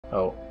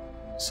Oh,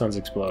 sun's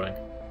exploding.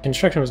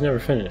 Construction was never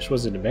finished.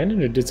 Was it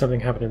abandoned or did something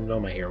happen in the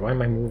Noma here? Why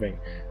am I moving?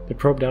 The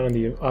probe down on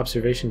the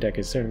observation deck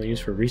is certainly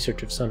used for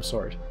research of some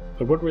sort.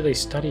 But what were they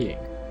studying?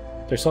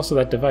 There's also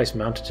that device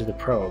mounted to the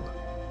probe.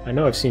 I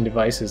know I've seen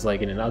devices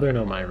like it in other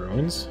Nomai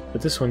ruins,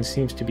 but this one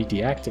seems to be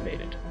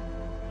deactivated.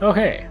 Oh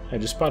hey, I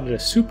just spotted a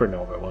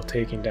supernova while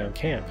taking down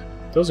camp.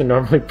 Those are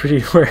normally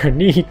pretty rare and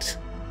neat.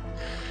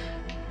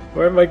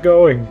 Where am I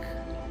going?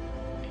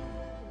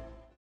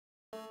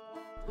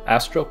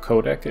 Astral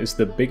Codec is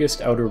the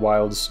biggest Outer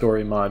Wilds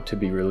story mod to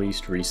be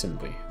released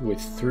recently, with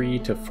 3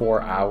 to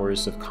 4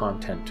 hours of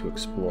content to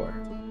explore.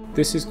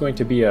 This is going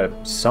to be a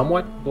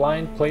somewhat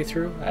blind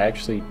playthrough. I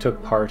actually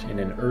took part in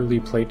an early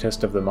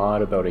playtest of the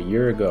mod about a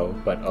year ago,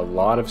 but a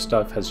lot of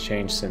stuff has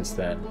changed since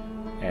then,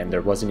 and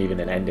there wasn't even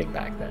an ending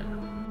back then.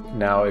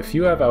 Now, if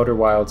you have Outer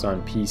Wilds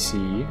on PC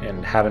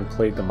and haven't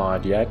played the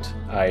mod yet,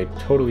 I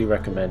totally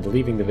recommend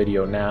leaving the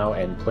video now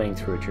and playing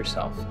through it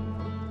yourself.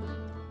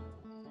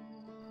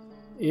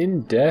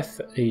 In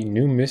death, a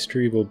new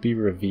mystery will be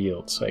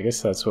revealed, so I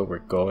guess that's what we're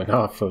going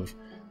off of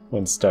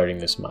when starting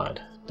this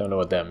mod. Don't know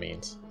what that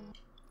means.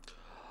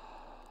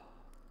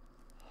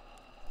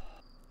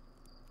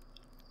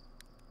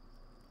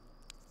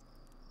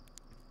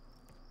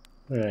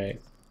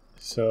 Alright,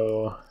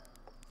 so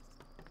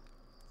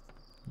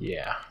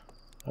yeah,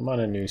 I'm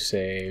on a new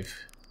save.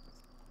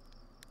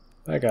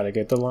 I gotta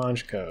get the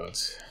launch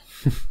codes.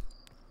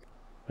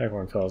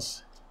 Everyone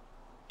fellas,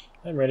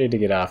 I'm ready to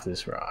get off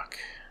this rock.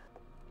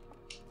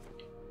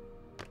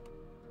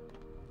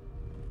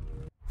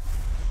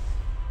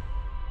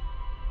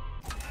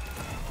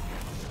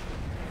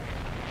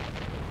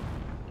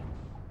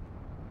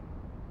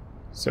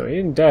 So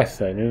in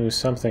death, I knew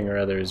something or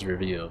other is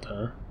revealed,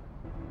 huh?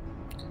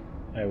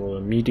 I will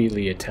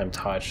immediately attempt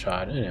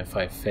hotshot, and if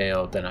I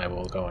fail, then I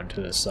will go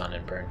into the sun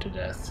and burn to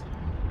death.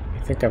 I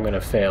think I'm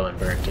gonna fail and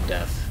burn to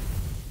death.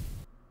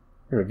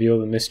 Reveal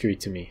the mystery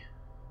to me.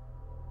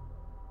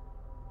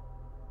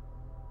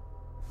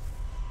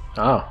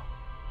 Oh.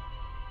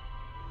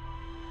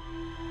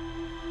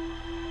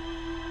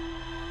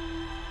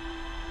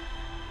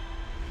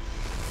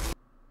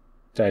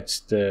 That's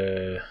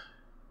the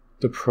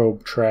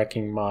probe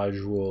tracking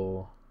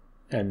module,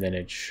 and then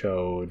it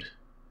showed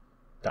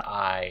the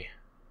eye.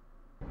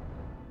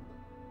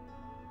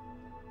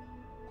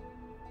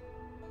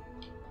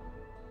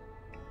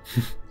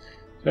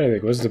 So I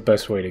think, what's the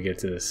best way to get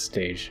to this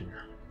station?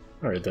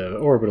 Or the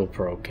orbital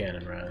probe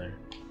cannon, rather.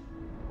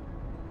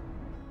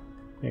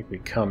 I think we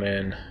come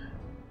in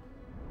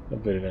a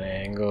bit of an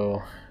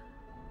angle.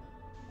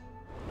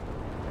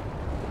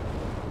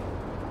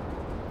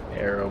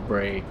 Aero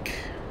brake.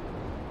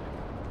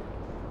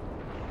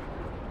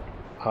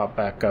 Pop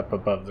back up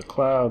above the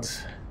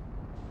clouds.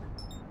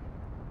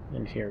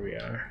 And here we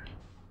are.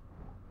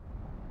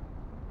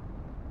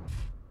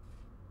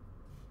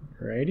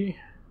 Alrighty.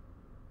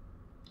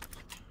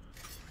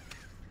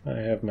 I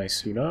have my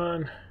suit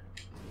on.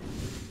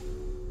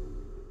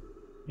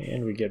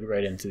 And we get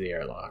right into the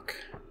airlock.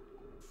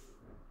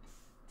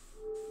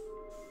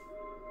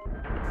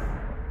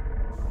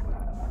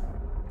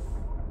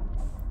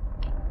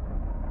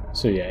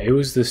 So yeah, it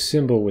was the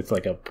symbol with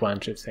like a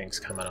bunch of things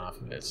coming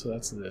off of it, so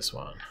that's this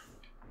one.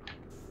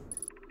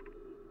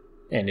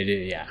 And it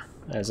is, yeah,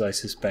 as I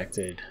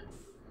suspected,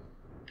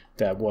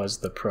 that was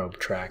the probe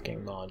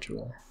tracking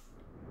module.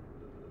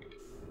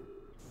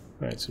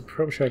 Alright, so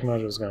probe track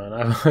module's gone.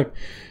 I'm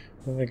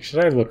like,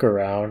 should I look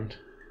around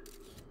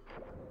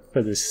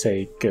for the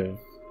sake of,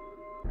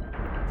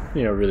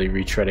 you know, really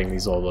retreading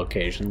these old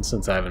locations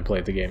since I haven't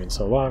played the game in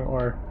so long,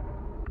 or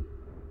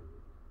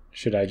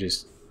should I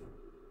just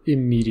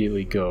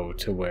immediately go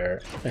to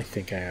where I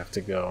think I have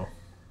to go?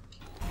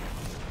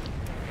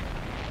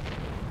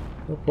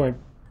 No point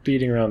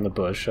beating around the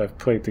bush. I've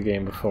played the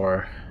game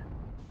before,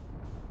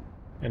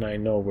 and I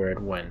know where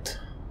it went.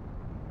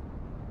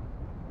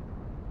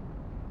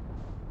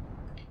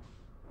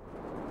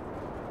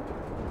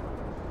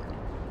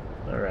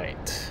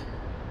 Alright.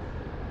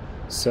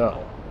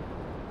 So.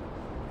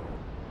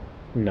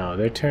 No,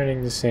 they're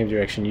turning the same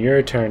direction.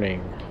 You're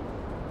turning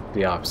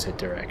the opposite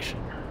direction.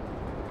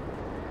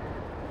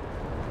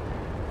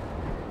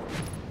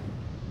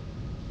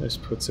 This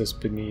puts us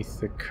beneath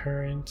the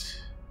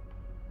current.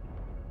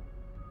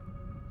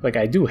 Like,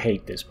 I do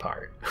hate this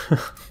part.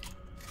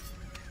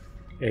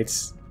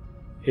 It's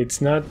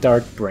not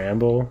dark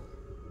bramble,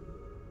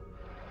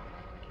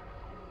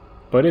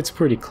 but it's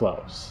pretty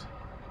close.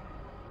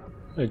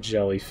 A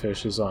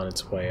jellyfish is on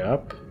its way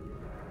up,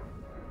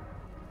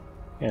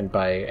 and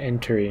by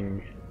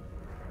entering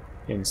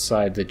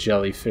inside the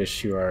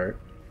jellyfish you are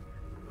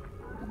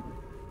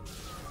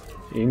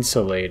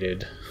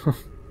insulated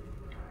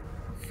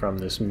from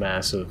this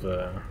massive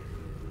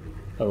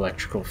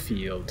electrical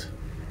field.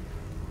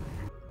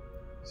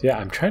 So yeah,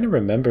 I'm trying to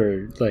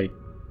remember like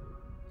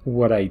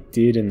what I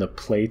did in the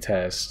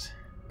playtest.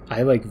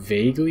 I like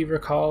vaguely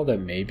recall that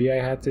maybe I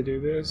had to do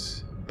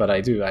this, but I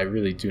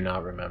really do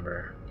not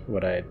remember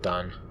what I had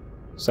done.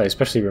 So I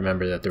especially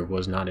remember that there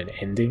was not an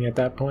ending at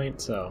that point,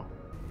 so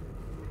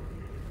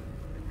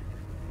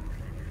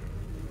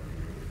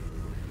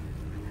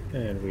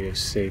And we have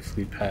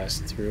safely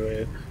passed through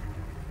it.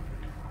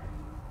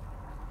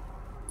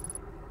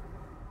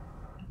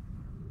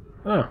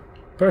 Oh,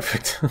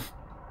 perfect. I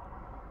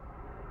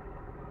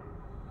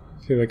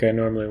feel like I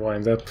normally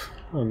wind up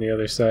on the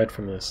other side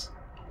from this.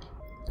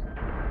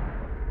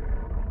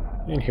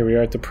 And here we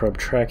are at the probe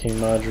tracking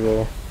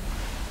module.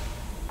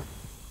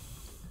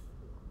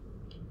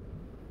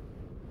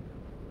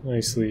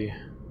 Nicely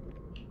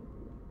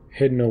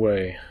hidden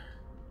away.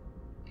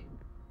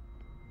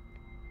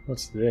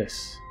 What's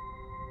this?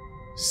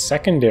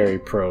 Secondary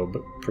probe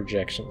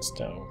projection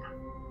stone.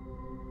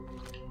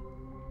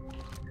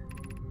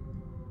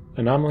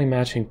 Anomaly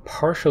matching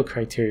partial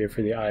criteria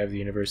for the eye of the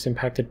universe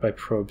impacted by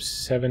probe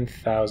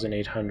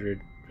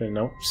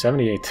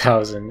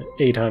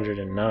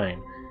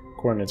 78,809.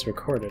 Coordinates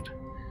recorded.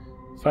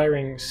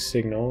 Firing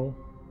signal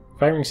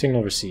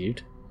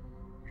received.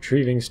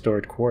 Retrieving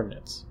stored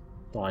coordinates.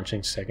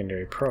 Launching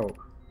secondary probe.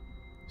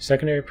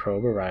 Secondary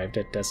probe arrived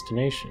at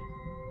destination.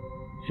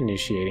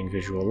 Initiating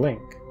visual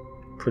link.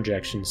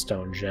 Projection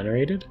stone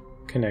generated.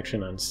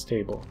 Connection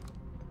unstable.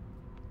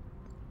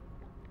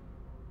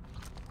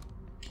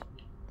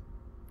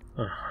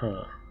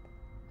 Uh-huh.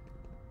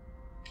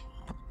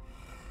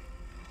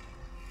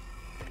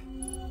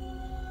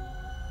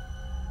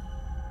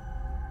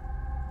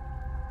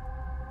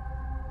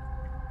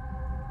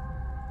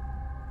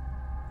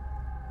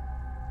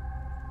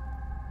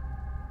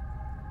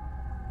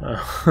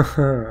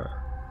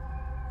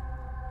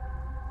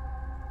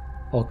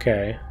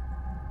 Okay.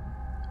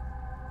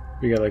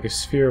 We got like a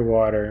sphere of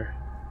water.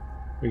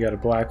 We got a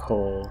black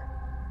hole.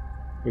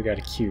 We got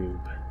a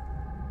cube.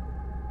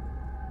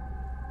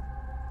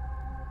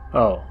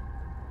 Oh.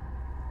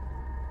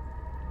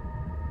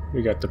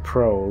 We got the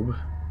probe.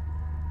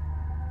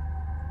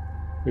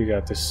 We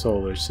got the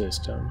solar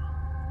system.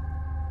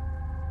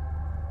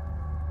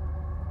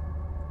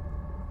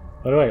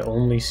 Why do I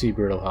only see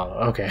Brittle Hollow?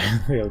 Okay,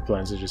 the other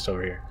planets are just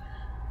over here.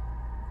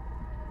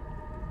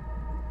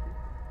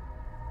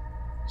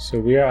 So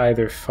we are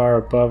either far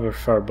above or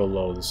far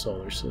below the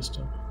solar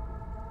system.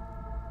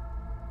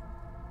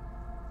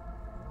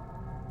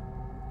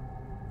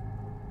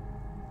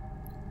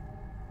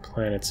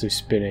 Planets are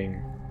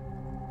spinning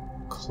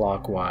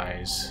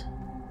clockwise.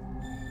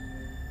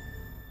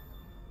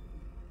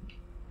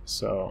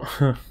 So,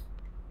 I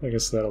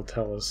guess that'll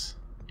tell us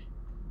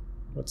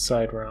what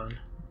side we're on.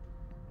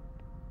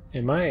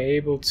 Am I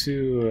able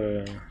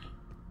to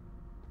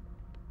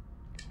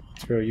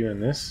throw you in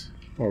this?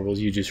 Or will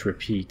you just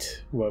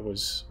repeat what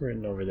was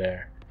written over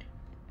there?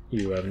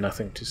 You have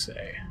nothing to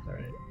say.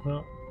 Alright,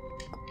 well,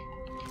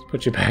 let's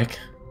put you back.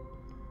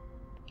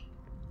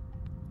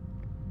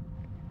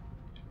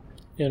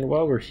 And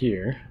while we're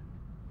here,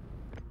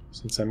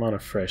 since I'm on a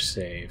fresh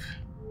save,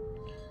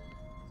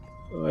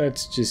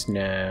 let's just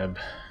nab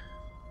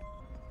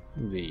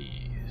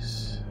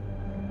these.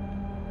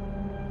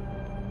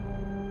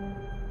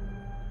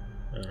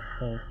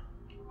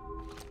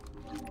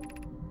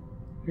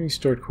 Hearing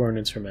stored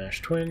coordinates from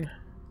Ash Twin,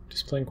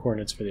 displaying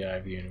coordinates for the Eye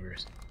of the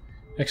Universe.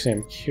 Actually,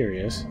 I'm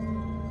curious.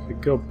 If we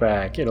go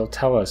back, it'll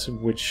tell us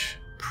which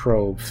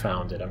probe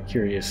found it. I'm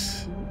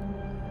curious.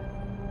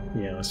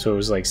 You know, so it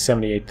was like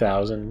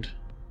 78,000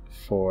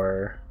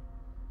 for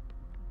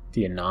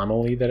the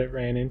anomaly that it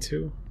ran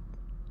into.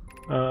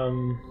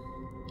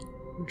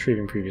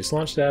 Retrieving previous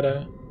launch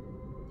data.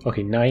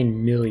 Okay,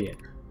 9 million.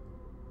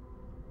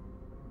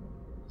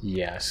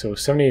 Yeah, so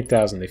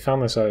 78,000. They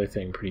found this other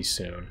thing pretty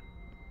soon.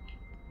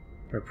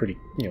 Or pretty,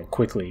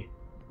 quickly.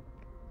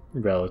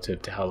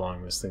 Relative to how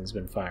long this thing's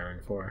been firing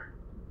for.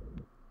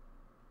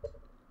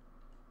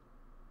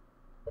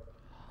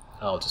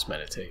 I'll just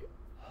meditate.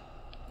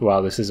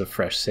 While this is a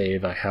fresh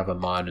save, I have a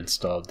mod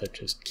installed that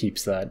just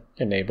keeps that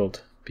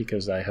enabled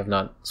because I have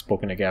not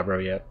spoken to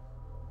Gabbro yet.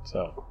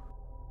 So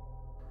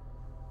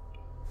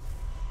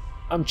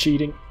I'm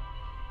cheating.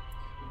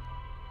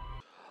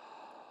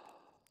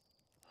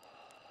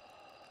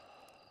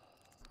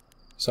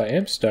 So I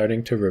am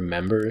starting to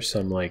remember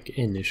some like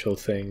initial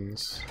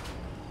things,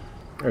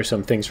 or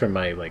some things from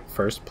my like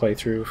first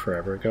playthrough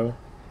forever ago.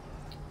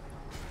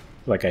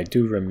 Like I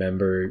do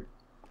remember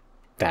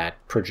that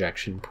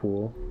projection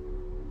pool,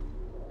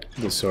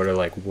 the sort of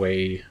like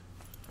way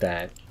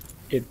that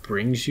it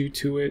brings you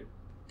to it,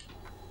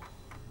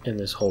 and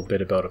this whole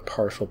bit about a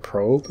partial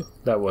probe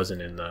that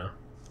wasn't in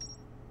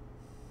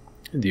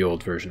the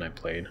old version I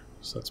played,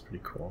 so that's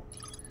pretty cool.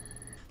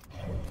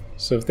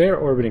 So if they're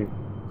orbiting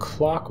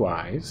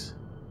clockwise,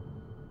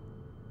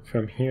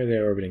 from here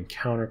they're orbiting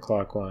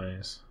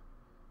counterclockwise,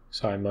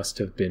 so I must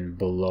have been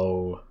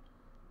below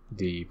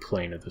the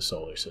plane of the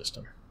solar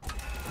system.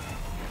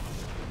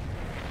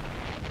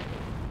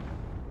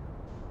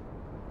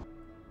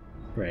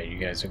 Right, you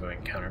guys are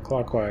going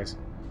counterclockwise,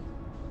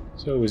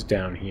 so it was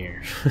down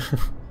here.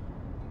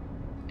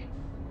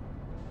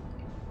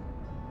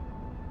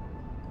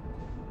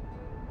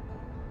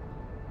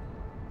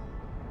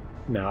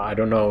 Now, I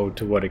don't know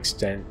to what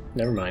extent...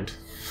 Never mind.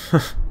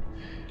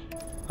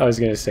 I was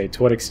going to say,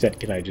 to what extent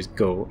can I just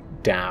go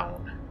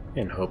down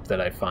and hope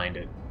that I find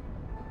it?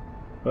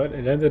 But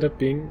it ended up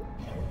being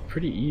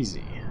pretty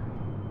easy.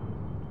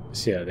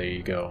 So yeah, there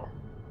you go.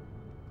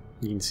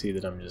 You can see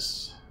that I'm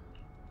just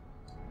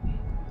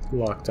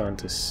locked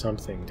onto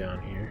something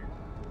down here.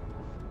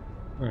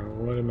 Oh,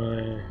 what am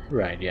I...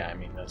 Right, yeah, I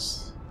mean,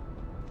 that's...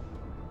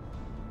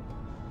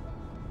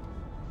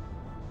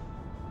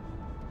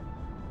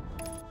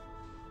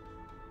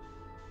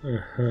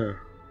 Uh-huh.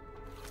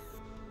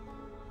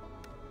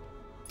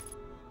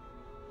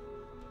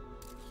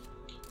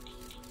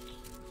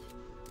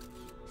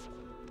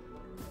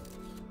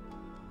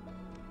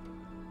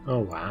 Oh,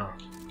 wow.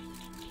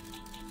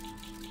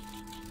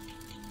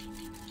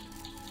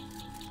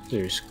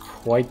 There's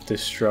quite the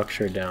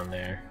structure down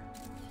there.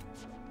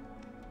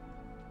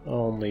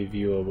 Only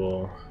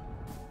viewable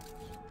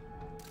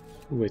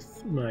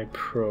with my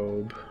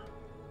probe.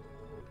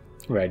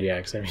 Right, yeah,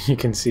 because I mean, you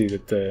can see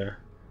that the...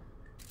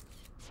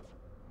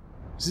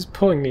 This is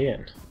pulling me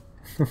in.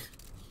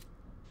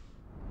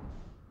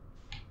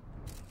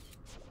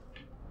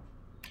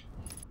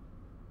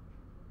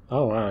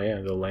 Oh wow,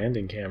 yeah, the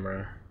landing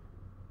camera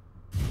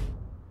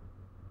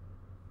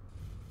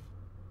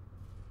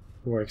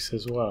works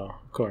as well,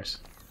 of course.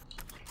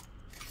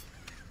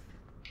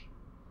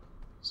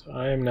 So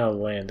I am now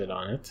landed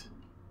on it.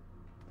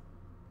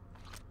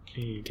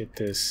 You get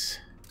this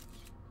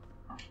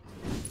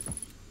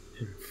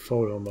in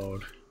photo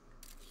mode.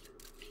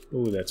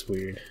 Ooh, that's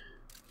weird.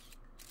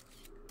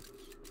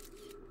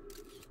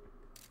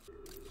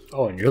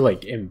 Oh, and you're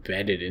like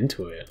embedded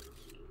into it.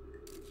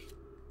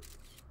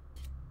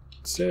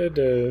 It said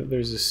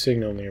there's a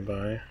signal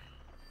nearby.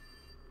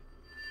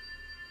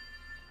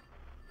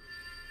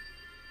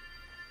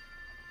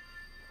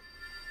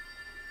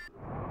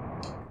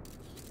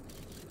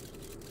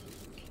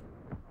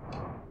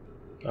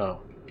 Oh,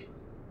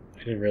 I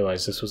didn't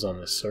realize this was on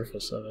the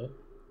surface of it.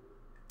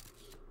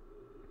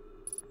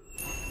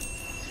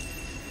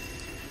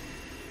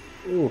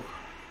 Ooh.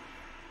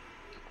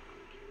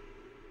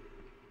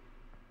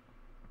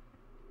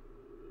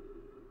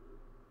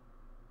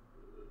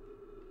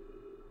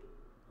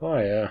 Oh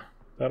yeah,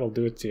 that'll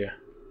do it to you.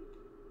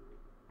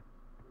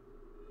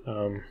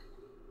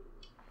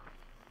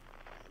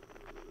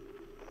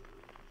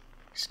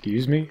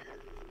 Excuse me?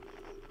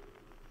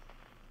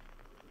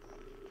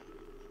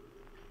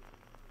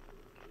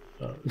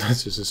 Oh,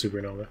 that's just a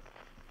supernova.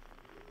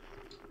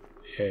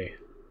 Hey.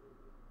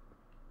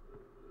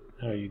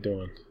 How you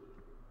doing?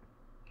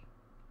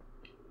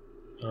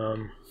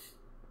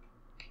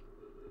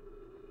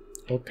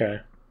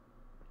 Okay.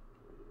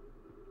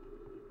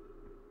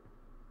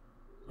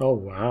 Oh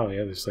wow,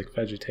 yeah, there's like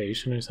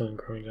vegetation or something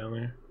growing down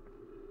there.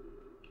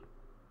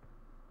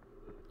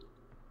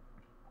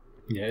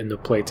 Yeah, in the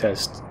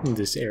playtest,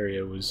 this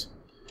area was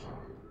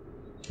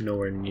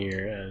nowhere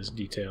near as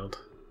detailed.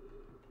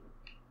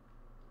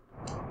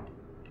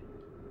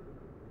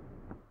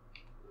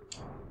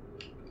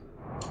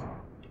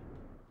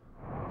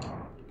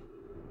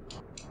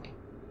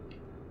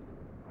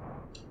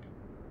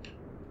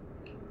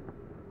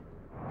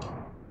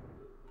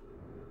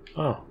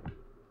 Oh.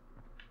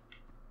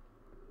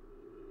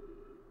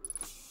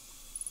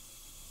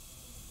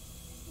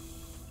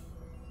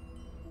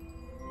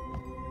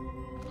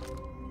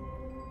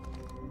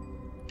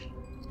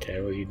 Okay,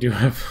 well you do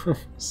have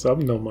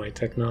subnomite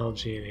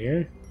technology in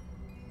here.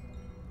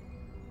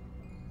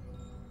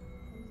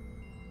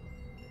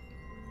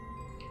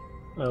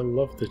 I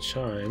love the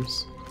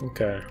chimes.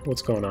 Okay,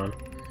 what's going on?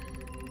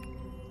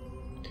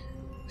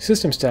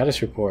 System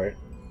status report.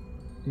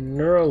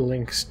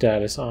 Neuralink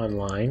status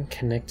online,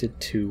 connected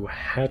to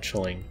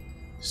hatchling.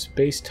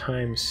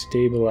 Space-time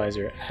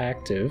stabilizer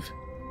active.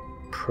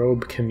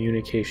 Probe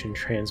communication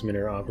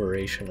transmitter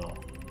operational.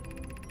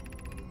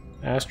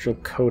 Astral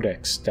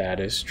Codec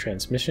status,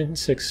 transmission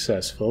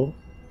successful,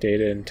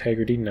 data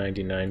integrity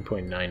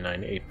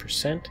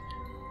 99.998%,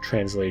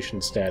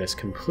 translation status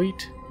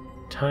complete,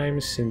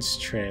 time since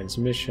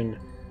transmission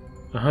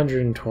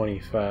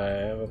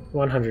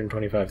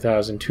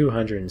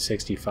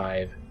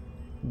 125,265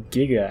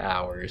 giga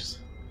hours.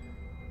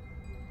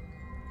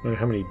 I wonder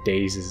how many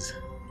days is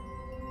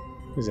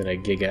in a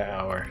giga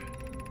hour.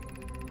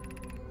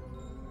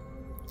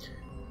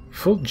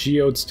 Full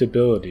geode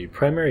stability.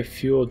 Primary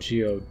fuel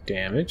geode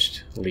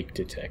damaged, leak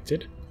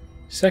detected.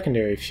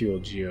 Secondary fuel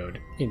geode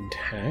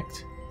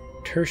intact.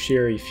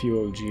 Tertiary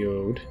fuel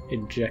geode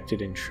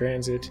ejected in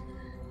transit.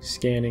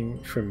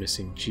 Scanning for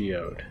missing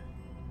geode.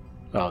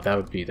 Oh, that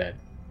would be that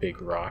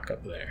big rock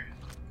up there.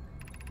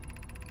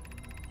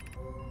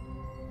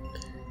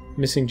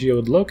 Missing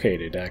geode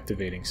located,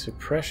 activating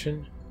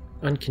suppression.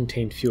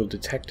 Uncontained fuel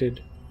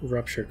detected,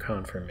 rupture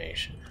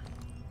confirmation.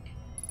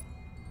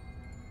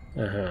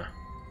 Uh-huh.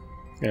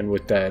 And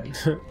with that,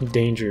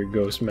 danger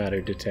ghost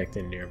matter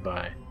detected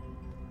nearby.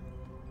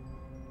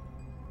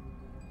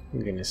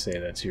 I'm gonna say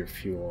that's your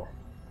fuel.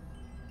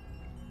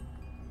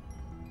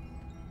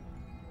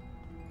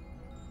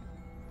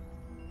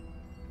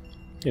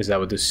 Is that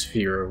what the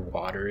sphere of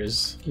water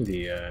is?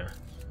 The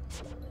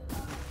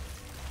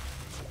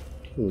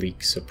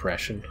leak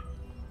suppression.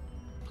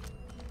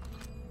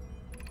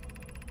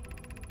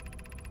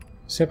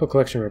 Sample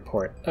collection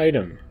report.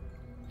 Item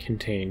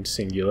contained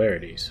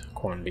singularities.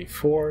 Quantity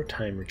 4,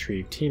 time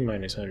retrieved T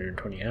minus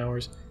 120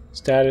 hours.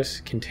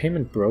 Status,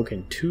 containment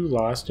broken, 2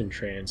 lost in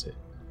transit.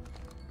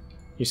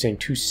 You're saying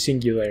 2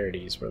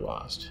 singularities were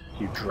lost.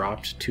 You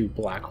dropped 2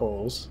 black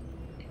holes.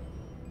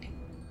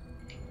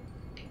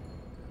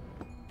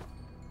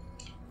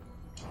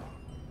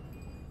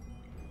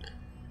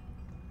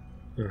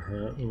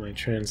 My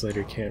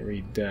translator can't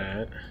read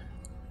that.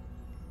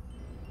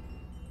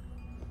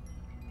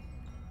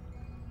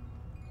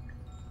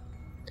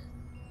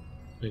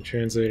 My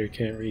translator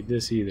can't read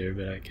this either,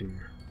 but I can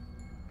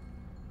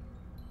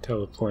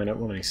tell the planet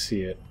when I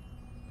see it.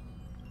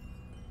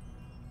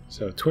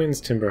 So,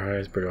 Twins, Timber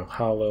Highs, Brittle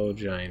Hollow,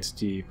 Giant's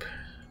Deep,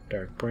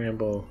 Dark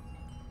Bramble,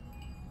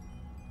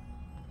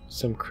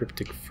 some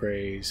cryptic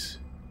phrase.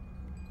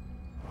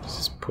 Is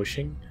this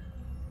pushing?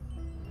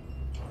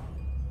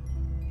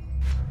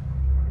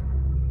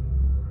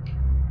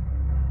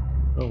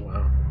 Oh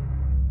wow.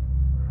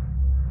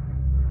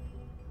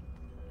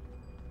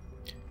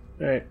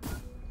 Alright.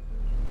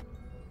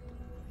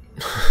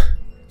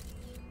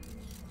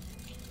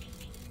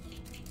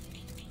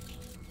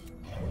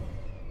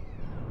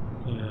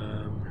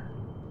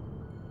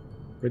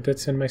 Where'd that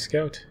send my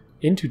scout?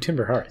 Into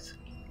Timber Hearth.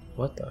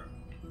 What the?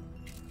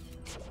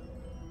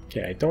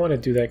 Okay, I don't want to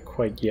do that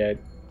quite yet.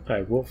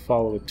 I will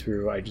follow it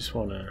through. I just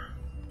want to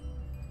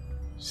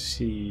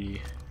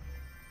see...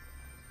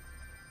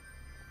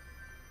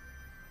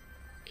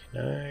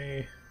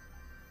 Can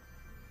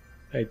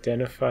I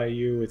identify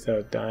you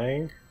without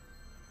dying?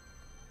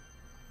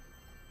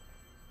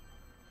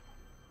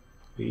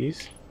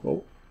 Please?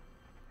 Oh,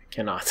 I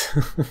cannot.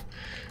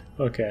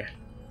 Okay.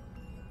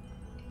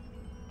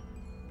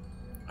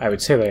 I would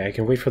say, like, I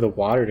can wait for the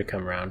water to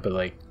come around, but,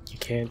 like, you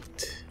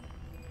can't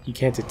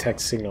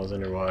detect signals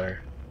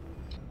underwater.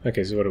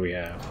 Okay, so what do we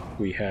have?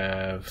 We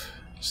have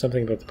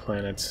something about the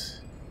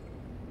planets.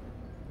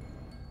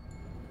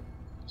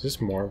 Is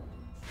this more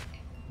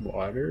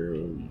water?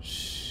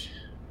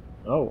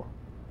 Oh.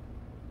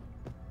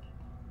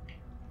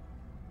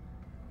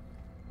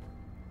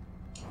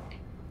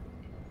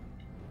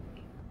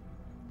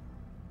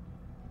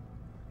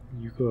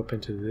 You go up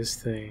into this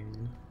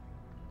thing.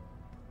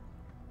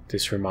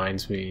 This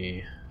reminds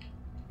me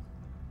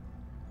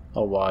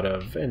a lot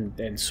of,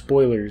 and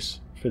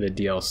spoilers for the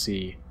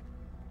DLC,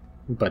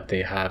 but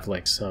they have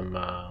like some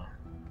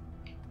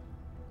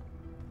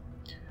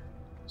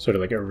sort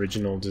of like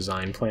original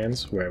design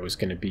plans where it was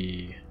going to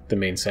be, the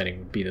main setting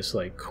would be this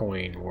like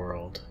coin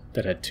world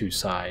that had 2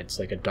 sides,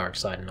 like a dark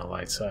side and a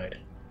light side.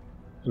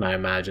 And I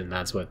imagine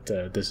that's what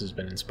this has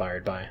been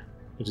inspired by,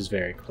 which is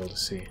very cool to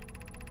see.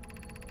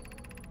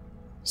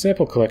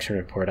 Sample collection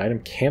report. Item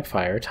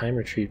campfire. Time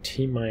retrieved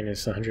T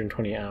minus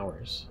 120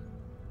 hours.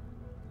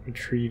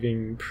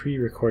 Retrieving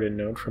pre-recorded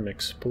note from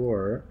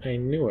Explorer. I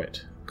knew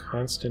it.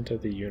 Constant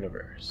of the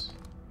universe.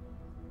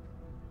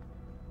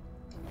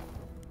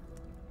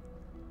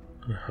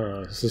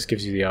 So this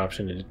gives you the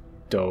option to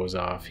doze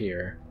off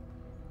here.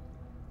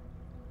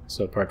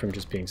 So apart from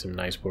just being some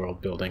nice world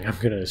building, I'm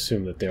going to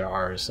assume that there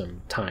are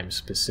some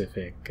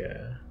time-specific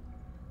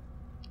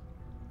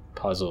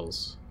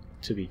puzzles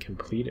to be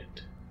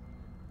completed.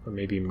 Or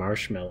maybe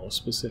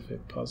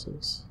marshmallow-specific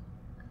puzzles.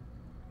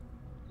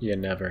 You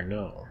never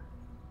know.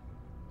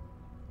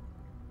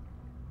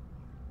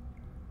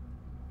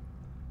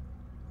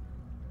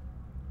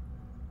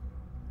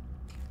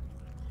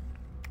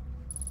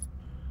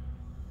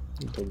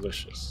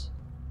 Delicious.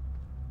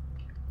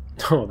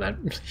 Oh, that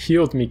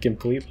healed me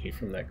completely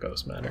from that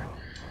ghost matter.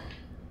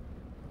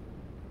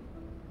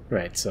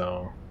 Right,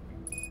 so...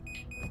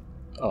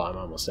 Oh, I'm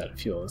almost out of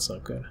fuel. That's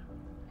not good.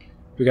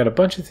 We got a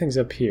bunch of things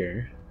up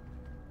here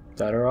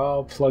that are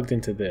all plugged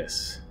into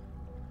this,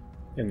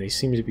 and they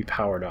seem to be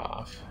powered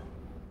off.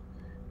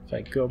 If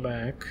I go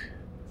back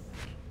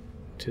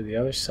to the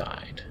other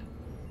side,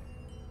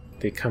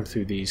 they come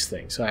through these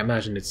things. So I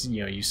imagine it's,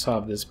 you know, you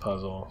solve this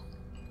puzzle,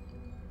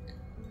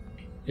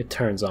 it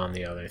turns on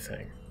the other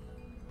thing.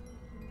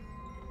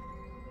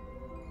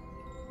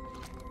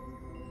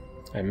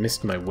 I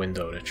missed my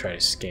window to try to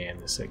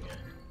scan this again.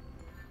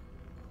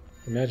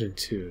 Imagine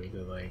too,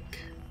 they're like...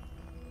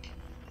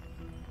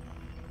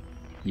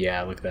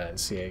 Yeah, look at that.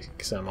 See,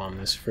 because I'm on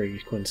this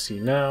frequency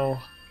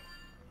now,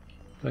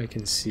 I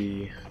can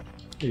see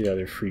the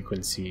other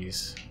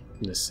frequencies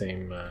in the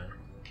same,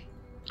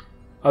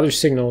 other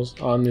signals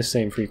on the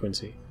same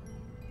frequency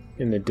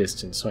in the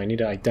distance. So I need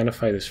to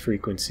identify this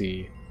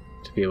frequency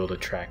to be able to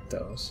track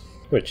those.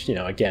 Which, you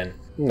know, again,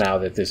 now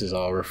that this is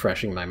all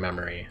refreshing my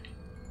memory,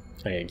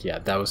 yeah,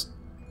 that was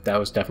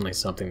definitely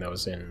something that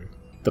was in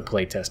the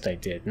playtest I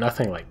did.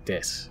 Nothing like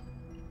this.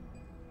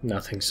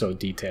 Nothing so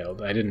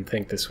detailed. I didn't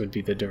think this would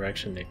be the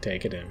direction they'd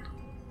take it in.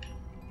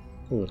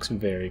 It looks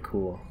very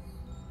cool.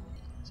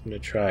 So I'm gonna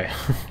try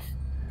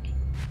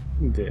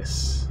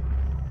this.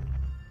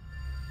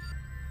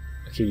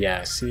 Okay,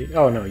 yeah, see?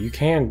 Oh no, you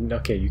can,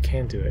 okay, you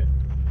can do it.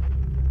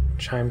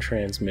 Chime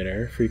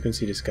transmitter,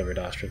 frequency discovered,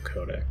 Astral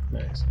Codec.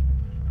 Nice.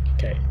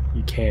 Okay,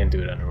 you can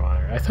do it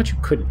underwater. I thought you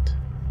couldn't.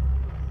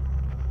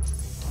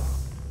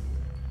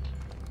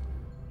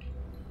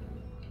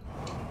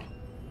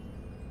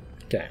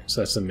 Okay,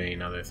 so that's the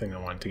main other thing I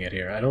wanted to get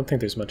here. I don't think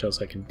there's much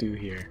else I can do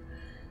here.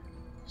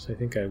 So I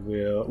think I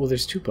will... Well,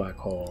 there's 2 black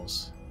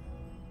holes.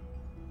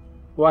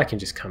 Well, I can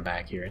just come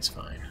back here, it's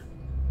fine.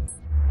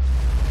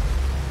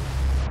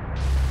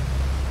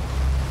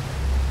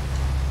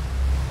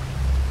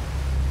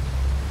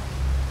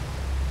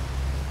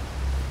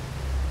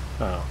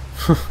 Oh.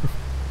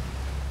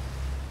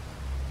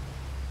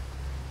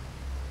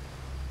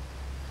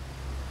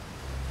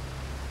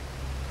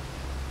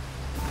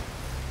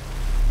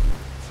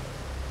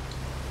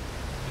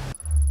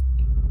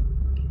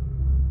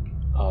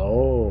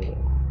 Oh.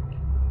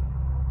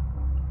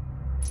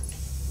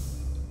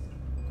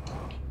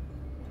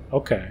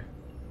 Okay.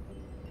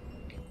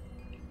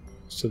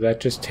 So that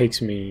just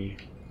takes me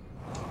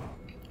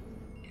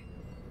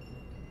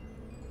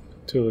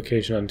to a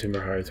location on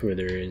Timberhearth where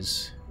there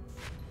is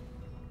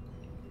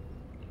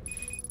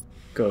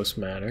ghost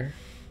matter.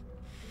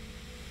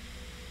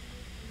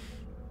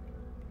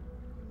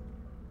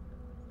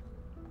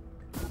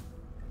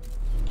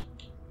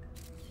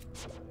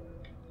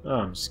 Oh,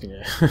 I'm just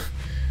gonna...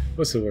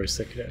 What's the worst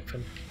that could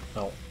happen?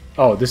 Oh.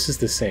 Oh, this is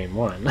the same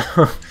one.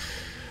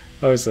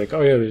 I was like,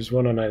 oh yeah, there's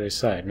one on either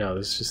side. No,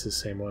 this is just the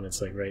same one.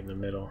 It's like right in the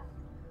middle.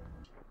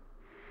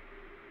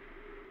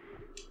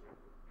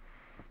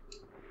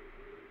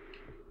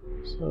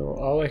 So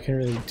all I can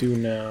really do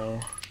now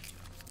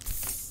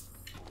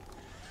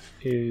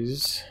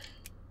is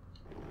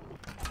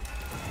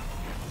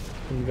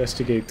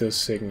investigate those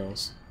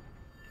signals.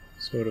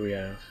 So what do we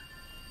have?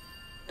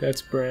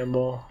 That's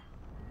Bramble.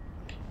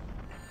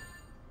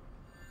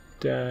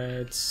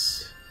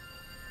 That's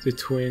the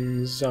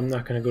twins. I'm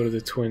not going to go to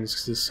the twins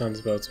because the sun's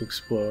about to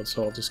explode,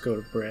 so I'll just go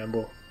to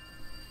Bramble.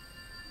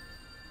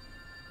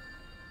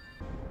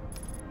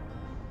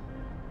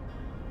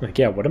 Like,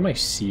 yeah, what am I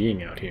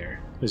seeing out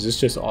here? Is this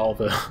just all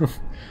the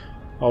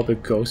all the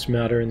ghost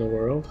matter in the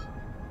world?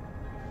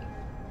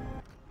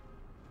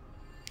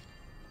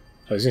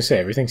 I was gonna say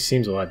everything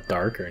seems a lot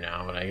darker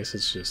now, but I guess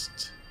it's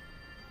just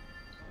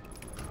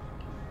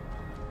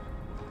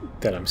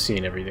that I'm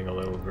seeing everything a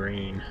little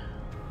green.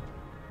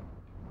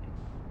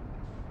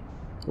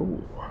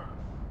 Ooh.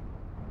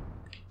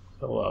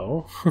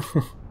 Hello.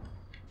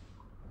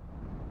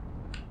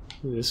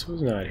 This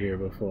was not here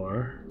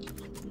before.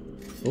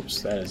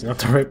 Oops, that is not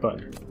the right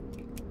button.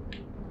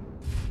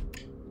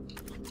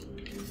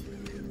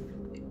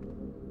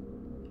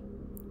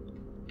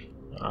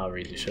 I'll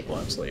read the ship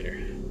logs later.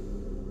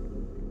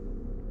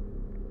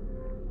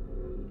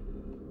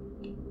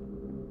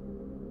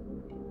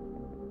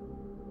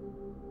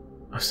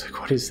 I was like,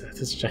 what is that?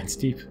 That's a giant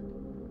steep.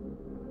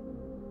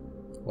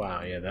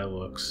 Wow, yeah, that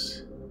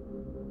looks...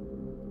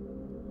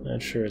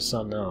 Not sure it's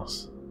something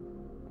else.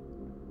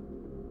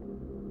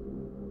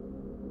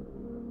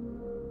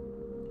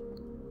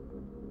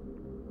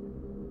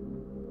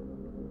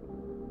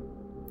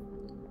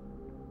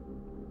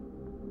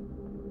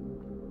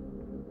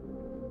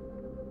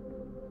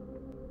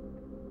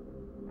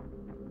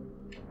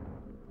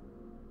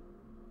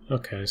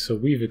 Okay, so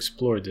we've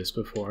explored this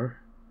before.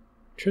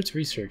 Church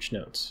research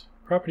notes.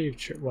 Property of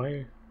church. Why?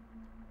 I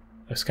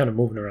was kind of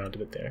moving around a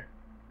bit there.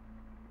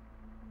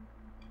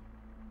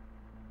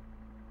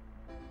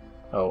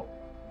 Oh,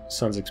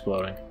 sun's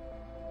exploding.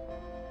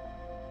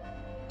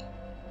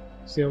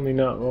 It's the only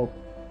note. Well,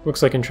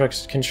 looks like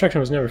construction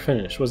was never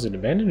finished. Was it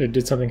abandoned or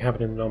did something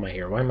happen in the Noma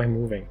here? Why am I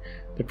moving?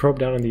 The probe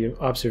down on the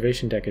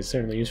observation deck is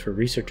certainly used for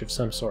research of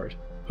some sort.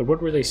 But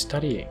what were they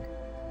studying?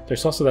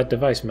 There's also that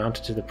device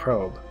mounted to the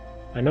probe.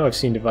 I know I've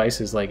seen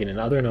devices like it in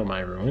other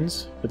Nomai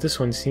ruins, but this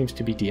one seems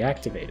to be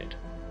deactivated.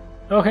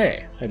 Oh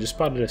hey, I just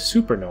spotted a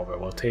supernova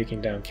while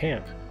taking down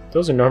camp.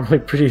 Those are normally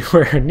pretty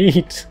rare and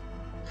neat.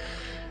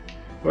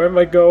 Where am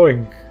I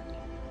going?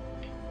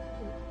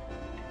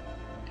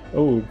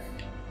 Oh,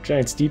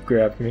 giant steep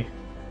grabbed me.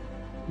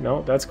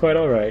 No, that's quite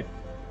alright.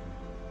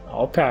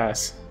 I'll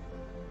pass.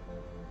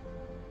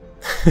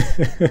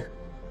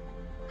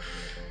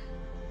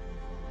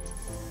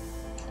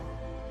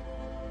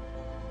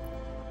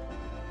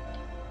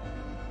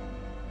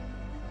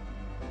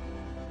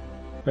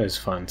 That was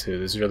fun too.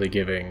 This is really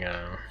giving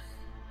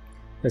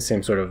the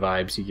same sort of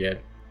vibes you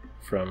get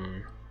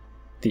from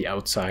The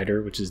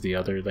Outsider, which is the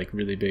other like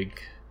really big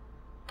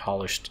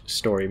polished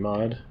story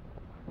mod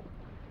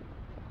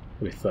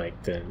with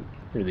like the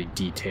really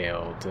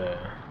detailed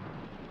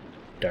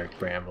dark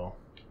bramble.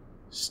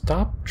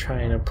 Stop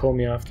trying to pull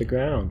me off the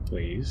ground,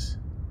 please.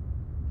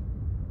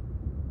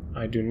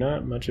 I do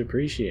not much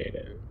appreciate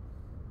it.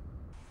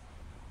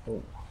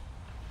 Oh,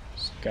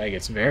 this guy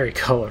gets very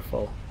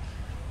colorful.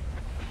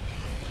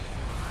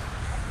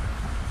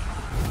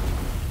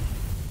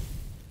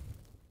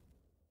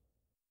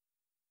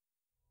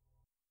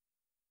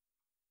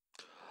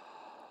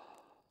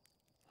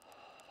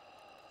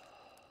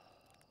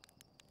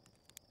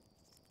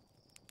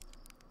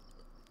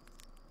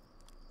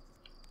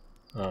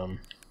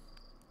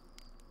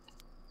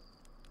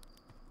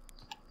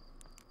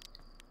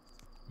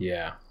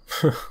 Yeah.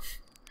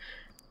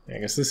 I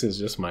guess this is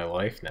just my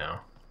life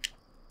now.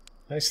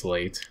 Hi,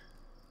 Slate.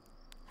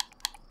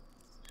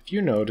 Do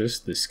you notice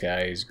the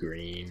sky is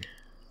green?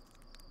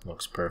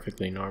 Looks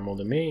perfectly normal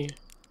to me.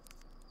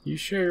 You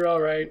sure you're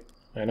alright?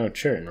 I know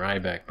Chert and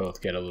Ryback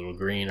both get a little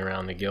green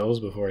around the gills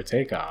before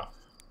takeoff,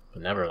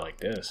 but never like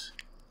this.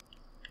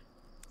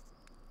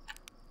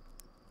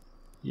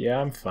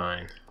 Yeah, I'm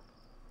fine.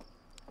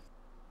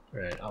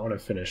 Right, I want to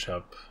finish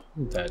up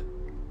that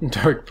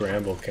Dark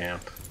Bramble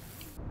camp.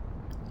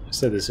 I've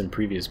said this in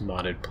previous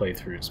modded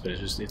playthroughs, but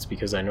it's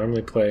because I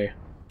normally play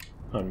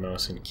on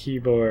mouse and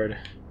keyboard.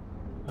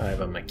 I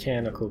have a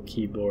mechanical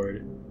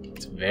keyboard.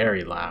 It's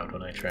very loud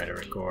when I try to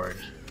record.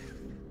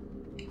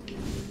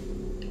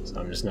 So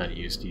I'm just not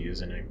used to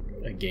using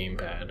a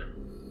gamepad.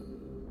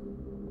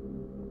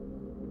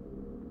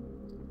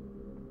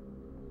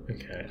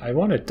 Okay, I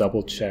want to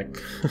double check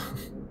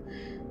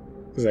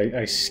because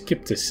I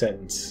skipped a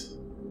sentence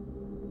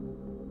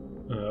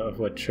of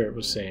what Chert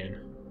was saying.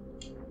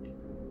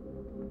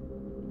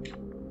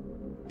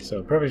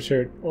 So Perfect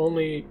Chert,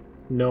 only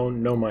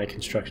known Nomai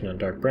construction on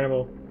Dark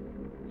Bramble.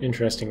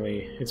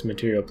 Interestingly, its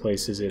material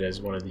places it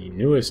as one of the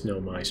newest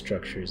Nomai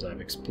structures I've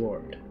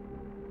explored.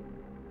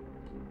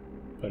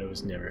 But it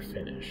was never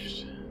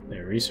finished.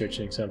 They're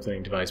researching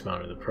something, device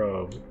mounted the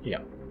probe. Yeah.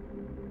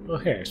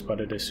 Okay, I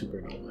spotted a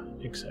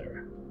supernova,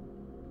 etc.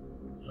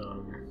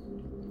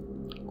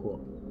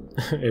 Cool.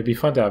 It'd be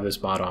fun to have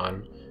this mod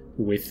on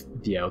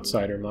with the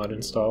Outsider mod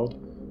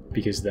installed,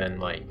 because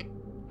then, like,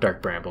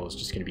 Dark Bramble is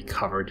just going to be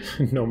covered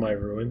in Nomai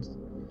ruins.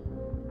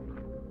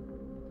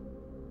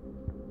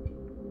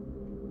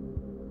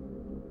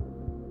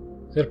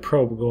 Is that a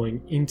probe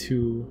going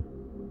into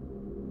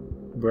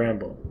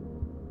Bramble?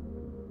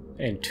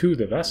 And to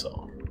the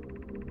vessel.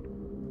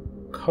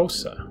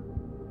 Kosa.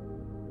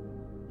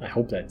 I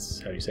hope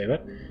that's how you say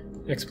that.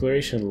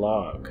 Exploration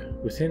log.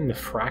 Within the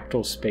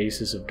fractal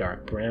spaces of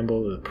Dark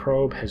Bramble, the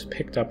probe has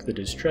picked up the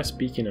distress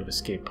beacon of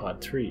Escape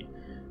Pod 3.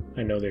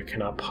 I know there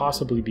cannot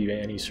possibly be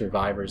any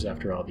survivors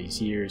after all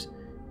these years,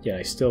 yet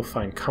I still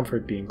find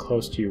comfort being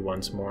close to you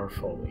once more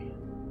fully.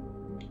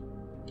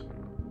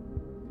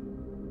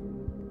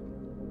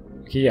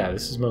 Okay, yeah,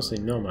 this is mostly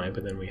Nomai,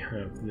 but then we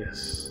have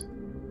this.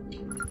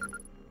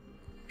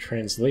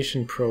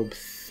 Translation probe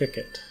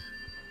thicket.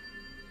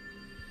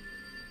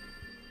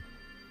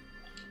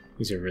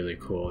 These are really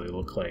cool. They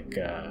look like,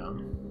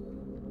 well,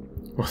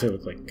 they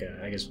look like,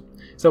 I guess,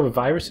 is that what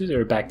viruses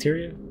or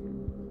bacteria?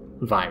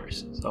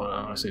 Viruses. Oh,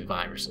 I want to say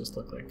viruses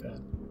look like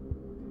that.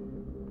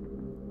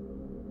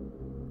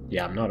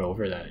 Yeah, I'm not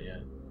over that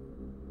yet.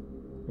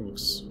 It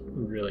looks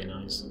really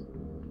nice.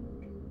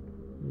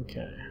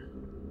 Okay.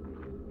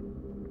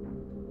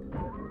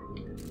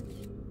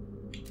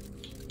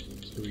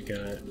 So we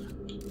got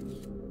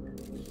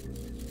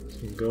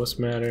some ghost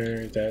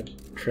matter. That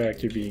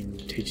tractor beam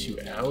takes you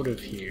out of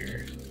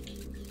here.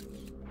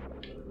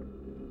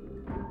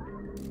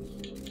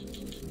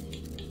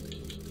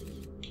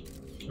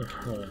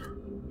 Ooh,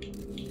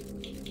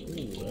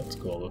 that's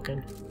cool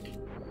looking.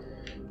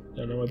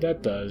 Don't know what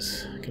that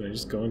does. Can I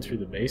just go in through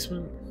the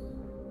basement?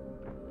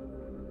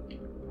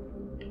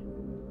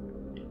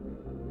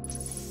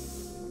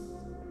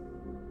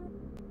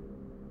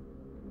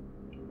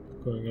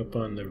 Going up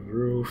on the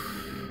roof.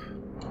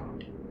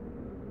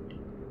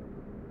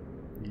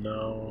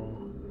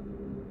 No.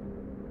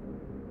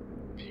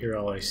 Here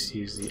all I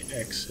see is the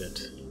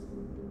exit.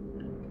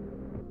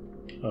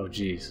 Oh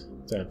geez,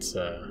 that's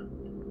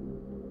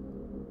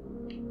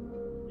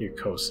your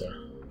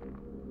Kosa.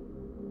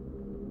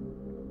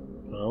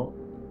 Well,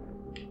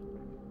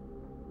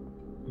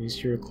 at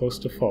least you're close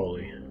to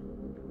Foley.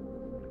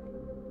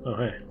 Oh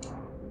hey.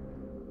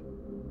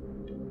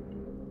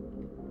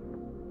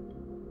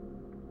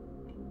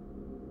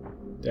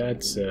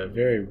 That's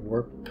very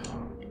warp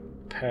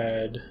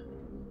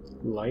pad-like.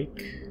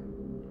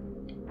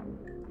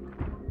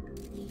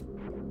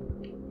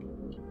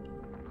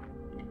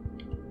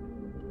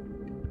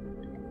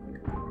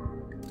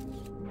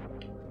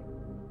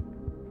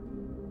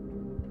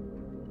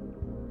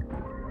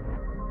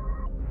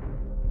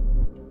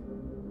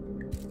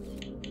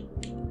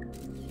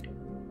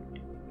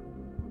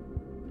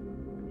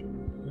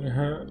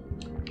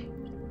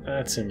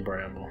 That's in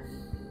Bramble.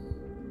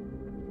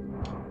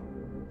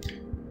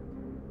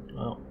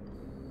 Well.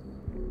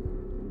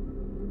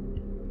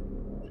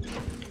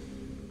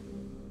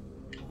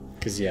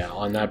 Because yeah,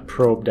 on that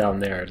probe down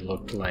there it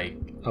looked like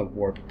a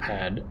warp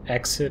pad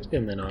exit,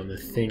 and then on the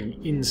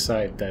thing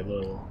inside that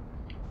little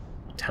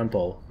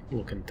temple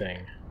looking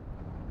thing,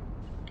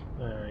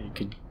 you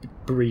could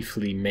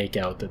briefly make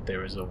out that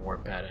there was a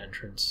warp pad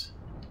entrance.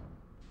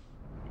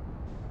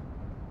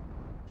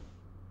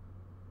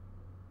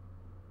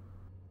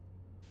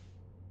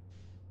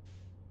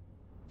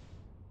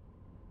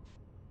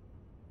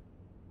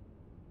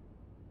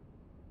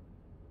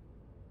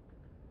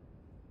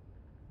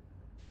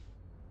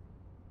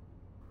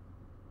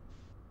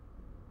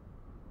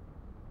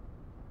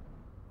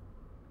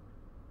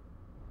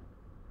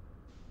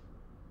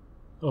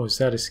 Oh, is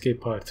that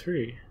Escape Pod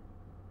 3?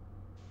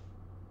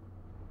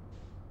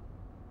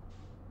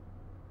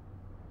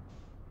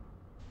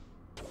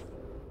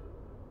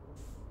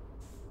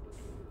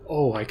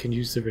 Oh, I can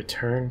use the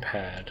return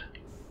pad.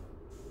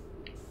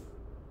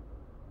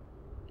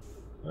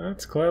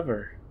 That's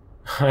clever.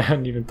 I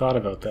hadn't even thought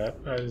about that.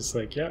 I was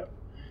like, yeah,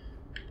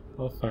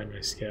 I'll find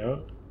my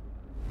scout.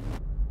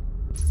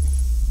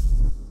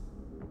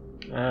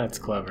 That's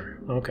clever.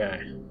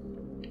 Okay.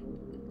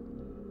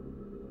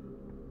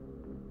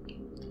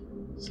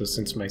 So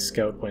since my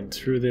scout went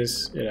through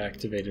this, it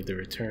activated the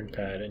return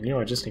pad. And you know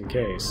what, just in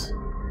case...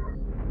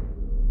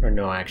 Or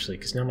no, actually,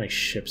 because now my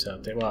ship's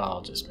out there. Well,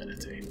 I'll just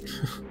meditate.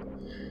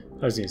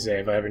 I was going to say,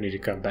 if I ever need to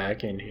come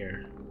back in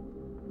here,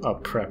 I'll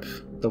prep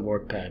the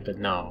warp pad, but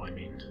no, I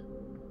mean...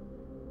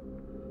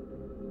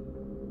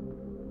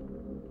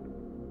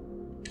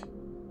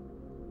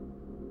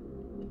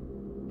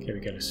 Okay,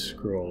 we got a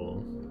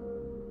scroll.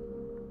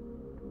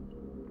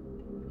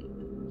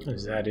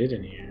 Is that it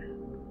in here?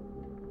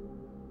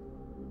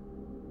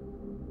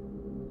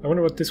 I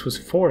wonder what this was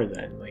for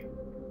then. Like,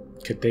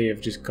 could they have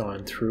just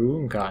gone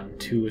through and gotten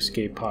to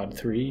Escape Pod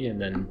 3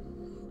 and then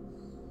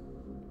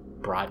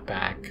brought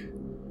back,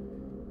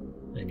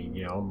 I mean,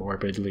 you know,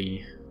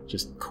 morbidly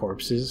just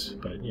corpses,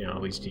 but, you know,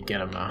 at least you get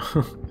them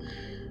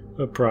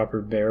a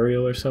proper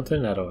burial or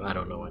something. I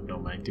don't know what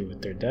Nomai do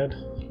with their dead.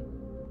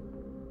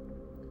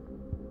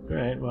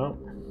 Alright, well.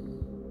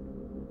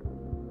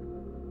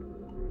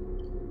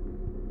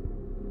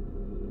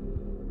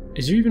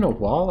 Is there even a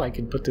wall I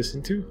can put this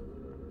into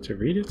to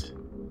read it?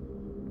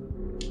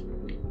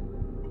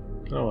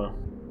 Oh well.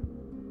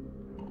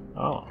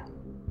 Oh.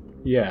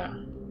 Yeah.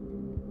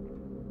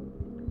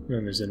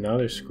 Then there's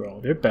another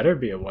scroll. There better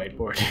be a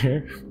whiteboard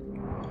here.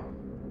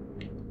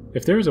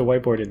 If there was a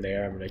whiteboard in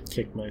there, I'm gonna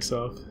kick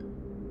myself.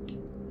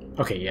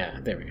 Okay, yeah,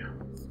 there we go.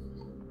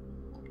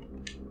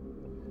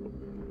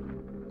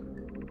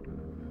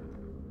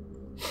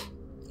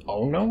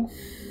 Oh no?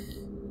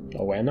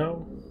 Oh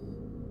no?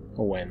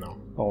 Oh no?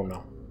 Oh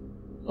no?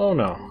 Oh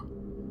no.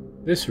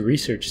 This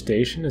research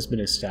station has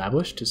been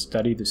established to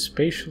study the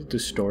spatial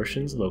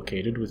distortions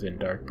located within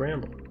Dark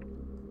Bramble.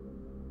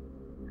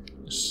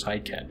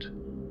 Psychet.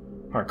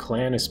 Our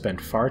clan has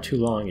spent far too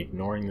long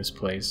ignoring this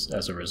place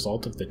as a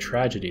result of the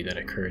tragedy that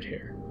occurred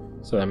here.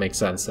 So that makes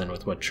sense then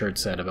with what Chert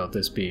said about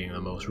this being the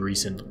most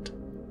recent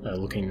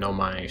looking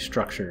Nomai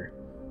structure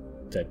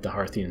that the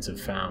Hearthians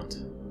have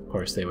found. Of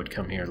course they would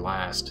come here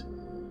last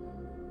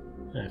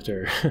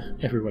after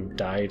everyone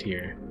died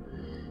here.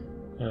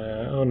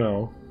 Oh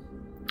no.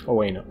 Oh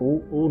wait, no.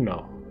 Oh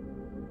no.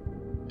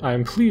 I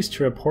am pleased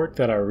to report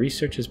that our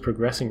research is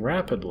progressing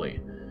rapidly.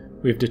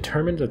 We have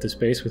determined that the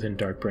space within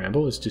Dark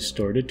Bramble is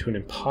distorted to an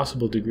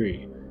impossible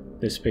degree.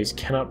 This space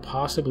cannot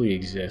possibly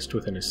exist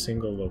within a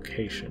single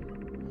location.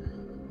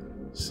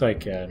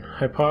 Psycad.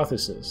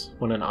 Hypothesis.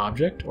 When an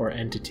object or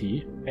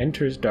entity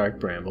enters Dark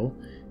Bramble,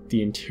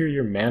 the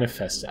interior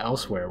manifests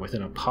elsewhere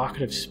within a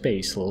pocket of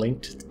space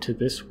linked to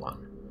this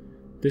one.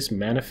 This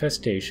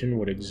manifestation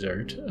would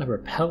exert a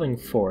repelling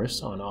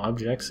force on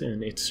objects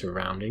in its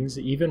surroundings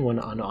even when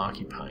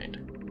unoccupied.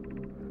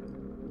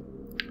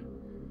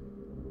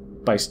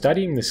 By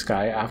studying the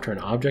sky after an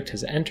object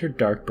has entered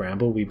Dark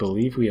Bramble, we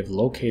believe we have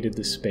located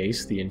the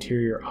space the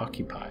interior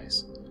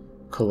occupies.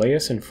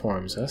 Coleus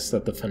informs us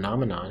that the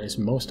phenomenon is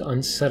most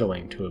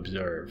unsettling to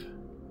observe.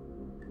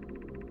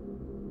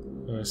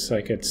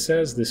 Psychet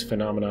says this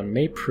phenomenon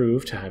may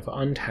prove to have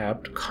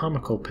untapped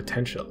comical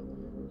potential.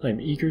 I am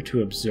eager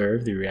to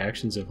observe the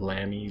reactions of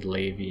Lammy,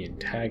 Levi, and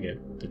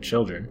Taggett, the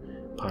children,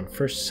 upon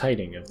first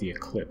sighting of the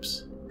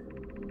eclipse.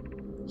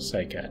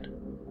 Psychet.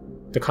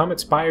 The comet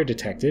Spire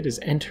detected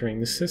is entering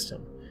the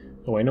system.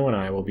 Ueno and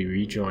I will be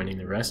rejoining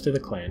the rest of the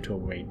clan to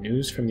await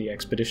news from the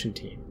expedition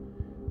team.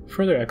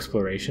 Further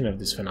exploration of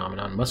this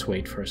phenomenon must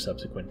wait for a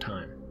subsequent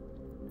time.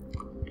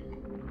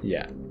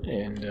 Yeah,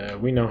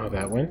 and we know how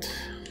that went.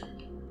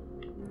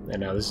 And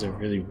now this is a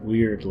really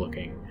weird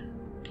looking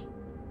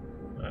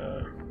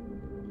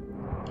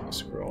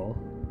scroll.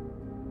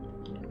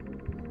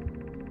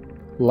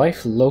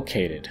 Life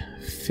located.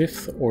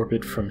 5th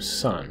orbit from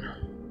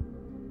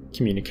Sun.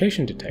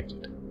 Communication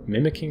detected.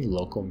 Mimicking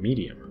local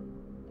medium.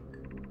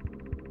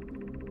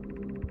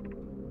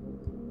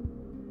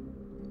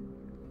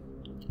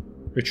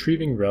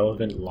 Retrieving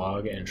relevant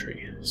log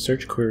entry.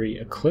 Search query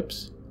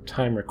Eclipse.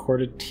 Time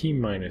recorded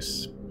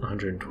T-minus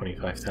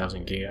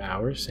 125,000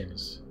 giga-hours, same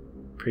as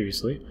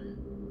previously.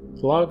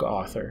 Log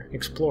author.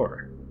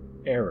 Explorer.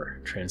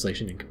 Error.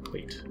 Translation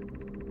incomplete.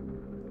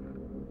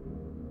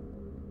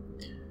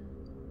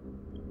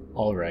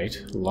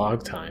 Alright,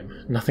 log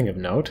time. Nothing of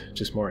note,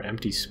 just more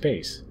empty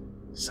space.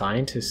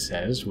 Scientist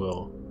says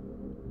we'll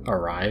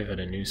arrive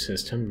at a new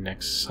system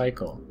next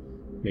cycle.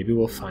 Maybe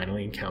we'll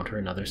finally encounter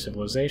another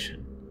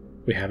civilization.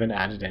 We haven't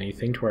added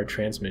anything to our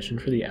transmission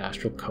for the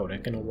Astral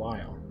Codec in a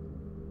while.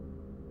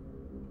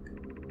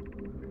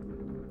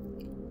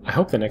 I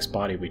hope the next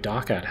body we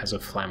dock at has a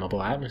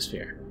flammable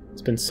atmosphere.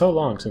 It's been so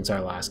long since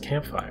our last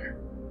campfire.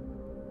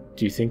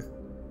 Do you think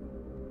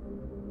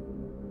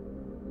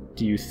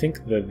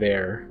that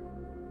there...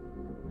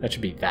 That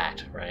should be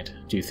that, right?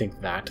 Do you think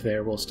that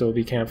there will still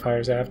be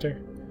campfires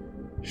after?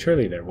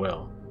 Surely there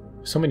will.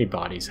 So many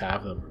bodies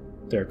have them.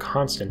 They're a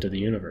constant of the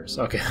universe.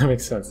 Okay, that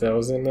makes sense. That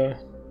was in the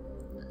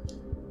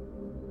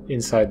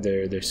inside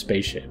their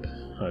spaceship.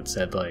 Oh, it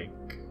said like,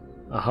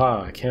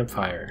 aha, a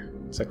campfire.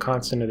 It's a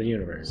constant of the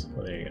universe.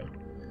 Well, there you go.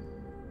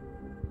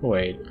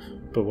 Wait,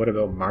 but what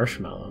about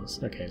marshmallows?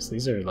 Okay, so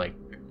these are like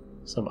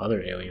some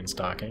other aliens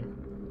talking.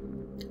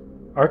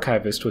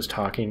 Archivist was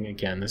talking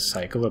again this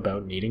cycle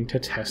about needing to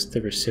test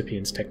the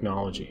recipient's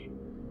technology.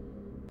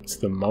 It's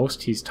the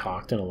most he's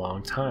talked in a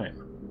long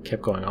time.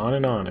 Kept going on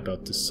and on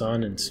about the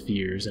sun and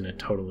spheres and a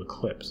total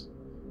eclipse.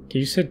 Okay,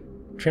 you said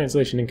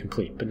translation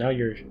incomplete, but now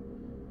you're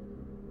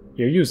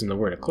using the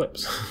word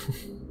eclipse.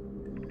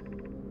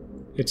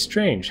 It's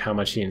strange how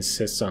much he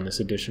insists on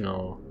this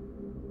additional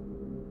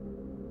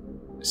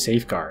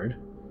safeguard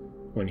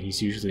when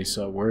he's usually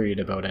so worried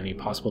about any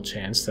possible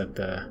chance that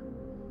the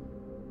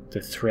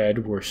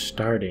thread we're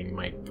starting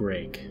might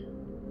break.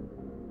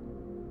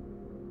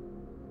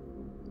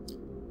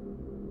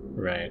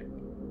 Right.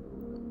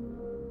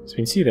 So we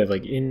can see that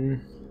like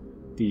in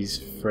these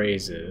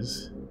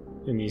phrases,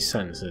 in these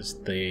sentences,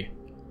 they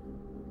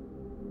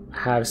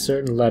have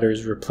certain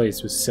letters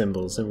replaced with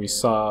symbols, and we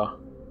saw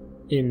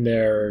in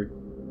the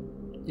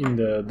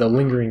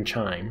lingering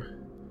chime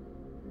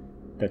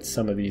that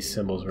some of these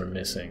symbols were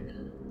missing.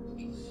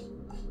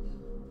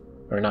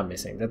 Or not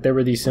missing, that there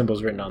were these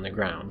symbols written on the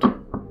ground.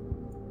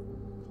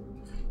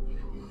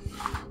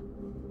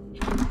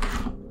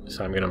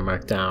 So I'm gonna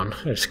mark down,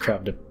 I just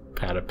grabbed a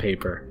pad of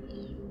paper.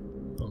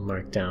 I'll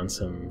mark down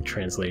some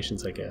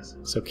translations, I guess.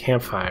 So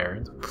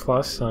campfire, the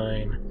plus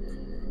sign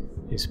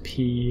is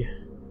P,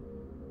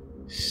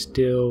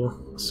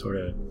 still, sort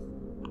of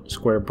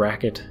square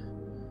bracket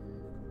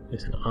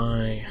is an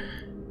I,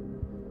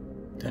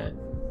 that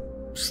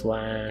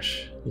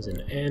slash is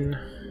an N.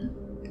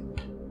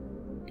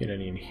 Get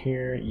it in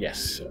here,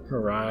 yes,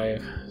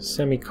 arrive.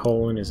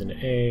 Semicolon is an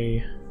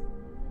A.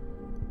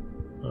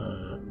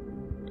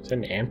 Is that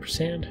an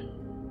ampersand?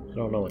 I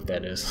don't know what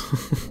that is.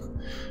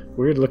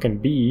 Weird looking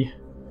B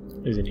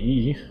is an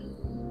E.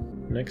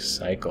 Next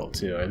cycle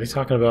too. Are they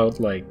talking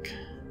about like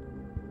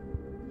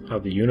how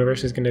the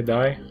universe is gonna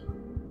die?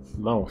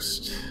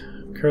 Most.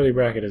 Curly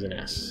bracket is an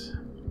S.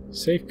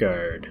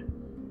 Safeguard.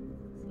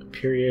 A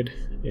period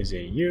is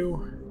a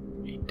U.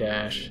 A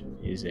dash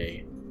is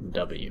a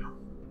W.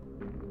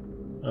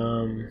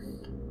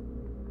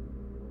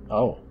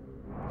 Oh.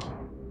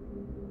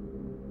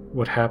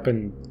 What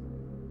happened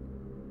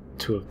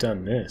to have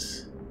done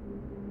this?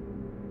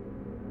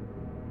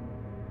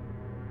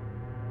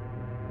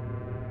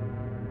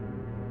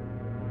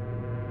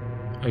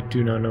 I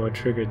do not know what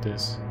triggered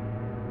this.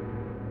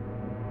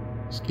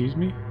 Excuse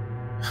me?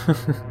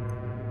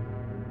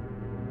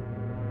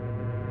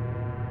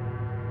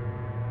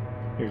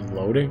 You're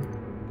loading?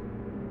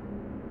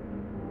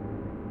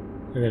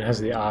 And it has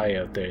the eye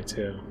out there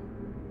too.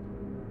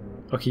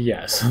 Okay,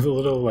 yeah, so the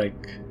little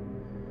like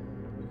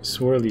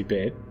swirly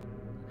bit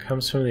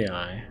comes from the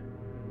eye,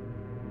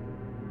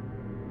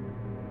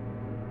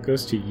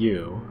 goes to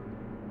you,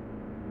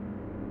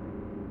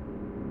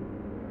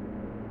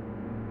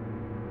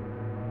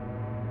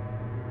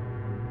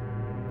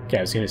 okay,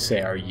 I was gonna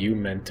say, are you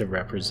meant to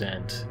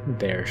represent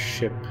their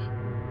ship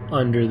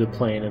under the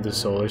plane of the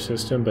solar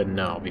system? But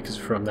no, because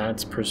from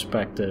that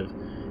perspective,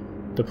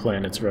 the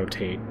planets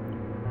rotate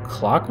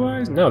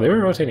clockwise? No, they were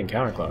rotating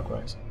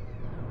counterclockwise,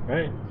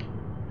 right?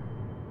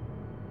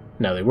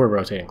 No, they were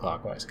rotating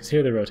clockwise, because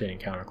here they're rotating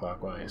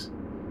counterclockwise.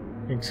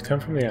 Things come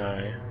from the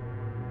eye.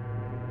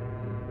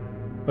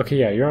 Okay,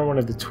 yeah, you're on one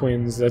of the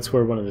twins. That's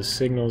where one of the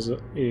signals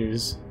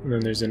is. And then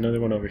there's another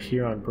one over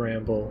here on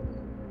Bramble,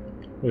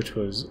 which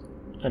was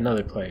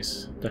another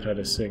place that had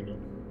a signal.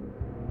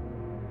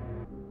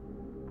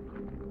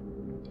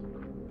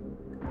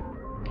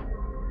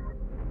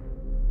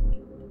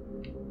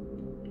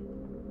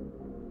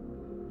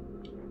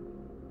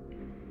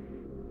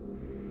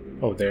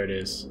 Oh, there it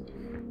is.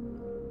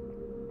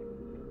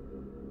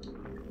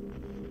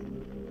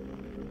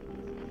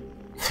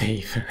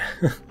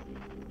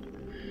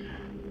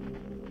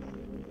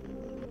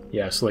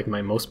 Yeah, so like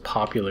my most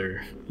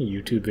popular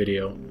YouTube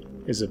video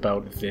is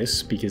about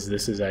this, because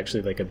this is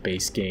actually like a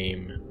base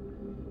game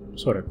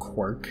sort of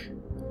quirk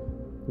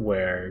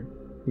where,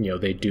 you know,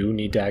 they do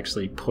need to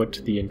actually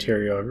put the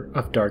interior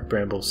of Dark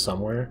Bramble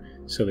somewhere,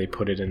 so they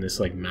put it in this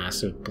like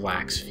massive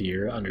black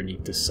sphere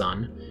underneath the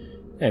sun,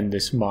 and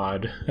this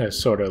mod has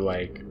sort of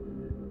like,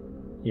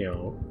 you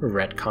know,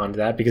 retconned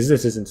that, because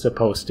this isn't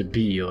supposed to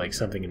be like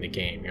something in the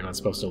game. You're not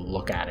supposed to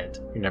look at it,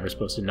 you're never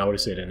supposed to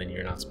notice it, and then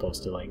you're not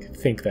supposed to like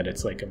think that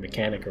it's like a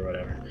mechanic or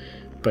whatever.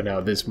 But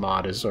now this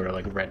mod is sort of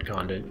like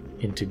retconned it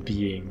into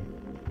being,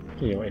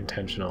 you know,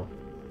 intentional.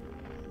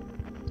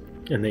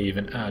 And they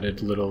even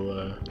added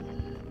little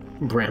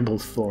bramble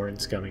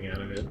thorns coming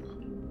out of it,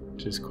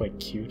 which is quite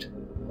cute.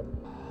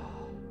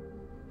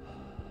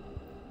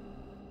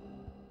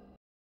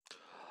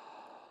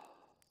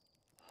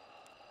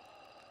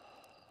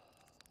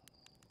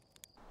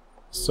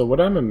 So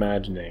what I'm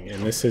imagining,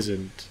 and this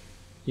isn't,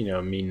 you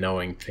know, me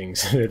knowing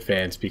things in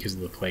advance because of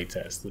the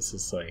playtest, this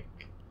is like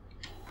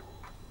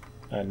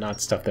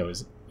not stuff that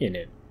was in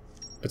it,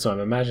 But so I'm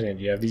imagining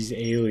you have these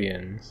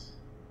aliens.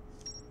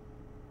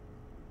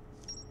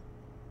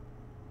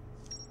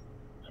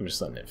 I'm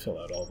just letting it fill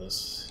out all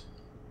this.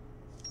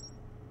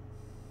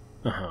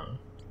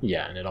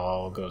 Yeah, and it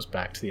all goes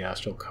back to the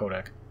Astral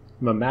Codec.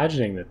 I'm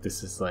imagining that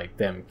this is like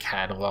them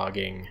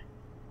cataloging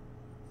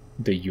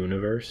the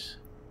universe.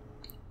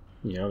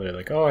 You know, they're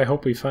like, oh, I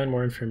hope we find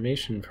more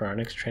information for our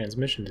next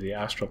transmission to the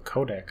Astral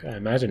Codec. I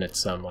imagine it's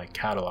some like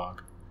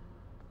catalog.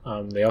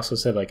 They also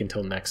said like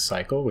until next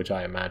cycle, which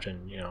I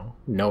imagine, you know,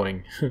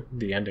 knowing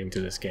the ending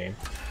to this game,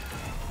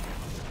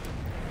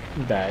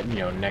 that, you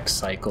know, next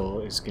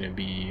cycle is going to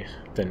be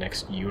the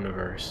next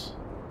universe.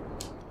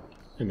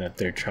 And that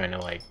they're trying to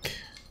like,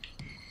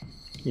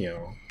 you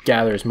know,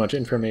 gather as much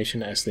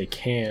information as they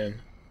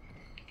can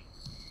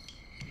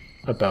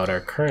about our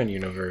current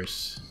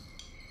universe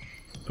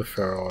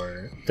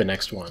before the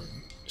next one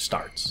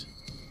starts.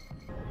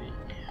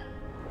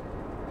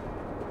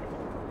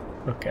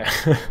 Okay.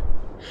 That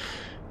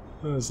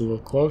was a little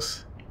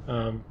close.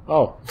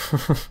 Oh.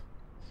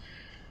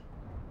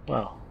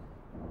 Wow.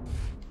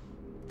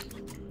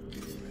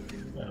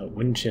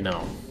 Wouldn't you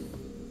know?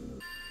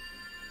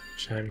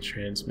 Chime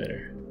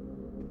transmitter.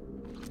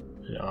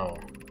 Oh.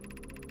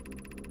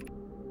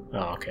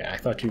 Oh, okay. I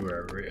thought you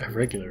were a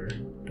regular.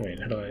 Wait,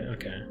 how do I?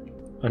 Okay.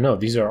 Oh no,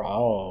 these are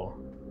all.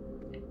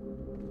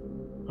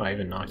 Oh, I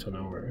even knocked one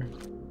over.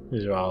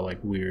 These are all like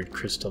weird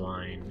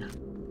crystalline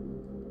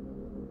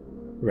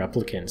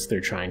replicants.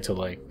 They're trying to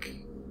like,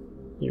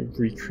 you know,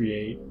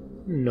 recreate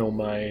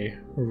Nomai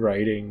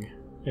writing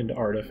and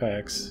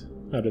artifacts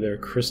out of their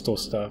crystal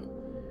stuff.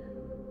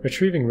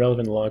 Retrieving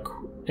relevant log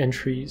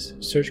entries,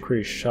 search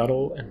query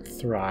shuttle and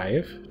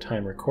thrive.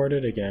 Time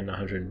recorded, again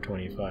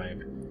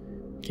 125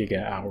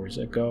 giga hours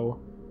ago.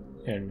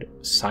 And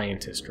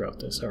scientist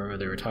wrote this, or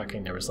they were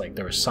talking, there was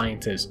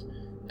scientist,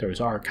 there was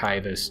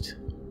archivist.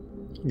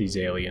 These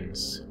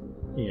aliens,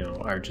 you know,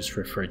 are just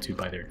referred to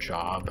by their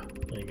job,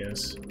 I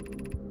guess.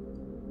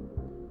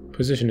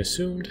 Position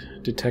assumed,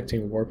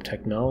 detecting warp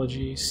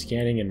technology,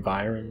 scanning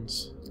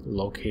environs,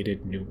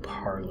 located New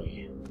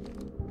Parley.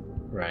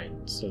 Right,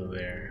 so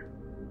they're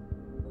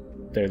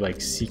like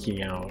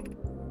seeking out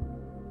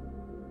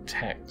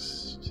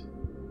text.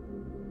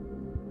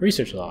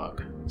 Research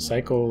log,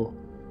 cycle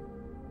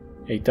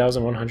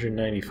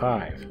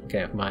 8195. Okay,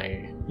 if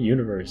my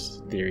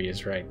universe theory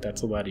is right,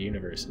 that's a lot of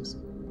universes.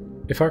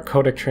 If our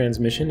codec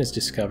transmission is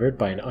discovered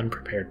by an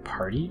unprepared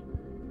party,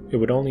 it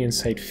would only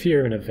incite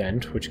fear in an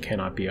event which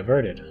cannot be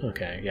averted.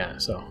 Okay, yeah,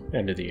 so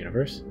end of the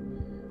universe.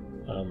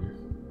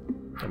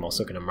 I'm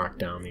also going to mark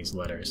down these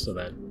letters so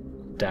that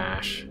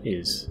dash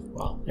is,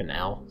 well, an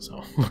L,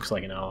 so looks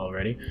like an L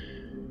already.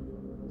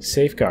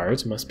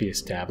 Safeguards must be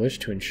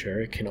established to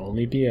ensure it can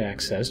only be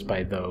accessed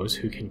by those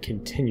who can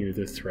continue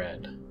the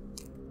thread.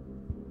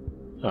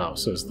 Oh,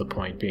 so is the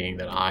point being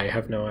that I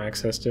have no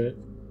access to it?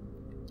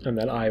 And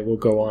that I will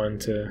go on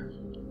to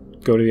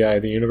go to the eye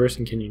of the universe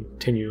and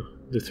continue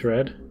the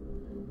thread?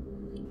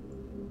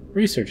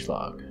 Research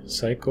log,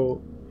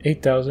 cycle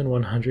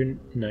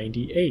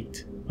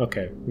 8198.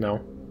 Okay,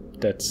 no,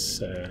 that's,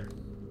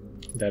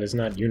 that is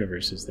not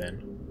universes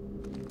then.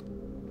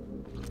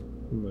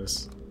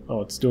 Unless,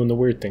 oh, it's doing the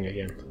weird thing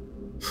again.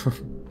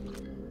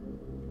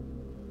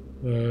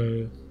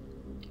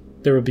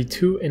 There will be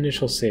two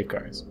initial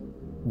safeguards.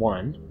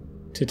 One,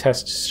 to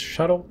test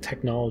shuttle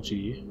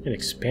technology and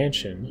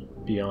expansion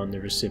beyond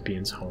the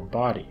recipient's home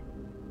body.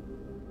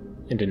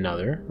 And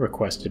another,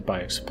 requested by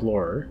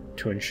Explorer,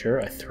 to ensure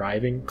a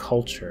thriving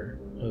culture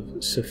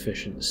of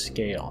sufficient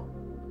scale.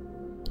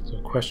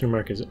 So question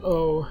mark is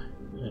O,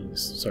 and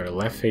this sort of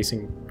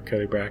left-facing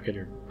curly bracket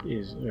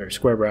or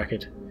square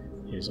bracket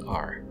is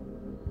R.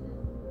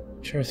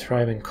 Ensure a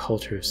thriving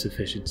culture of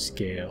sufficient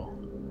scale.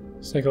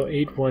 Cycle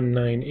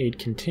 8198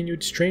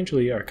 continued.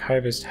 Strangely,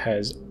 Archivist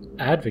has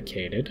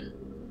advocated,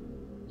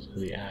 so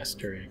the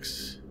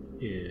asterisk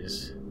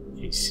is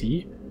a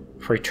C,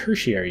 for a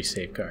tertiary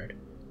safeguard,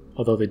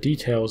 although the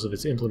details of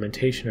its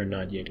implementation are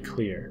not yet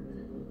clear.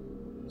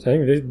 So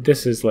I think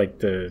this is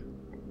like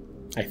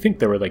I think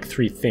there were like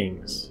three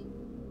things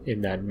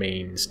in that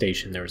main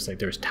station. There was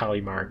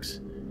tally marks,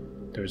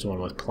 there was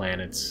one with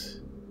planets.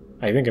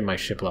 I think in my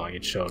ship log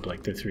it showed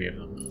like the three of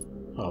them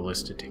all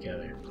listed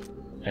together.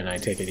 And I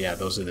take it, yeah,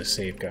 those are the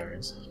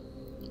safeguards.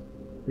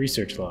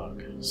 Research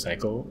log,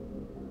 cycle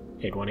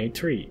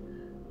 8183.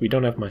 We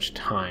don't have much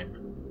time.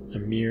 A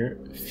mere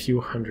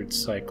few hundred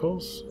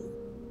cycles.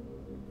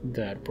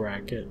 That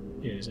bracket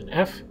is an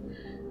F.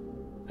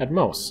 At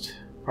most.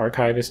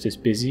 Archivist is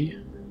busy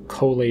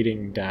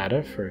collating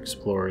data for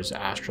Explorer's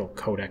Astral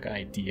Codec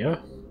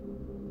idea.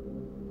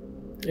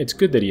 It's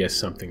good that he has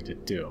something to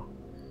do.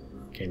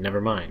 Okay,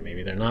 never mind.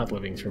 Maybe they're not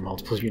living through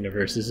multiple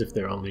universes if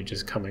they're only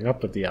just coming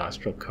up with the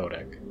Astral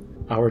Codec.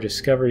 Our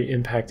discovery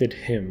impacted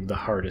him the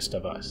hardest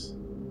of us.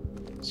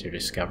 Is your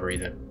discovery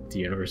that the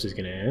universe is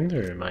going to end,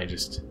 or am I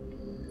just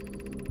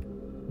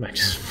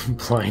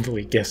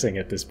blindly guessing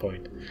at this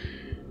point?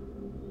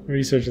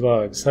 Research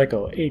log,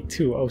 cycle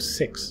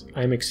 8206.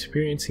 I am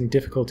experiencing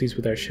difficulties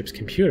with our ship's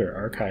computer.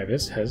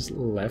 Archivist has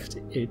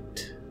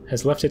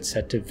has left it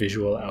set to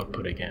visual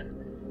output again.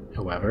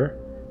 However,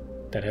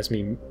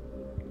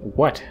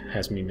 what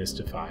has me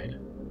mystified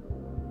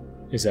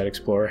is that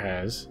Explorer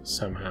has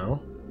somehow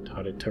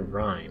taught it to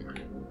rhyme.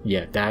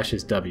 Yeah, dash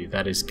is W.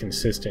 That is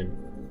consistent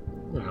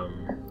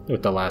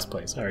with the last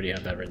place. I already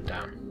have that written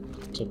down.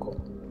 So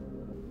cool.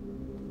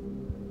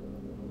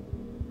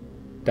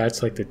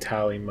 That's like the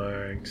tally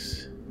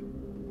marks.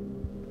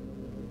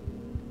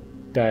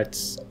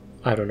 That's,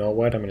 I don't know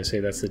what, I'm going to say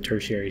that's the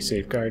tertiary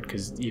safeguard,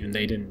 because even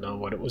they didn't know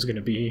what it was going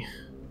to be.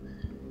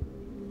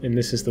 And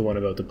this is the one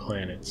about the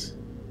planets.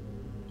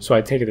 So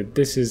I take it that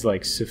this is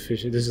like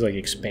sufficient, this is like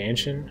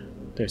expansion.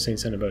 They're saying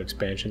something about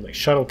expansion, like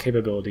shuttle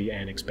capability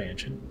and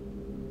expansion.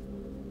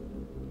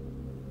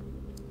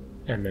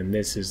 And then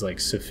this is like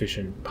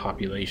sufficient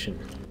population.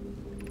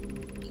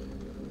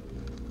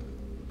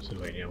 So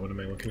wait, yeah, what am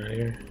I looking at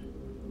here?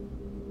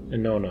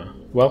 Anona,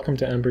 welcome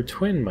to Ember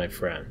Twin, my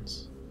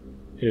friends.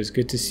 It is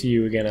good to see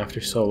you again after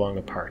so long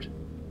apart.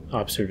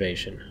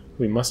 Observation.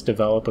 We must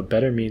develop a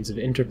better means of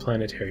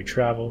interplanetary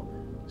travel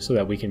so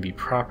that we can be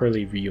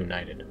properly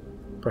reunited.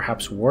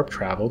 Perhaps warp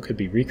travel could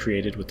be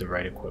recreated with the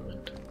right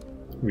equipment.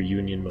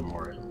 Reunion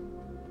Memorial.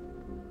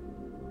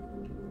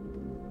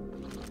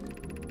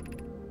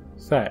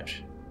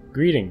 Thatch.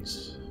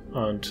 Greetings,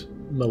 Aunt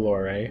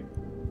Malore. It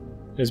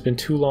has been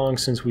too long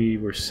since we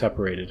were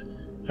separated.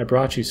 I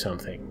brought you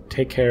something.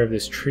 Take care of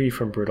this tree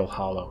from Brittle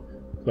Hollow.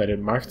 Let it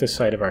mark the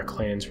site of our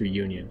clan's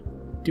reunion.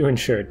 Do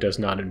ensure it does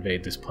not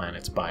invade this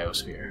planet's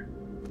biosphere.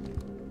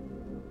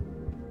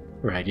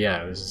 Right,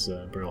 yeah, this is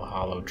a Brittle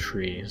Hollow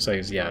tree. So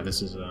yeah,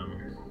 this is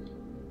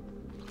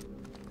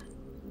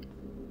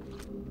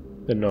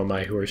the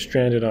Nomai who are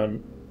stranded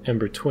on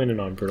Ember Twin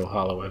and on Brittle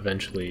Hollow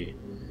eventually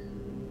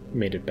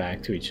made it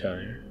back to each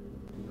other.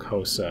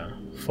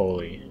 Kosa,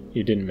 Foley,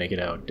 you didn't make it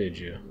out, did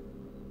you?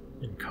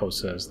 And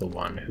Kosa is the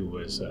one who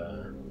was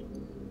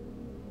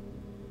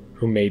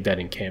who made that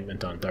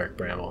encampment on Dark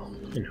Bramble,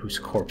 and whose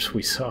corpse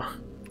we saw.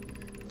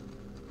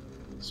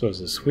 So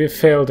is this. We have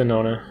failed,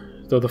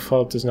 Anona. Though the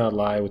fault does not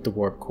lie with the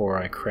warp core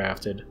I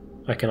crafted,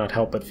 I cannot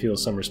help but feel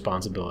some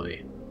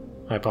responsibility.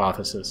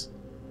 Hypothesis.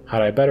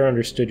 Had I better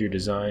understood your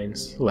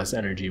designs, less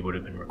energy would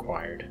have been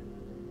required.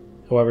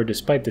 However,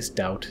 despite this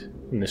doubt,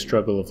 and the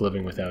struggle of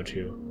living without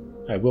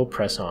you, I will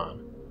press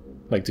on.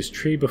 Like this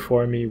tree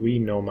before me, we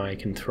Nomai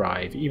can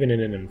thrive even in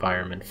an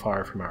environment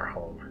far from our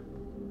home.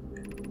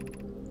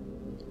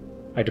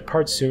 I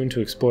depart soon to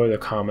explore the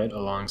comet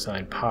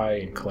alongside Pi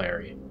and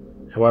Clary.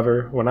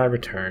 However, when I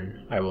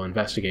return, I will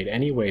investigate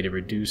any way to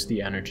reduce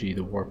the energy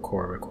the warp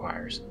core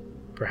requires,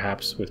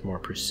 perhaps with more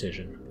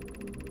precision.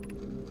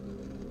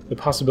 The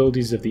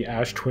possibilities of the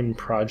Ash Twin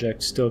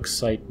project still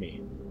excite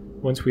me.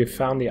 Once we have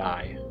found the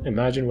eye,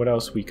 imagine what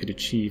else we could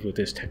achieve with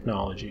this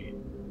technology.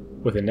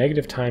 With a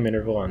negative time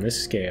interval on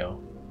this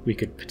scale, we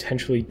could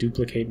potentially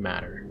duplicate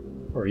matter,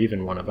 or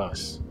even one of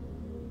us.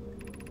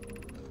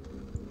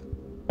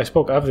 I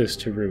spoke of this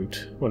to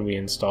Root when we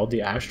installed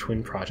the Ash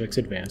Twin project's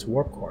advanced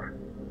warp core.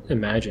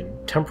 Imagine,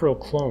 temporal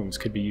clones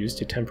could be used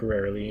to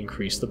temporarily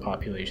increase the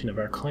population of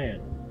our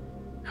clan.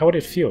 How would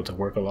it feel to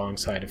work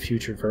alongside a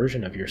future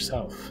version of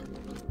yourself?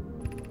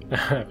 I'm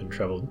having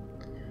trouble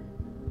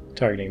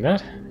targeting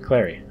that.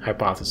 Clary,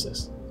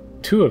 hypothesis.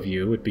 2 of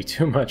you would be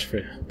too much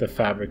for the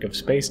fabric of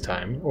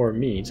space-time, or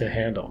me, to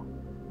handle.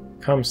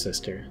 Come,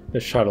 sister, the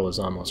shuttle is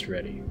almost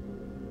ready.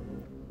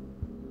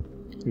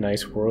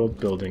 Nice world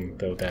building,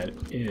 though that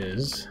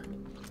is.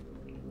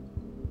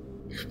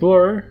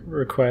 Explorer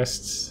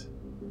requests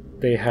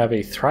they have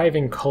a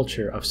thriving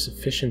culture of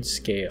sufficient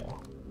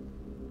scale.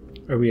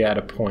 Are we at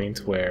a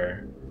point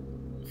where,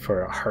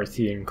 for a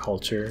Hearthian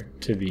culture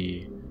to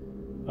be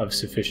of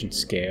sufficient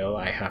scale,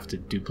 I have to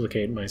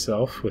duplicate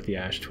myself with the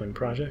Ash Twin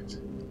project?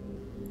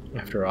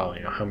 After all,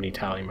 you know, how many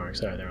tally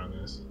marks are there on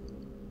this?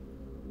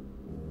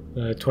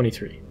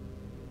 23.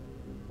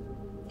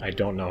 I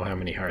don't know how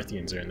many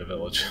Hearthians are in the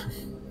village.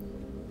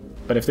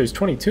 But if there's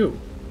 22,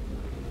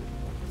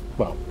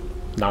 well,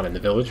 not in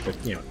the village, but,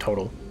 you know,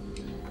 total.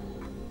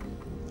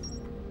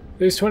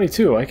 There's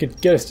 22, I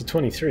could get us to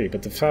 23,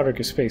 but the fabric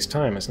of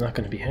space-time is not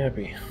going to be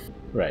happy.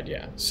 Right,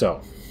 yeah,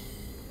 so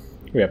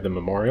we have the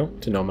memorial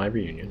to Nomai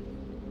reunion.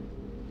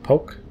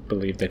 Poke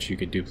believed that you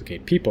could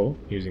duplicate people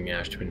using the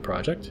Ash Twin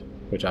project,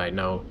 which I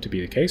know to be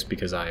the case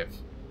because I've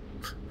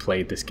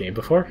played this game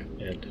before,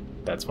 and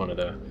that's one of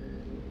the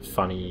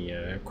funny,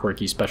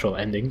 quirky special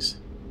endings,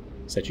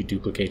 is that you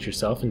duplicate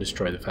yourself and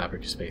destroy the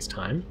fabric of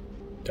space-time.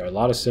 There are a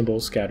lot of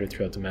symbols scattered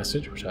throughout the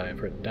message, which I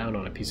have written down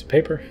on a piece of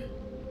paper.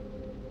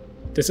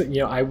 This, you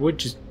know, I would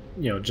just,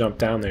 you know, jump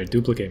down there and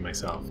duplicate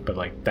myself, but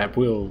like that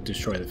will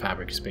destroy the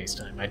fabric of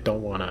space-time. I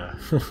don't want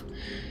to.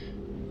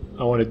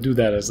 I want to do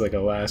that as like a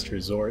last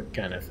resort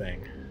kind of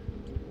thing.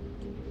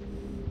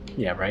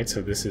 Yeah, right.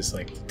 So this is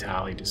like the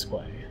tally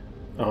display.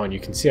 Oh, and you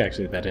can see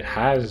actually that it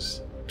has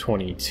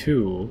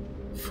 22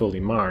 fully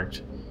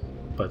marked,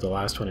 but the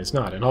last one is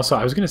not. And also,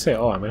 I was gonna say,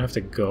 oh, I'm gonna have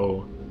to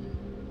go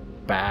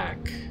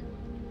back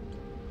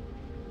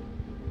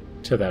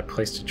to that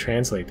place to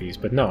translate these,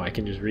 but no, I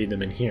can just read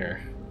them in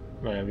here.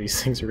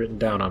 These things are written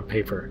down on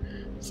paper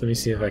So let me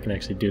see if I can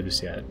actually do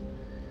this yet.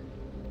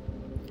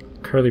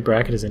 Curly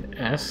bracket is an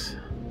S.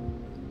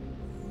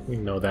 We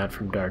know that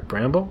from Dark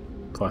Bramble.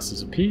 Plus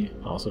is a P,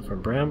 also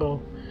from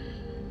Bramble.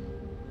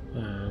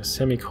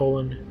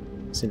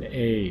 Semicolon is an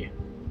A.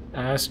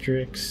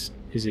 Asterisk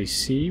is a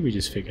C, we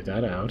just figured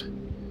that out.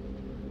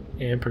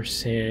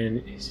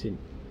 Ampersand is an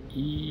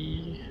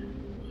E.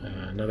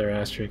 Another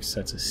asterisk,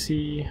 that's a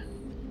C.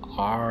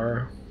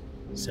 R,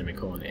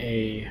 semicolon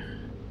A.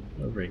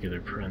 A regular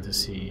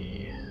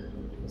parenthesis,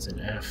 that's an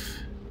F.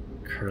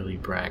 Curly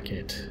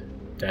bracket,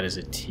 that is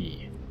a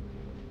T.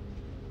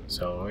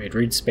 So it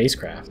reads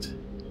spacecraft.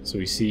 So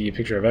we see a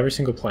picture of every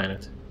single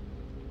planet,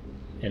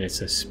 and it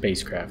says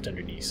spacecraft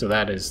underneath. So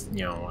that is,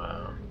 you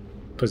know,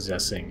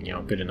 possessing, you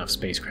know, good enough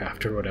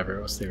spacecraft or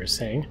whatever else they were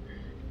saying.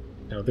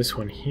 Now this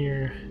one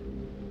here,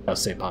 I'll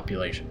say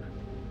population.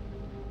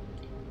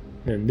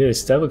 And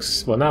this, that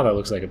looks, well now that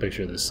looks like a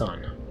picture of the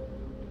sun.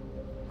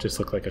 Just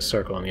looked like a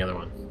circle on the other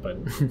one, but...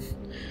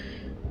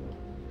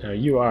 Now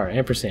you are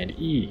ampersand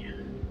E.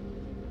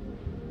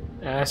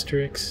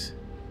 Asterisk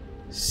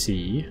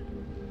C.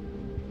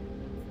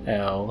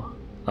 L.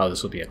 Oh,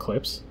 this will be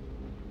eclipse.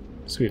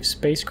 So we have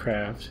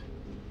spacecraft,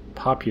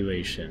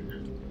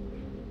 population,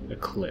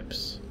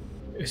 eclipse.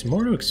 There's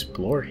more to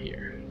explore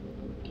here.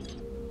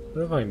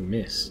 What have I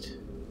missed?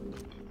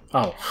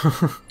 Oh.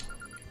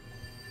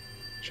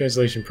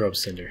 Translation probe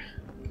cinder.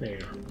 There you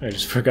go. I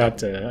just forgot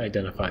to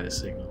identify the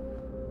signal.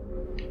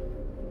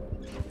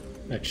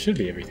 That should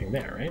be everything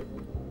there, right?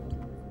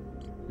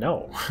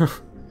 No.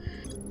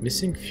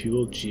 Missing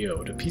fuel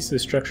geode. A piece of the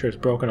structure is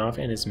broken off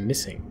and is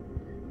missing.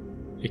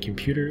 A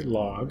computer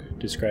log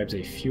describes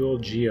a fuel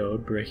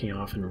geode breaking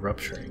off and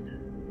rupturing.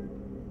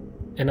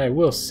 And I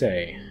will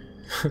say,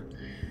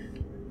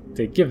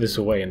 they give this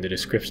away in the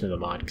description of the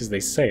mod, because they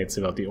say it's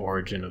about the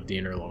origin of the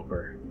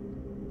Interloper.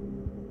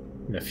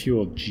 And the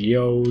fuel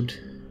geode,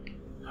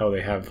 how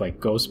they have like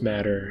ghost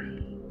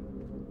matter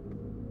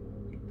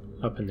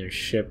up in their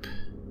ship.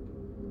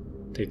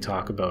 They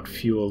talk about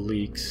fuel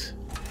leaks.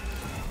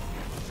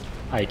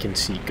 I can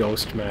see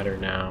ghost matter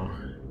now.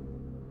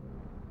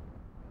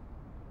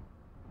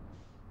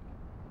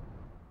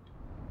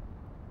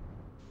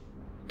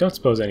 Don't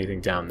suppose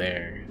anything down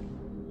there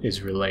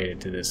is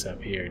related to this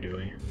up here, do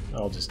we?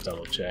 I'll just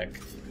double check.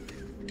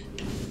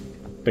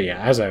 But yeah,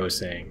 as I was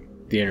saying,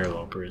 the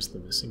Interloper is the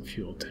missing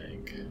fuel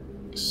tank.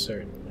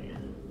 Certainly.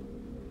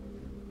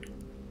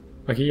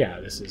 Okay, yeah,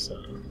 this is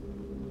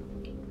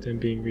them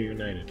being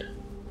reunited.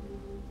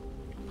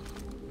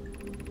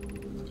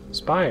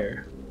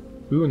 Spire.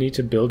 We will need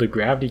to build a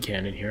gravity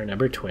cannon here in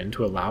Ember Twin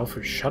to allow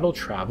for shuttle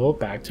travel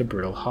back to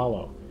Brittle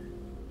Hollow.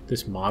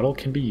 This model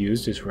can be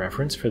used as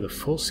reference for the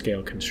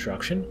full-scale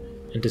construction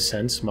and to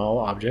send small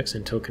objects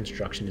until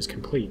construction is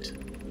complete.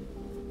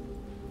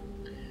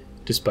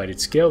 Despite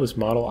its scale, this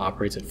model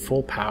operates at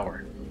full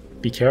power.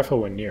 Be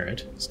careful when near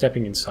it.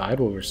 Stepping inside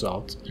will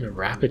result in a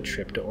rapid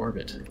trip to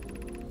orbit.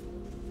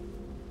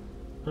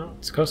 Oh,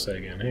 it's Kosa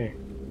again, hey.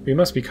 We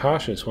must be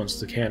cautious once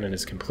the cannon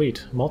is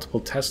complete.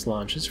 Multiple test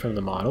launches from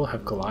the model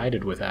have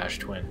collided with Ash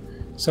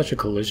Twin. Such a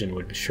collision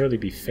would surely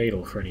be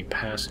fatal for any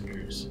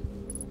passengers.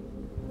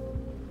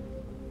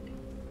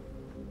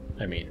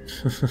 I mean,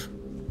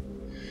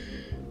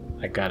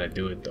 I gotta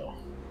do it though.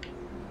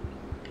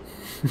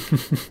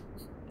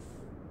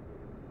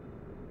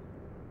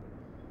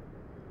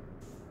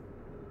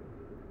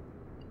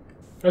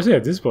 I was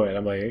at this point,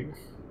 I'm like,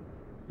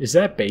 is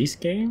that base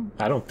game?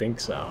 I don't think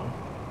so.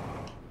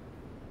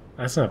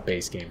 That's not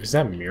base game. Is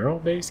that mural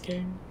base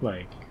game?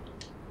 Like,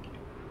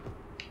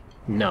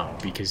 no,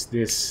 because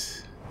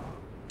this,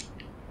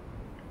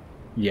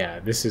 yeah,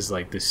 this is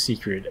like the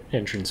secret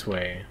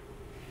entranceway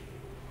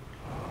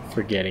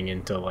for getting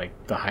into like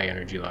the high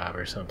energy lab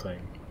or something.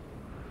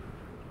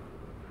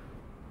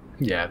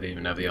 Yeah, they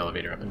even have the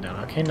elevator up and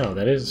down. Okay, no,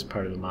 that is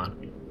part of the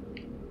mod.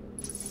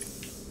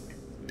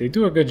 They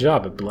do a good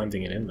job at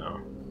blending it in though.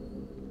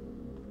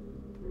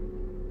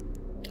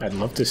 I'd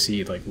love to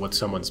see like what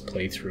someone's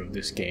playthrough of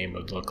this game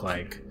would look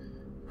like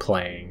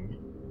playing,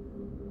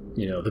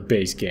 you know, the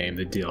base game,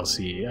 the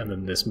DLC, and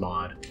then this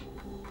mod,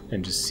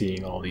 and just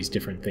seeing all these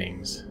different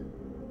things.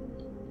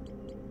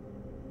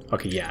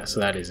 Okay, yeah, so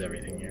that is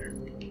everything here.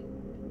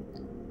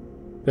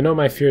 The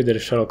gnome I feared that a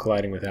shuttle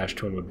colliding with Ash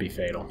Twin would be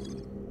fatal.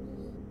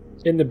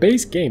 In the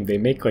base game, they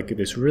make like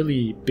this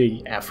really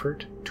big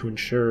effort to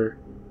ensure,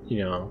 you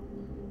know,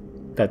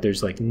 that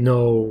there's like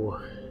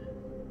no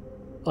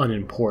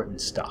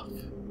unimportant stuff,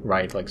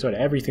 right? Like sort of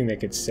everything that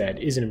gets said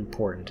isn't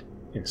important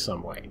in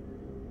some way.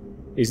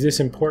 Is this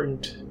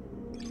important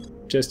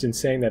just in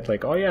saying that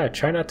like, oh yeah,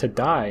 try not to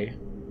die?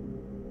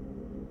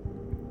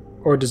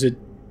 Or does it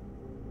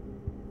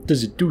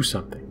do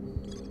something?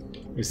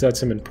 Is that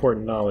some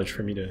important knowledge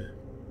for me to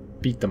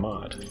beat the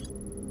mod?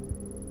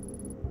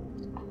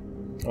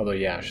 Although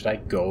yeah, should I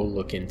go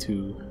look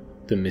into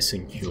the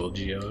missing fuel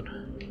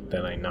geode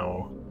that I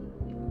know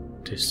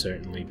to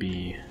certainly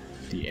be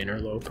the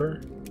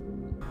Interloper?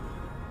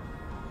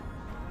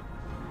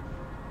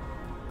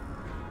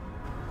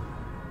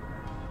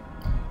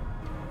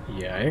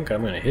 Yeah, I think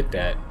I'm gonna hit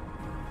that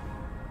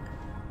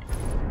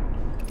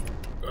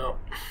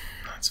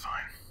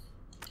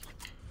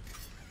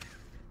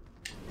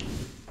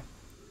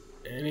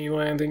Any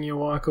landing you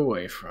walk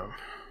away from.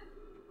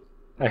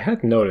 I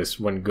had noticed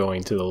when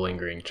going to the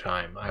lingering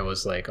chime, I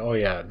was like, oh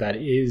yeah, that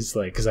is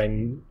like, because I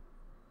mean,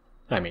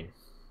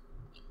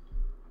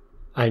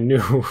 I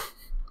knew,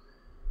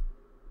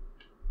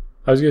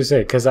 I was going to say,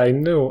 because I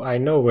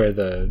know where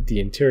the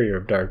interior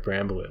of Dark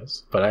Bramble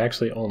is, but I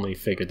actually only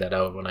figured that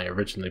out when I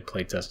originally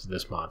playtested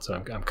this mod, so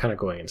I'm kind of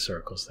going in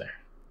circles there.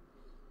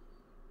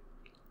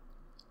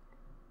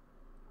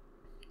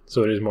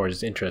 So it is more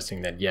just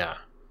interesting that, yeah,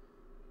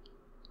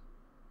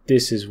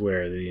 this is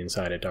where the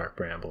inside of Dark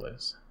Bramble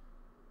is.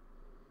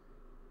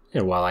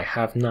 And while I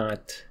have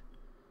not...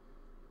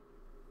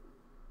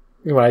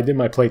 When I did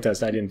my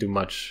playtest, I didn't do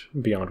much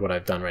beyond what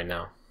I've done right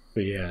now.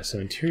 But yeah, so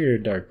interior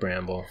Dark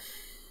Bramble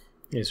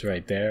is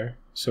right there.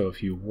 So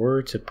if you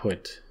were to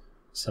put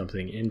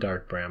something in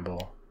Dark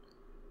Bramble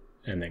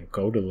and then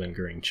go to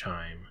Lingering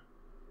Chime,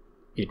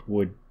 it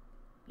would,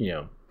 you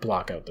know,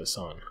 block out the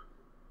sun.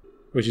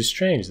 Which is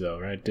strange though,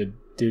 right?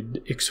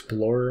 Did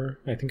Explorer,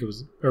 I think it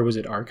was, or was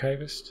it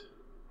Archivist?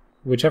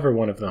 Whichever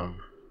one of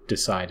them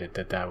decided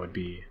that that would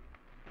be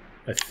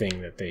a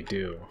thing that they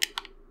do.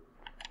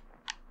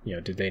 You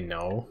know, did they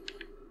know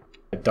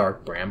that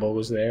Dark Bramble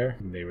was there?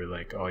 And they were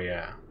like, oh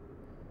yeah,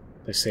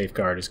 the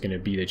safeguard is going to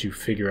be that you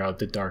figure out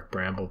the Dark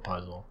Bramble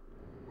puzzle.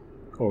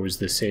 Or was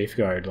the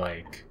safeguard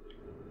like,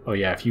 oh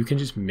yeah, if you can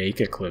just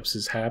make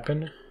eclipses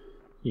happen,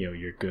 you know,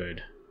 you're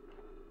good.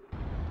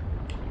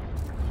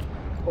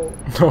 Oh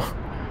no,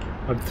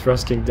 I'm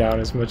thrusting down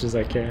as much as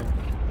I can.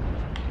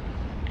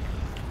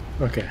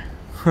 Okay.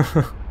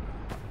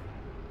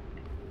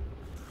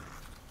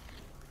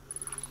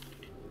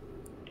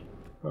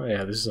 Oh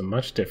yeah, this is a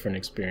much different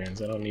experience.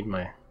 I don't need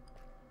my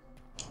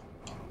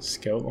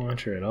scout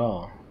launcher at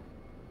all.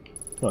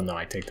 Well, no,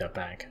 I take that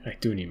back. I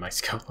do need my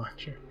scout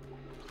launcher.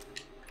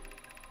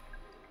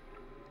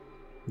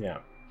 Yeah,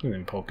 and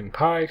then Poking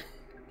Pie.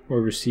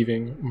 We're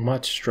receiving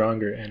much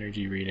stronger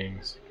energy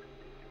readings.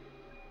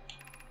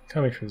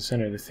 Coming from the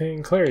center of the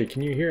thing. Clary,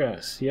 can you hear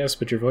us? Yes,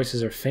 but your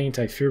voices are faint.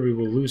 I fear we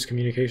will lose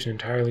communication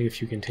entirely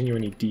if you continue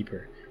any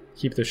deeper.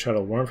 Keep the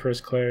shuttle warm for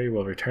us, Clary.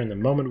 We'll return the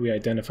moment we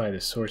identify the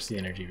source of the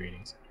energy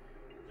readings.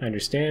 I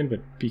understand,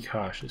 but be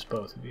cautious,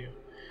 both of you.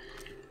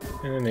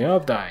 And then they all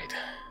died.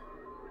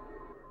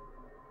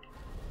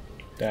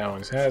 That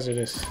one's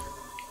hazardous.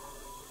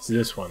 It's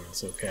this one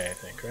that's okay, I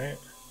think, right?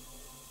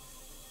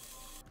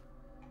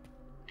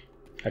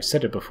 I've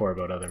said it before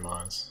about other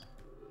mods,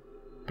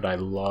 but I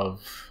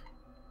love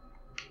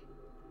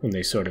when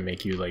they sort of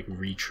make you like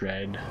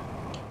retread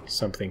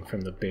something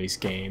from the base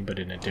game, but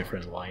in a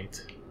different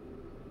light.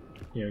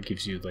 You know, it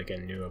gives you like a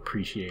new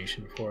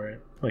appreciation for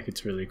it. Like,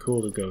 it's really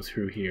cool to go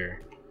through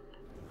here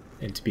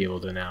and to be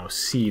able to now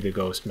see the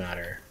ghost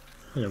matter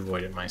and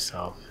avoid it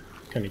myself.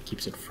 Kind of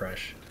keeps it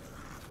fresh.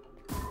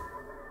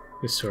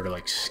 This sort of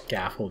like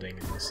scaffolding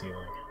in the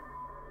ceiling.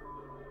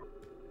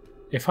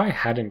 If I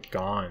hadn't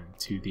gone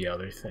to the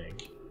other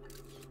thing,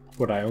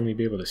 would I only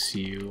be able to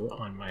see you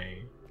on my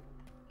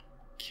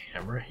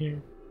camera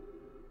here?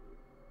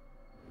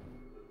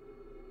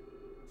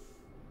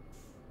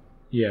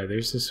 Yeah,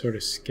 there's this sort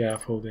of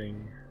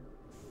scaffolding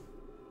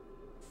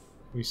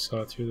we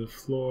saw through the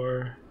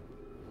floor.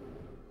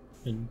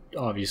 And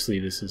obviously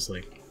this is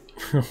like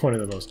one of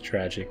the most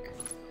tragic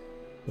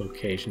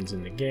locations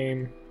in the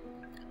game.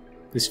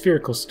 The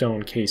spherical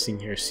stone casing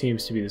here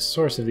seems to be the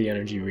source of the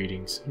energy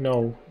readings.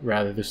 No,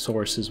 rather the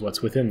source is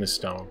what's within the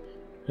stone.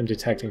 I'm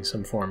detecting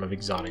some form of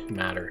exotic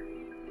matter.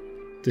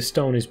 The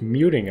stone is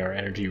muting our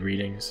energy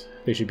readings.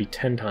 They should be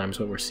 10 times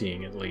what we're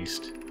seeing at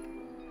least.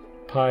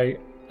 Pi,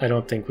 I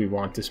don't think we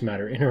want this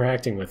matter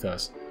interacting with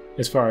us.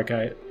 As far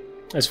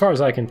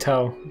as I can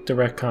tell,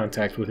 direct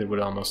contact with it would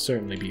almost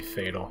certainly be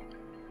fatal.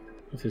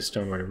 If this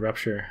stone were to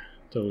rupture,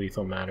 the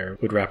lethal matter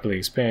would rapidly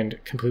expand,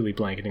 completely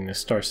blanketing the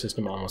star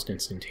system almost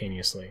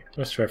instantaneously.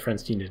 The rest of our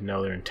friends need to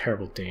know they're in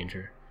terrible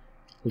danger.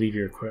 Leave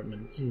your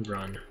equipment and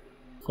run.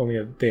 If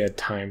only they had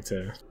time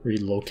to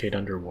relocate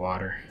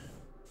underwater.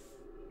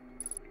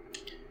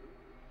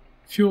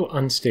 Fuel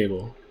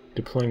unstable.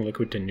 Deploying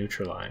liquid to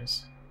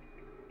neutralize.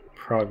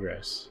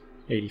 Progress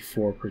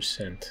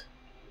 84%.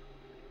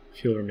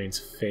 Fuel remains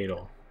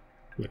fatal.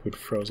 Liquid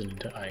frozen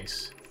into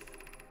ice.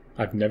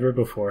 I've never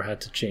before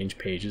had to change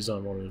pages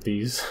on one of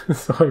these,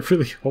 so I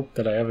really hope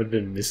that I haven't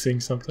been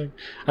missing something.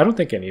 I don't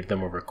think any of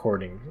them were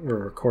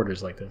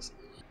recorders like this.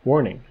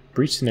 Warning,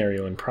 breach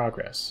scenario in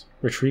progress.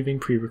 Retrieving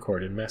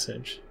pre-recorded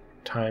message.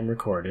 Time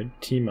recorded,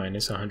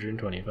 T-minus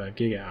 125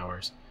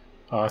 giga-hours.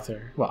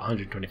 Author, well,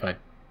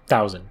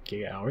 125,000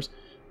 giga-hours.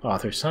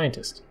 Author,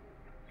 scientist.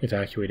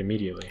 Evacuate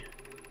immediately.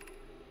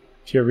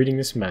 If you're reading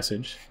this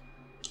message,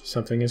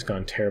 something has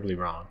gone terribly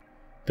wrong.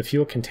 The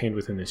fuel contained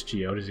within this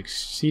geode is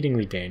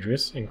exceedingly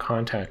dangerous, and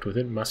contact with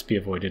it must be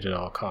avoided at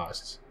all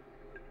costs.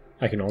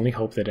 I can only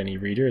hope that any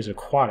reader is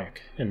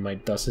aquatic and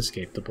might thus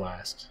escape the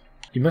blast.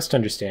 You must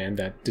understand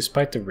that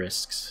despite the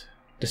risks,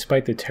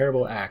 despite the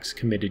terrible acts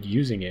committed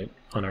using it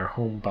on our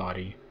home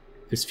body,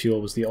 this fuel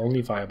was the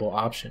only viable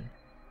option,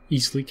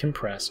 easily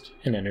compressed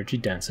and energy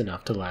dense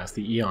enough to last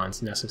the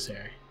eons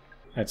necessary.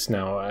 That's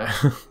now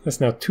that's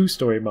now 2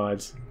 story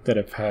mods that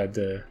have had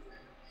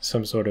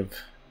some sort of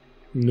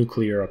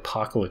nuclear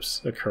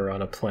apocalypse occur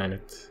on a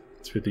planet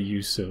through the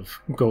use of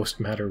ghost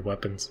matter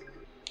weapons,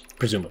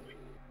 presumably.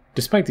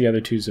 Despite the other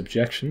two's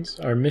objections,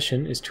 our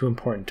mission is too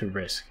important to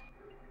risk.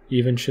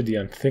 Even should the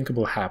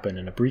unthinkable happen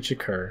and a breach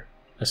occur,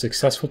 a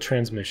successful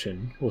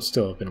transmission will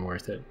still have been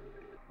worth it.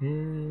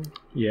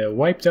 Yeah,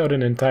 wiped out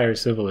an entire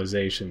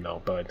civilization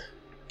though, bud.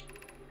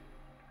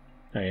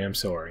 I am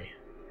sorry.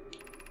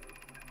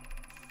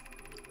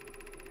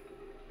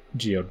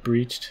 Geode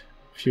breached,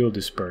 fuel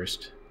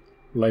dispersed,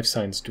 life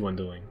signs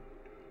dwindling,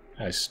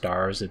 as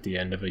stars at the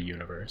end of a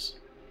universe.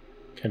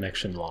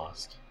 Connection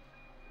lost.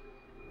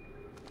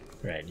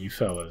 Right, you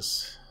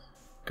fellas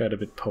got a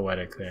bit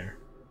poetic there.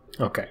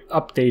 Okay,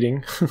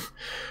 updating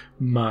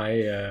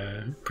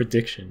my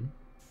prediction.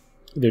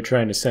 They're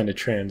trying to send a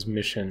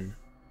transmission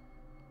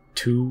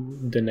to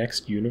the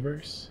next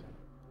universe,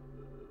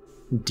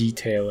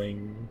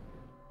 detailing,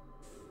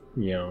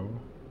 you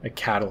know, a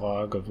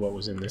catalog of what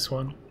was in this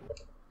one.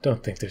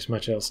 Don't think there's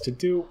much else to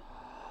do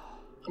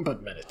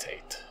but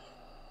meditate.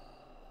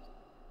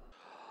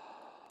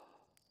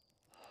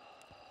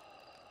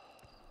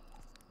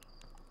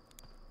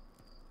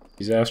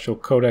 These Astral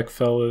Codec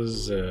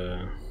fellas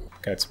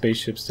got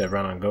spaceships that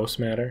run on ghost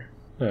matter.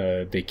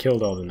 They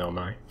killed all the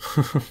Nomai.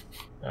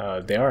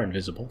 They are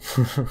invisible.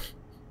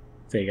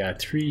 They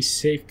got 3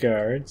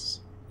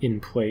 safeguards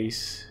in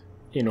place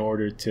in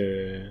order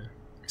to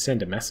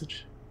send a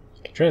message.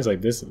 I can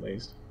translate this at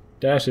least.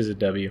 Dash is a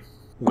W.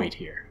 Wait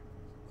here.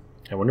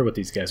 I wonder what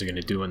these guys are going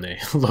to do when they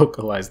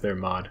localize their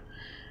mod.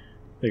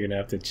 They're going to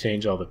have to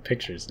change all the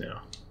pictures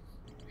now.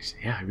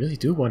 Yeah, I really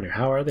do wonder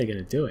how are they going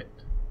to do it.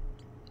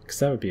 Because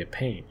that would be a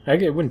pain.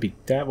 It wouldn't be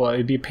that, well,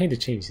 it'd be a pain to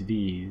change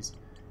these.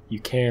 You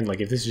can,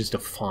 like, if this is just a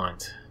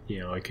font, you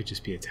know, it could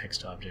just be a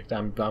text object.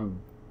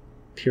 I'm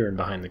peering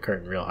behind the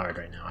curtain real hard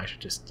right now. I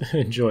should just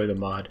enjoy the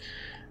mod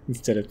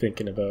instead of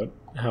thinking about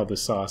how the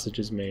sausage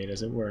is made,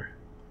 as it were.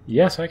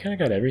 Yeah, so I kind of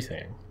got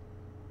everything.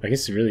 I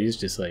guess it really is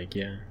just like,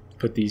 yeah,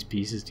 put these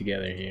pieces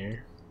together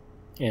here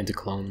and to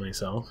clone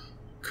myself.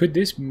 Could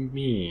this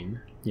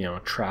mean, you know,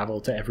 travel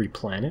to every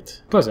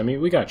planet? Plus, I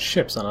mean, we got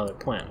ships on other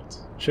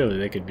planets. Surely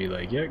they could be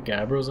like, yeah,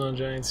 Gabriel's on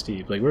Giant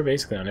Steep. Like, we're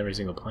basically on every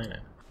single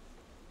planet.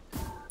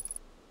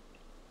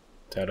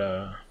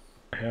 Ta-da.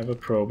 I have a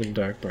probe in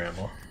Dark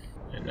Bramble.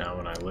 And now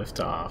when I lift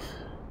off,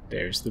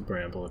 there's the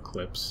Bramble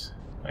Eclipse.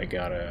 I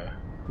gotta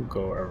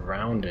go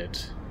around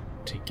it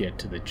to get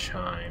to the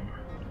chime.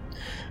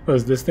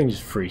 This thing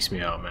just freaks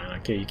me out, man.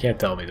 Okay, you can't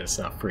tell me that's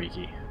not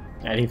freaky.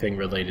 Anything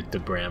related to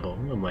Bramble,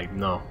 I'm like,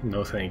 no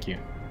thank you.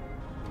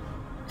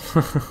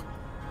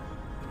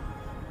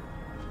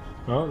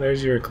 Well,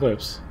 there's your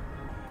eclipse.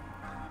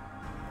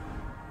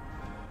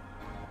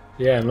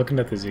 Yeah, I'm looking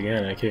at this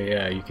again. Okay,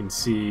 yeah, you can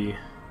see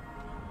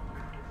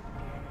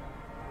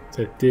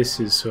that this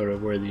is sort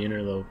of where the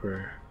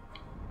Interloper...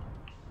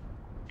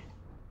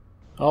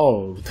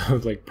 Oh,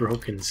 like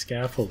broken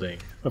scaffolding.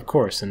 Of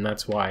course, and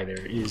that's why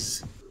there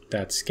is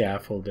that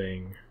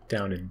scaffolding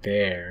down in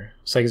there.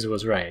 Psychos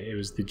was right. It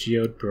was the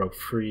geode broke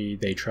free.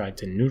 They tried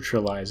to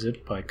neutralize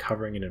it by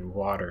covering it in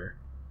water.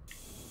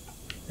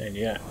 And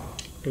yeah,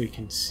 we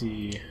can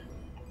see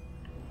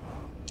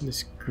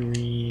this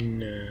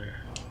green...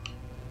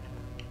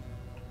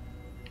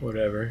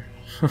 whatever.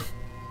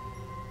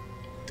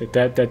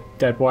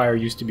 that wire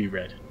used to be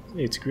red.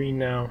 It's green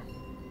now.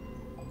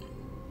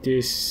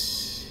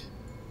 This...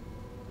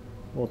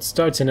 Well, it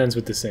starts and ends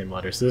with the same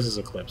letter, so this is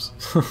Eclipse.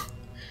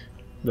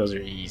 Those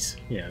are E's.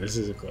 Yeah, this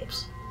is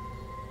Eclipse.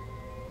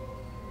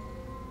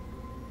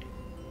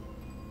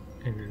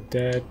 And then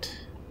that...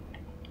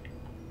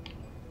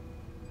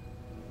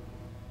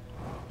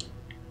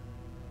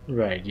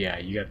 Right, yeah,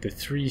 you got the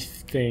 3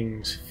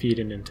 things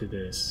feeding into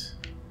this.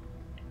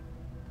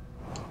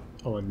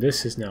 Oh, and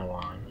this is now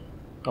on.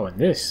 Oh, and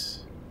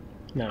this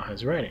now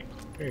has writing.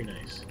 Very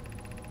nice.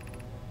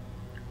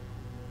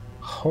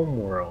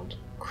 Homeworld.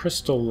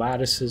 Crystal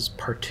lattices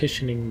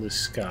partitioning the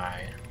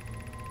sky.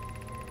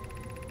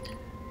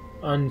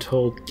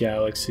 Untold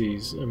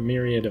galaxies, a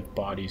myriad of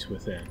bodies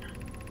within.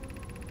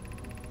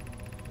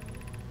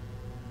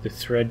 The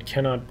thread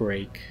cannot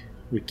break,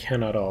 we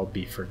cannot all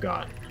be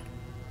forgotten.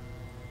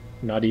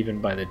 Not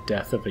even by the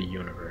death of a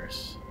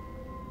universe.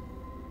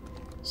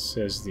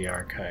 Says the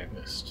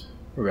archivist.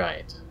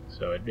 Right,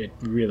 so it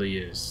really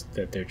is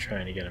that they're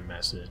trying to get a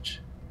message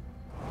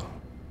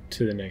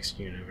to the next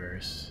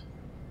universe.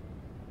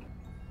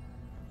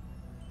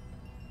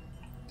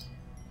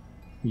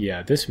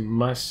 Yeah, this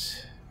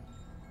must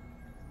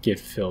get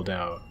filled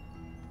out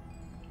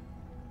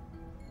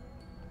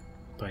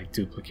by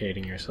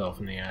duplicating yourself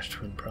in the Ash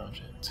Twin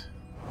project.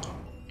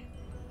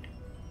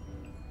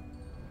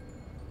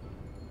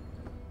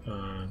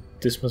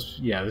 This must,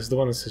 yeah, this is the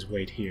one that says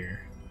wait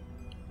here.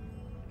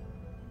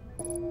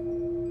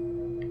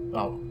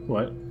 Oh,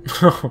 what?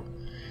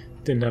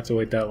 Didn't have to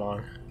wait that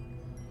long.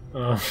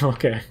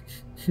 Okay.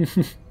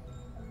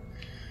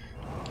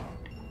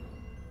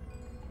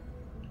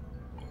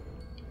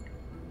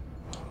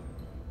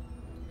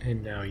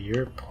 And now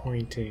you're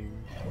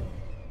pointing...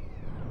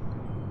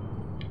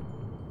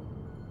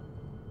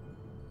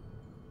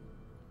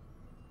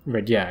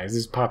 Right, yeah, this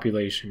is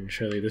population.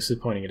 Surely this is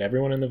pointing at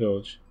everyone in the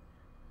village.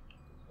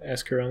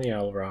 Ask her on the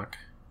Owl Rock.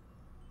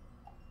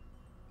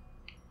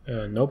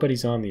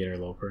 Nobody's on the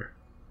Interloper.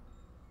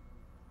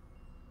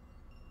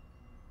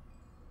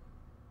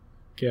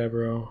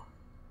 Gabbro.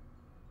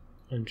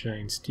 On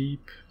Giant's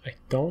Deep. I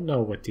don't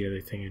know what the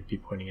other thing it'd be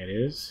pointing at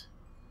is.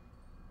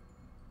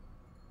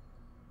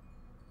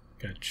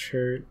 Got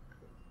Chert.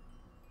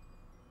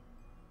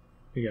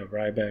 We got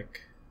Ryback.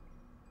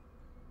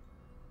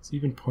 It's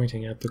even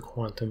pointing at the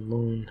Quantum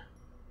Moon.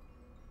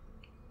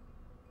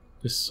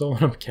 Does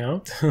Solanum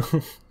count?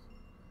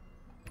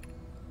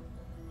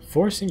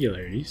 4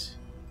 singularities.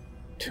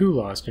 2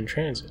 lost in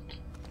transit.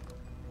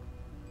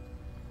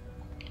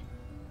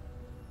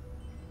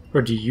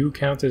 Or do you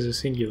count as a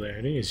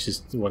singularity? It's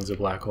just one's a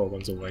black hole,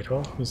 one's a white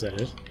hole? Is that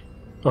it?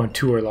 Oh, and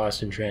 2 are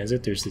lost in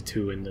transit. There's the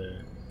 2 in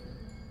the...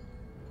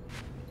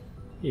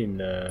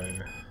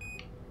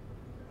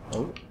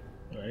 Oh,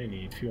 I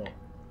need fuel.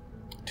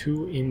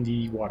 2 in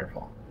the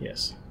waterfall,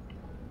 yes.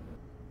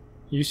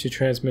 Used to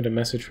transmit a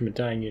message from a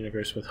dying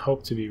universe with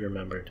hope to be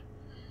remembered.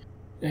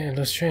 And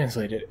let's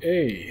translate it.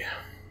 A.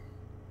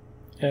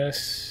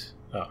 S.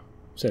 Oh,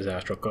 says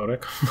Astral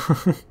Codec.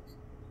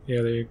 The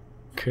other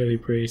curly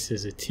brace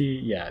is a T.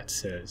 Yeah, it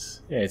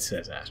says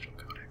Astral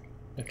Codec.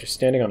 After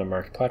standing on a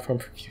marked platform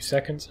for a few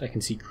seconds, I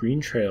can see green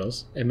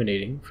trails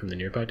emanating from the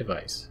nearby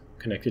device,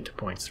 connected to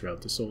points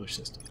throughout the solar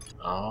system.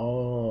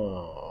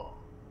 Oh.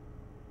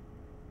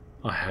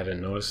 I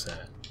hadn't noticed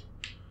that.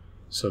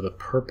 So the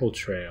purple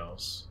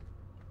trails.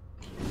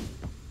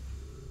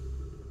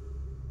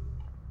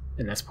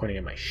 And that's pointing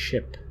at my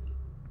ship.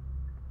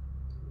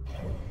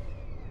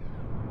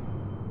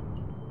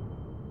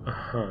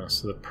 Uh-huh,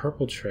 so the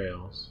purple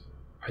trails,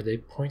 are they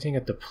pointing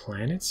at the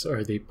planets or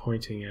are they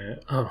pointing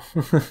at... Oh.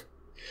 So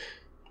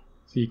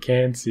you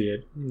can see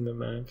it in the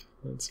map.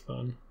 That's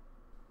fun.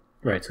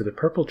 Right, so the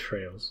purple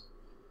trails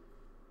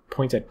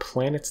point at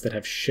planets that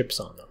have ships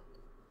on them.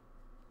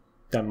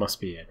 That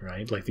must be it,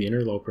 right? Like the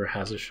Interloper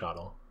has a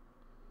shuttle.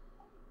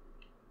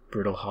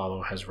 Brittle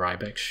Hollow has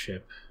Ryback's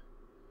ship.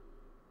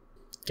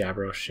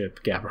 Gabbro's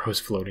ship. Gabbro's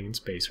floating in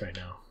space right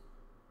now.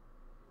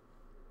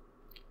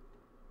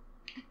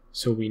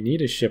 So we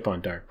need a ship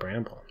on Dark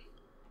Bramble.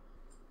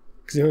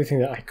 Because the only thing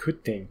that I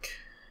could think,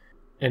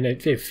 and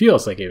it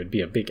feels like it would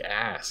be a big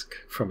ask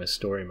from a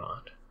story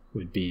mod,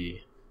 would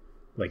be,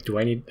 like,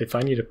 if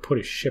I need to put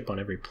a ship on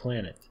every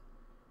planet,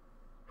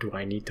 do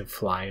I need to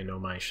fly a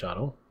Nomai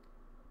shuttle?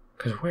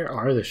 Because where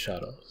are the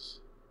shuttles?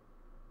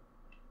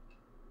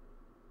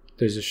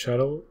 There's a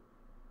shuttle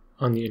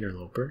on the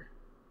Interloper,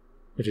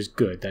 which is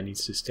good, that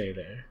needs to stay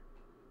there.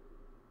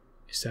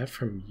 Is that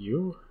from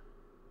you?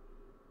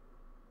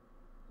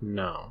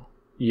 No.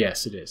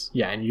 Yes, it is.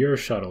 Yeah, and your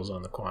shuttle's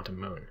on the Quantum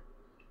Moon.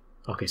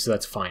 Okay, so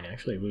that's fine,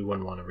 actually. We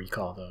wouldn't want to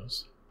recall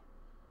those.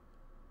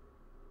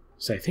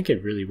 So I think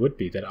it really would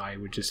be that I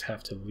would just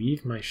have to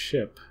leave my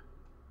ship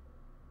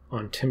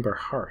on Timber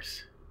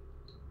Hearth.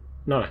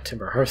 Not on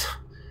Timber Hearth,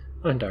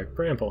 on Dark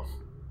Bramble.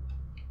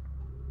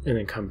 And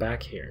then come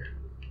back here.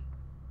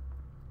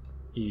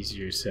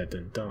 Easier said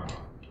than done.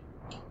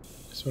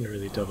 Just want to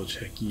really double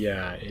check.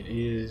 Yeah, it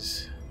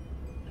is...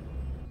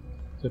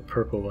 The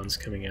purple one's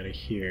coming out of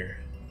here.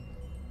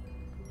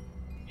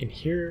 In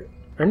here...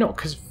 Or no,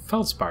 because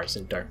Feldspar's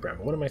in Dark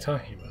Bramble. What am I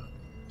talking about?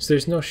 So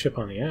there's no ship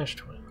on the Ash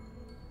Twin.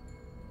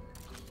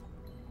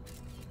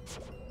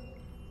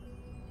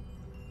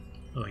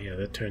 Oh yeah,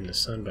 that turned the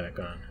sun back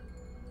on.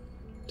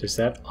 Does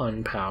that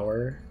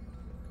unpower?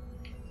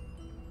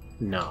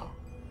 No.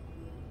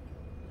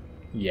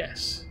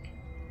 Yes.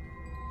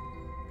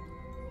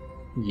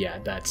 Yeah,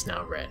 that's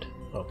now red.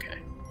 Okay.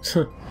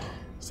 So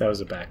that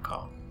was a bad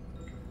call.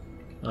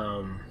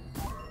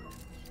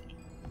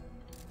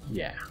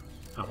 Yeah.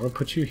 I want to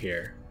put you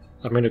here.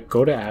 I'm going to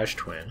go to Ash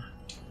Twin.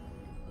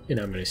 And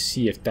I'm going to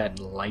see if that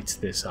lights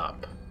this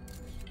up.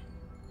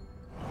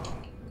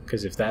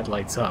 Because if that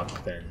lights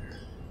up, then...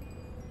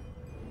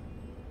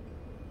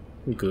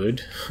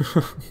 Good.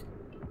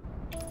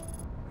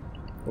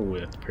 Oh,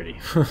 that's pretty.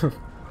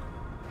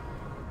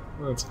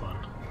 That's fun.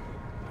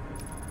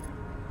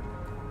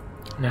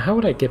 Now, how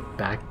would I get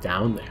back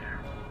down there?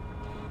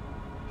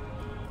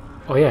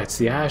 Oh yeah, it's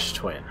the Ash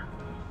Twin.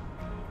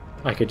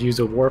 I could use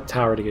a warp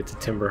tower to get to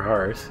Timber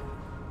Hearth,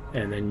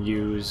 and then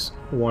use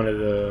one of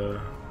the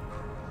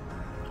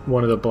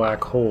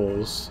black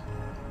holes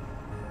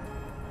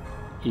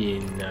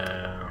in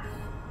that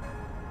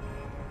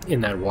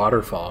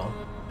waterfall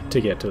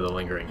to get to the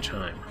Lingering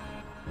Chime.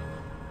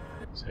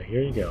 So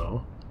here you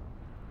go.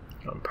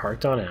 I'm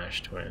parked on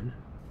Ash Twin.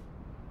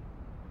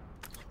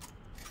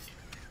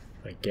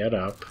 I get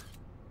up.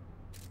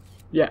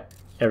 Yeah,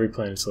 every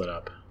planet's lit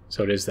up.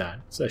 So it is that.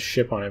 It's a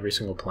ship on every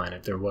single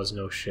planet. There was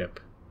no ship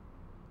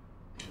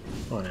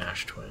on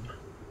Ash Twin.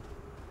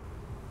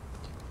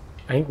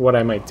 I think what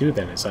I might do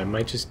then is I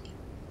might just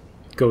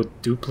go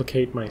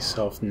duplicate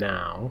myself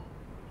now.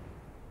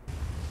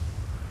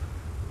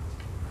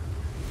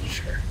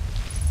 Sure.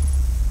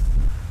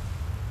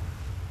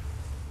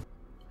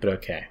 But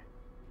okay.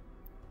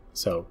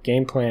 So,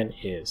 game plan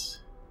is,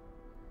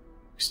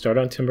 we start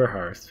on Timber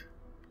Hearth.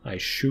 I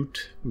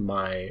shoot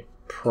my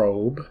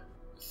probe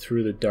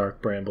through the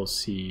Dark Bramble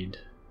Seed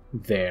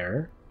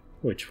there,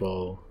 which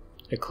will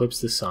eclipse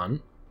the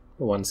sun,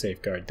 one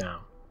safeguard down.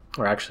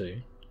 Or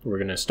actually, we're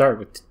going to start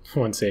with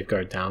one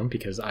safeguard down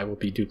because I will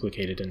be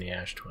duplicated in the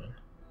Ash Twin.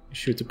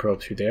 Shoot the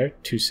probe through there,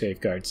 2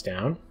 safeguards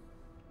down.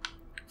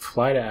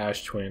 Fly to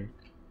Ash Twin.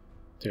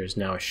 There's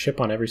now a ship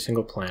on every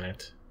single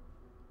planet.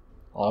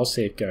 All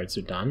safeguards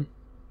are done.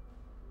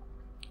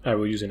 I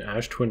will use an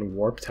Ash Twin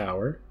warp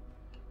tower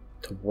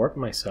to warp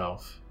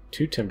myself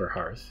to Timber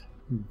Hearth.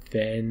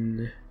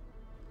 Then,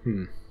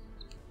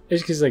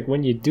 it's because like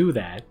when you do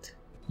that,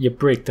 you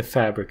break the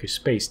fabric of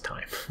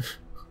space-time,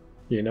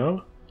 you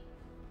know?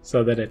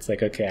 So that it's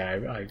like,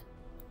 okay,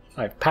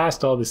 I've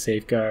passed all the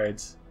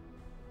safeguards.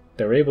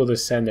 They're able to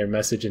send their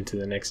message into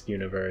the next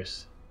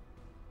universe.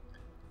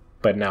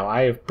 But now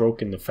I have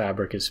broken the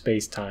fabric of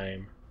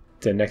space-time.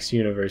 The next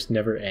universe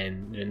never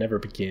ends, it never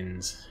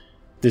begins.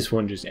 This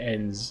one just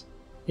ends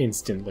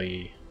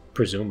instantly,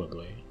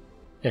 presumably.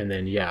 And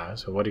then yeah,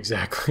 so what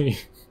exactly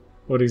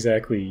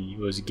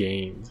was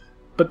gained?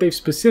 But they've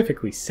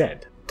specifically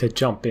said to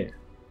jump in.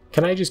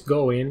 Can I just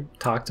go in,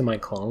 talk to my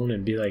clone,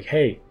 and be like,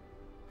 hey,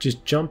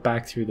 just jump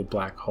back through the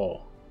black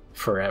hole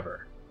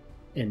forever?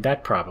 And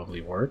that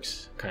probably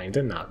works.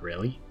 Kinda, not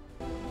really.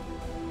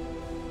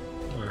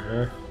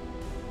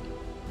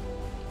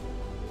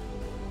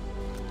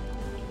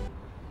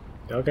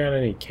 Y'all got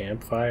any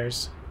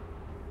campfires?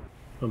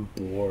 I'm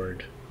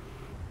bored.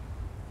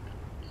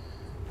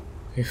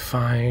 Okay,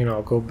 fine,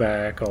 I'll go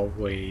back, I'll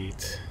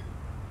wait.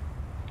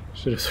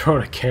 Should have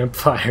thrown a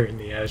campfire in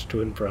the Ash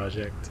Twin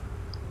project.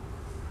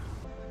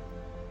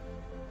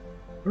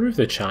 I wonder if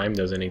the chime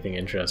does anything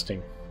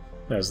interesting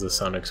as the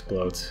sun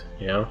explodes,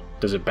 you know?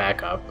 Does it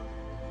back up?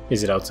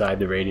 Is it outside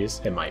the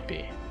radius? It might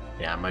be.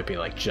 Yeah, it might be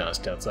like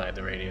just outside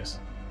the radius.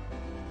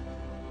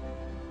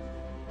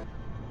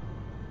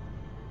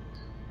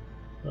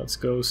 Let's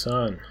go,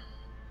 sun.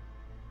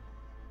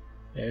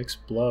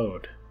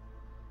 Explode.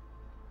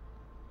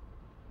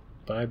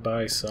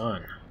 Bye-bye,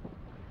 sun.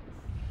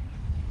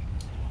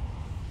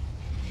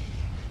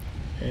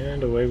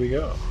 And away we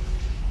go.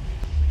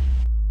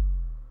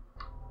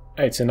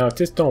 Alright, so now if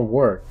this don't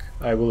work,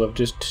 I will have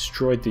just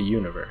destroyed the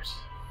universe.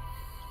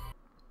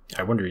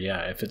 I wonder,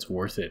 yeah, if it's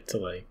worth it to,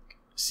 like,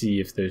 see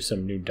if there's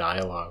some new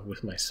dialogue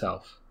with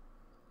myself.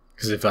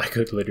 Because if I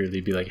could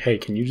literally be like, hey,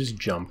 can you just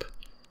jump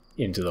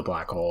into the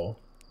black hole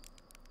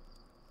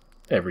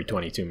every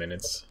 22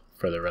 minutes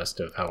for the rest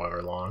of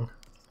however long?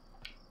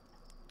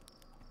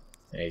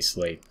 Hey,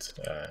 Slate,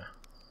 did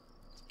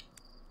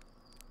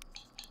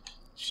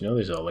you know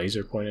there's a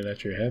laser pointed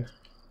at your head?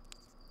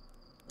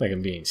 Like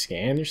I'm being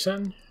scanned or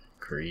something?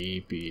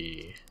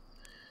 Creepy.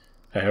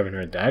 I haven't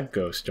heard that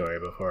ghost story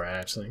before,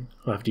 actually.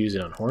 I'll have to use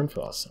it on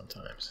Hornfall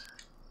sometimes.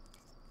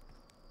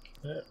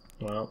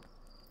 Well,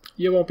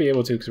 you won't be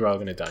able to because we're all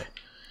going to die.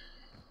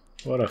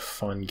 What a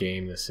fun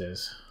game this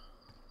is.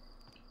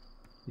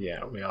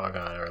 Yeah, we all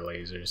got our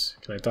lasers.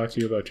 Can I talk to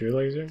you about your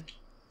laser?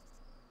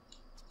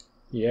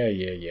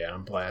 Yeah,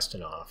 I'm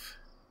blasting off.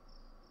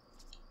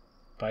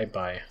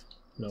 Bye-bye.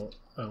 No,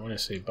 I want to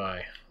say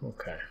bye.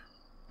 Okay.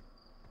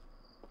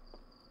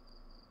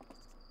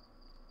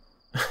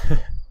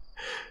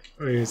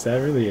 Wait, is that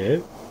really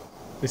it?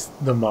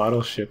 The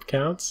model ship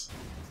counts?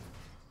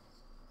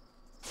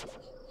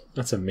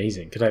 That's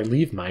amazing. Could I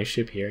leave my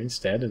ship here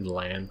instead and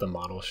land the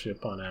model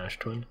ship on Ash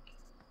Twin?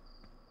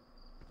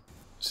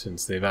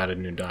 Since they've added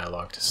new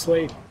dialogue to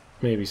Slate,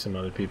 maybe some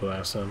other people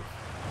have some.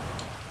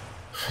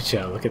 But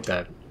yeah, look at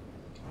that.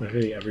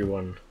 Literally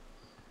everyone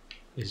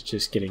is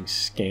just getting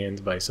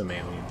scanned by some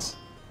aliens.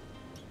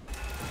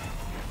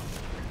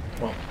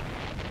 Well,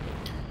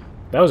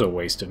 that was a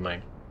waste of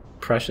my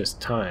precious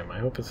time. I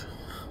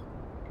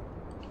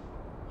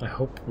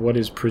hope what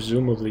is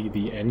presumably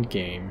the end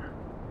game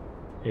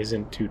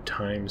isn't too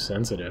time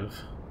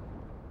sensitive.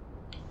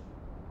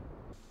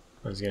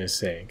 I was gonna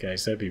say,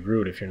 guys, that'd be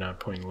rude if you're not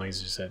pointing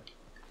lasers at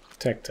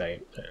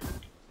Tektite, but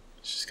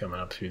it's just coming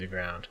up through the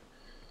ground.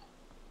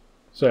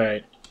 So,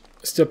 alright,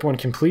 step 1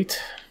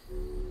 complete.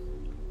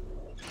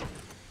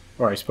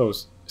 Or I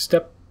suppose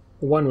step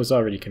 1 was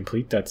already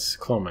complete, that's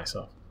clone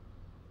myself.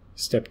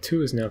 Step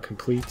 2 is now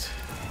complete.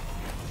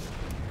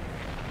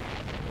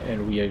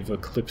 And we have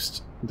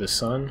eclipsed the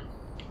sun.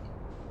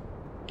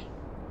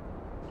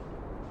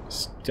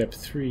 Step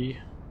 3,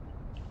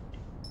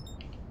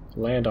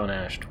 land on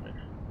Ash Twin.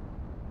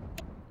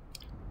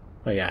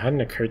 Oh yeah, it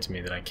hadn't occurred to me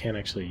that I can't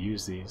actually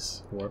use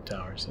these warp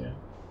towers yet.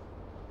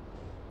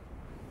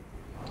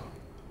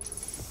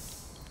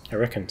 I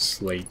reckon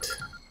Slate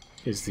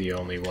is the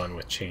only one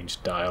with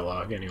changed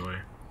dialogue anyway.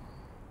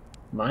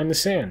 Mind the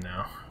sand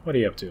now. What are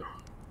you up to?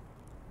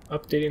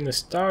 Updating the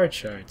star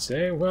charts,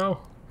 eh?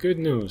 Well, good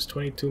news.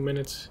 22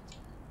 minutes.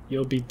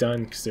 You'll be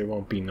done because there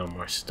won't be no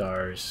more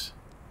stars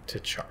to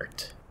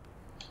chart.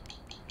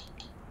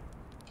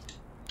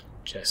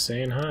 Just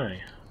saying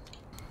hi.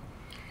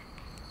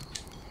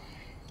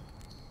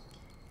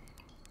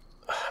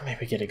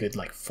 Maybe get a good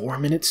like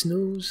 4-minute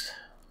snooze.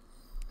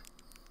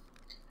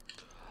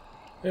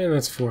 And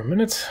that's 4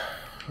 minutes.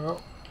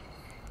 Well.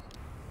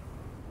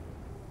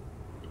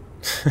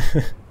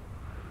 I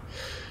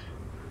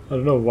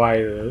don't know why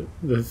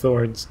the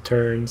thorns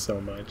turn so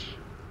much.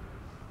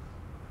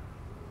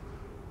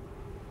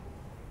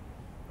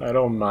 I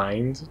don't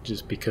mind,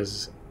 just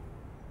because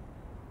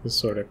the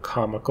sort of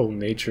comical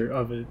nature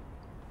of it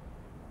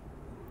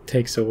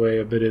takes away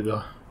a bit of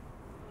the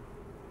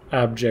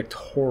abject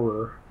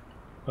horror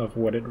of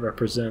what it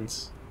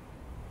represents.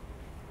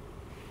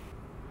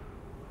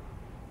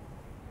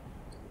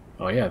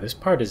 Oh yeah, this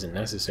part isn't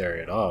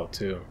necessary at all,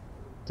 too.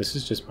 This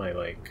is just my,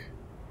 like,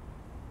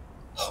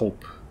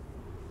 hope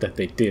that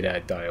they did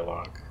add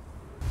dialogue.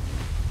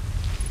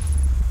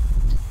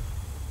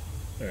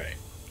 Alright,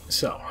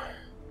 so,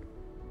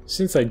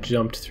 since I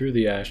jumped through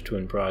the Ash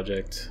Twin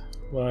project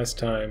last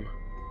time,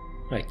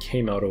 I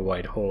came out a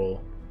white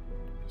hole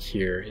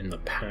here in the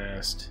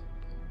past,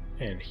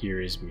 and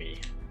here is me.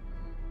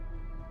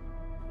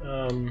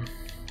 I'm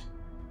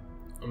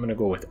gonna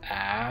go with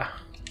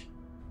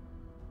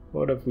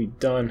What have we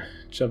done?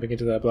 Jumping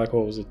into that black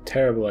hole was a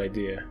terrible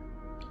idea.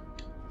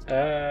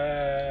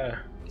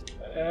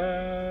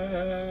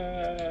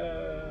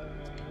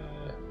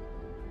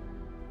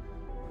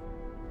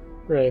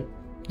 Right.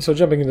 So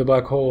jumping into the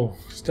black hole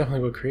is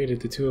definitely what created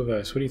the two of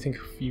us. What do you think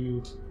if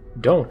you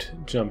don't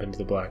jump into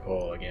the black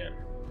hole again?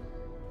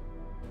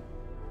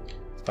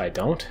 If I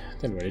don't,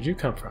 then where did you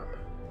come from?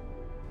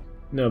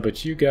 No,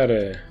 but you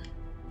gotta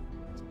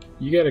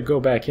go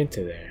back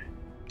into there.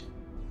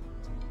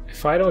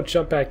 If I don't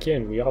jump back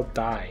in, we all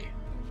die.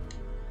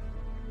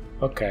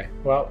 Okay,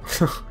 well,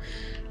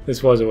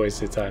 this was a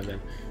waste of time then.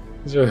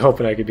 I was really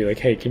hoping I could be like,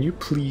 hey, can you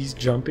please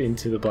jump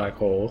into the black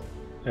hole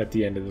at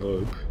the end of the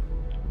loop?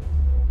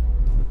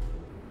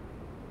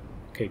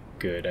 Okay,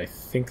 good. I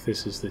think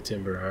this is the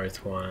Timber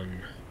Hearth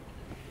one.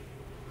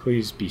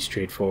 Please be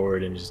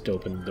straightforward and just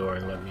open the door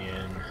and let me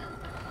in.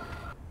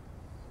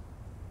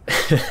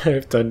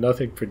 I've done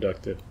nothing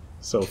productive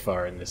so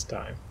far in this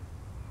time.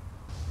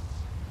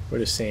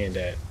 Where's the sand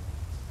at?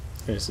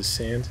 There's the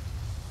sand.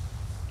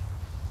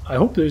 I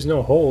hope there's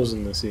no holes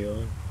in the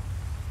ceiling.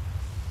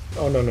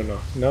 Oh, no, no, no.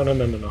 No, no,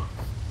 no, no, no.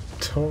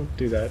 Don't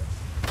do that.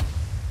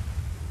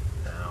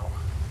 Ow.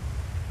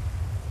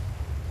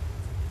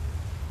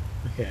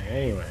 Okay,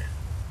 anyway.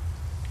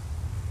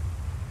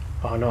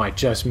 Oh no, I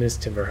just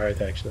missed Timber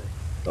Hearth actually.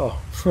 Oh,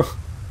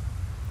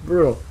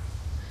 brutal.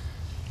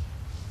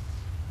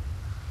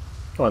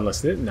 Oh,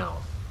 unless it, no.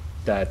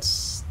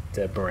 That's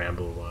the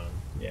Bramble one,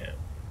 yeah.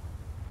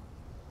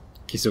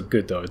 Okay, so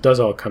good though. It does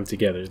all come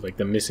together. Like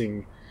the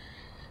missing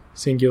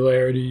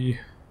singularity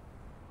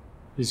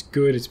is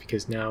good. It's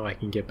because now I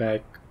can get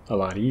back a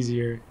lot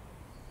easier.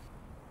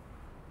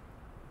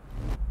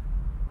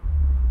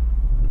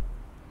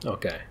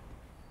 Okay.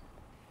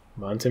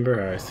 Come on, Timber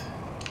Hearth.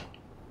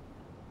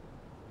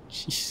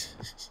 Jeez.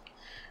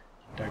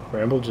 Dark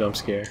Bramble jump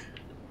scare.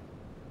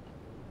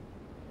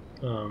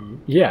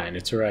 Yeah, and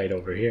it's right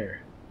over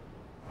here.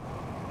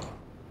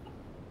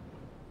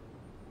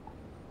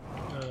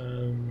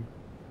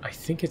 I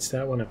think it's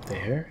that one up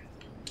there.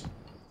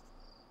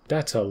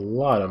 That's a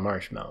lot of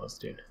marshmallows,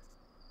 dude.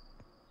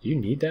 You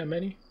need that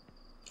many?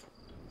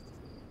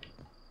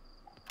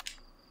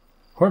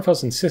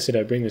 Hornfels insisted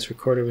I bring this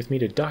recorder with me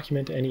to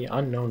document any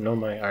unknown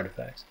Nomai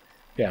artifacts.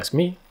 If you ask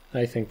me,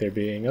 I think they're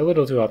being a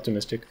little too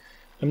optimistic.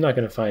 I'm not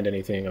going to find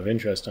anything of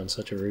interest on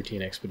such a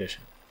routine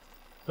expedition.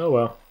 Oh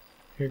well.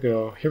 Here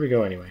we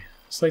go anyway.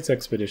 Slate's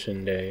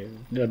expedition day...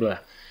 blah blah.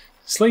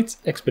 Slate's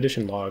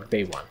expedition log,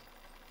 day 1.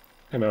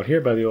 I'm out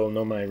here by the old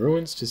Nomai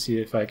ruins to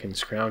see if I can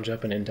scrounge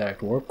up an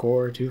intact warp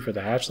core or two for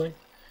the hatchling.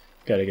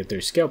 Gotta get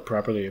their scalp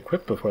properly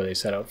equipped before they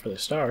set out for the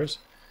stars.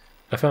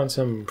 I found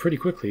some pretty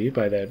quickly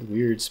by that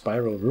weird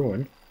spiral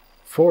ruin.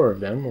 4 of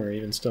them were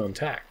even still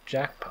intact.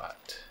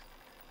 Jackpot.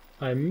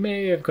 I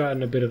may have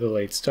gotten a bit of a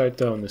late start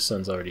though, and the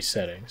sun's already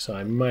setting, so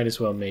I might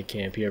as well make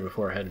camp here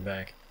before heading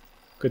back.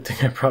 Good thing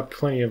I brought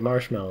plenty of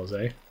marshmallows,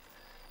 eh?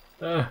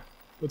 Ah,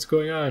 what's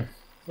going on?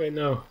 Wait,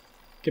 no.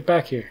 Get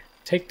back here.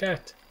 Take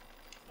that.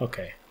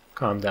 Okay,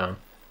 calm down.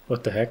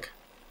 What the heck?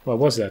 What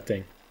was that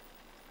thing?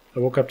 I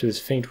woke up to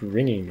this faint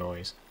ringing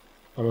noise,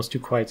 almost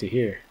too quiet to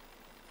hear.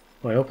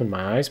 When I opened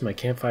my eyes, my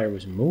campfire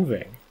was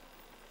moving.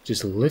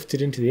 Just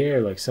lifted into the air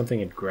like something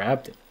had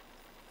grabbed it.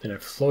 Then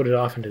it floated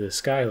off into the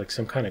sky like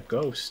some kind of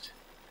ghost.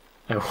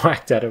 I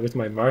whacked at it with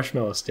my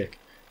marshmallow stick.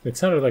 It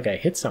sounded like I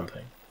hit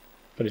something,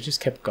 but it just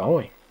kept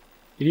going.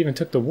 It even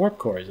took the warp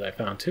cores I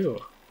found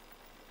too.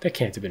 That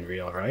can't have been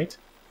real, right?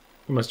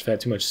 I must have had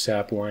too much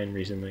sap wine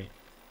recently.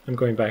 I'm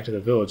going back to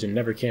the village and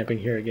never camping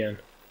here again.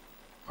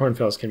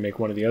 Hornfels can make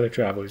one of the other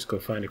travelers go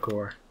find a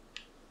core.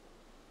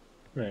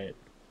 Right.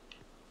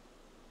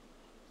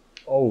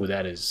 Oh,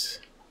 that is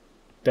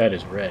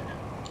red.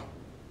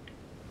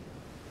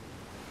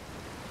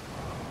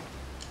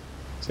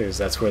 So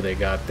that's where they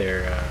got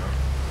their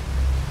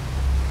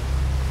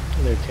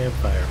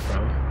campfire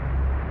from.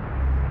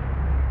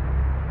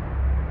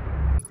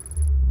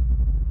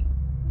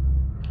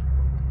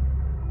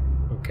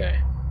 Okay.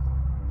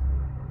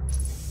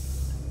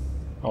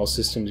 All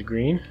systems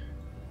green.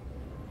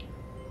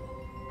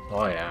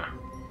 Oh yeah.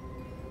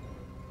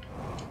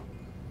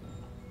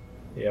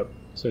 Yep,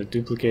 so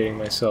duplicating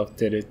myself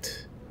did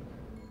it.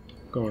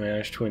 Going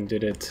Ash Twin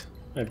did it.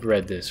 I've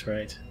read this,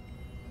 right?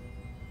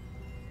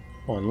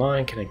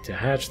 Online, connect to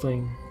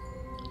hatchling.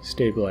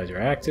 Stabilizer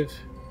active.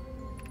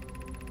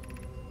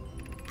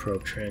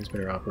 Probe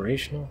transmitter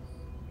operational.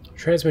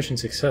 Transmission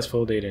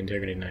successful, data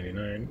integrity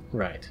 99.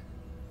 Right.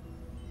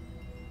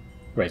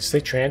 Right, so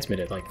they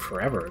transmitted like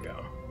forever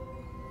ago.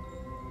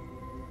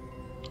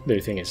 Their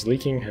thing is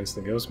leaking, hence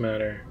the ghost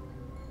matter.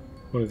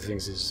 One of the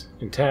things is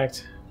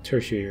intact.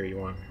 Tertiary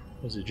one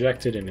was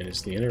ejected, and it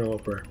is the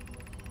Interloper.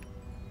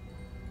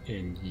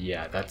 And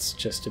yeah, that's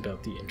just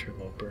about the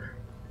Interloper.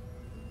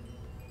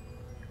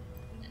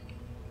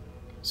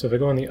 So if I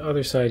go on the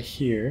other side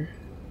here,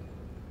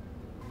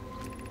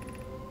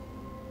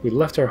 we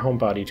left our home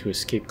body to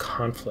escape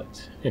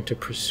conflict and to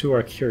pursue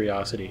our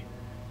curiosity.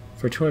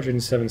 For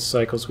 207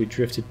 cycles we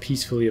drifted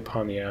peacefully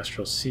upon the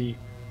astral sea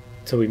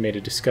until we made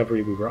a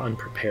discovery we were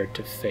unprepared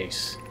to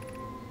face.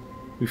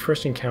 We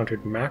first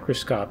encountered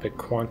macroscopic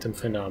quantum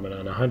phenomena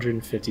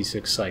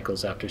 156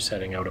 cycles after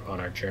setting out upon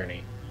our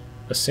journey.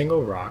 A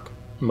single rock,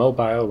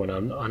 mobile when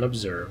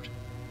unobserved,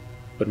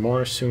 but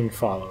more soon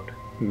followed.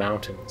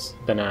 Mountains,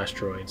 then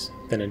asteroids,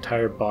 then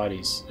entire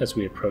bodies as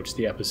we approached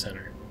the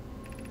epicenter.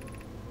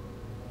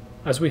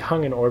 As we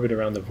hung in orbit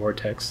around the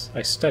vortex,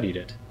 I studied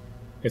it.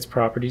 Its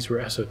properties were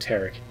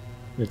esoteric,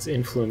 and its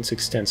influence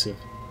extensive.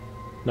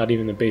 Not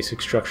even the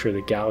basic structure of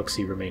the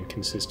galaxy remained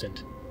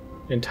consistent.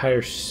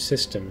 Entire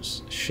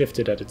systems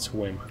shifted at its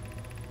whim.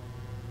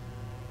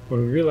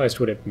 When we realized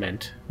what it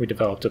meant, we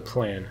developed a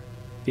plan,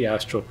 the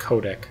Astral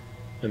Codec,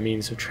 a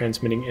means of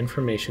transmitting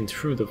information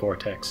through the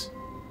vortex.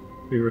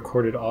 We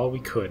recorded all we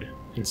could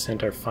and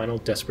sent our final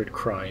desperate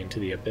cry into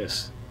the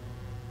abyss.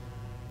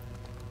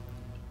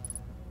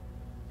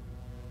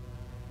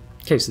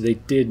 Okay, so they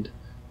did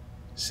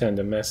send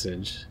a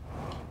message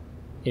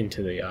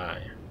into the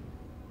eye.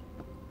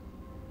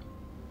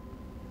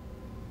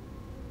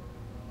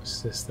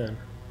 What's this then?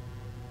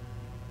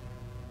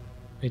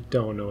 I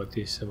don't know what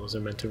these symbols are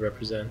meant to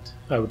represent.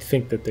 I would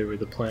think that they were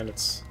the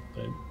planets,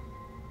 but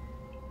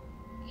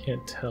I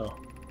can't tell.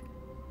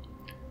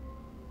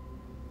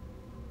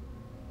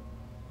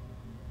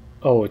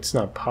 Oh, it's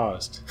not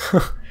paused.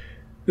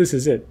 This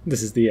is it.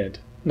 This is the end.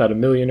 Not a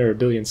million or a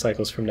billion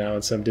cycles from now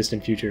in some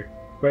distant future.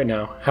 Right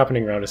now,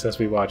 happening around us as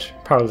we watch.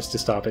 Powerless to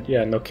stop it.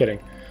 Yeah, no kidding.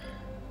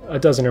 A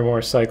dozen or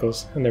more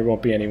cycles, and there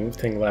won't be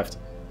anything left.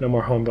 No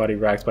more homebody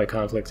racked by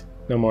conflict.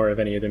 No more of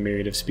any of the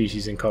myriad of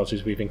species and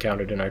cultures we've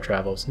encountered in our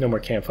travels. No more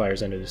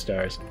campfires under the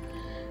stars.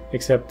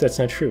 Except that's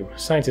not true.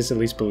 Scientists at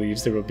least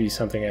believes there will be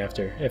something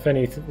after. If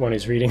anyone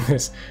is reading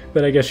this,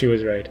 then I guess she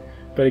was right.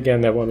 But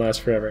again, that won't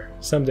last forever.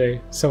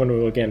 Someday, someone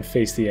will again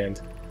face the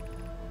end.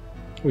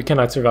 We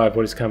cannot survive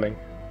what is coming,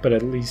 but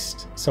at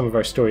least some of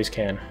our stories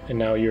can, and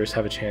now yours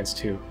have a chance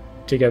too.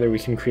 Together we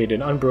can create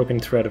an unbroken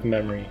thread of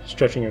memory,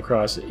 stretching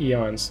across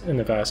eons in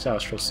the vast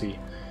astral sea.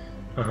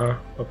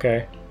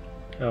 Okay.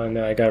 And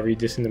I gotta read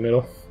this in the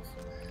middle.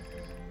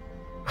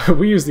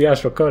 We use the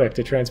Astral Codec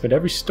to transmit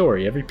every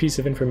story, every piece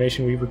of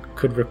information we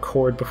could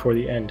record before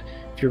the end.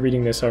 If you're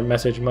reading this, our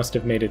message must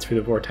have made it through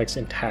the vortex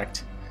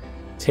intact.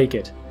 Take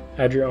it,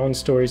 add your own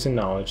stories and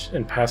knowledge,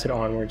 and pass it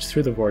onwards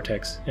through the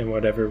vortex in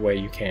whatever way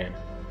you can.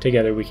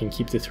 Together we can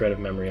keep the thread of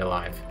memory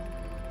alive.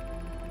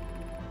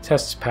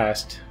 Tests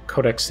passed,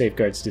 codec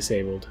safeguards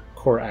disabled,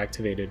 core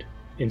activated,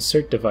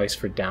 insert device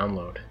for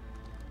download.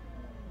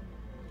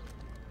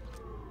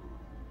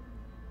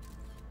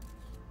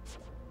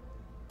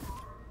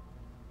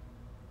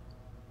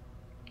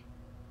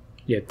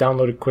 Yeah,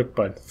 download it quick,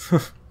 bud.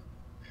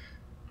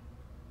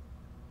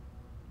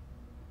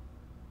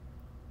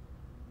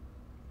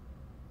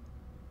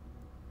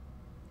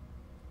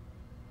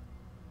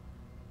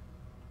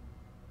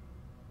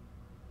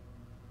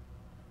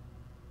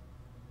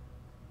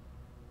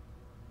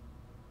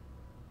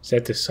 Is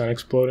that the sun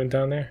exploding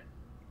down there?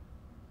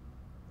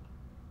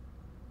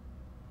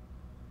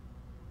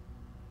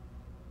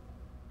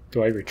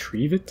 Do I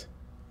retrieve it?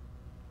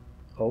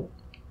 Oh.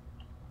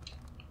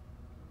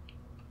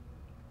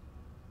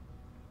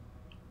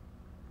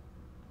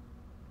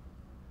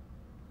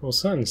 Well,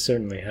 something's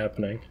certainly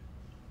happening.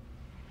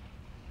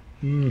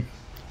 I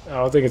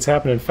don't think it's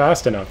happening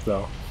fast enough,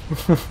 though.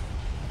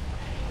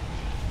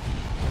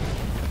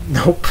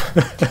 Nope.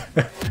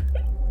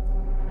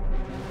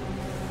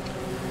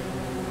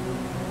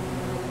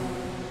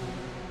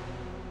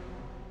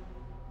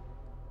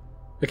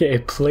 Okay,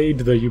 it played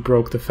the "you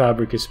broke the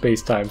fabric of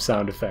space-time"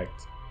 sound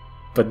effect,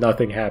 but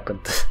nothing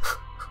happened.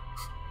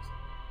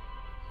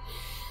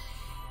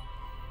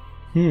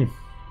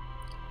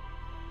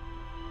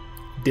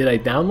 Did I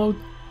download?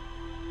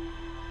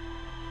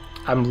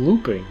 I'm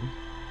looping,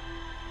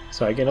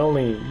 so I can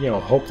only,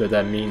 hope that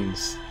that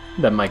means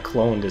that my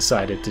clone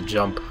decided to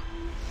jump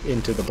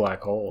into the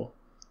black hole.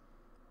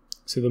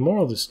 So the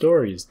moral of the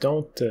story is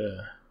don't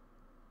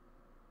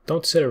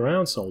sit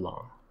around so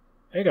long.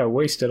 I think I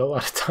wasted a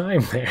lot of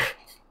time there.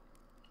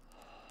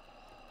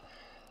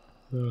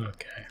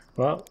 Okay,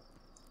 well,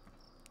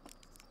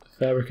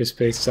 the fabric of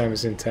space-time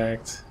is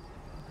intact.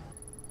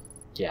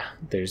 Yeah,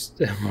 there's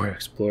more to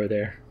explore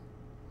there.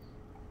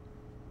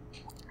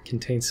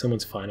 Contains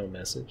someone's final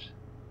message.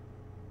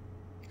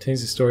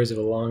 Contains the stories of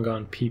a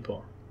long-gone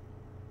people.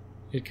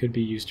 It could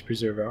be used to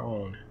preserve our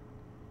own.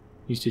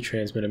 Used to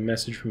transmit a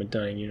message from a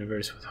dying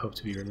universe with hope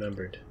to be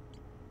remembered.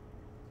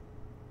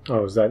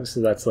 Oh,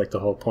 so that's like the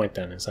whole point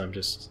then, is I'm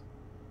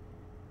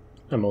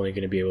only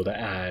going to be able to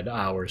add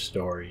our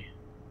story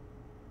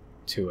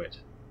to it.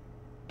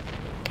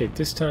 Okay,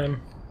 this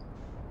time,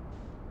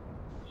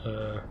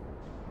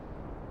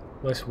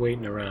 less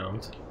waiting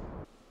around.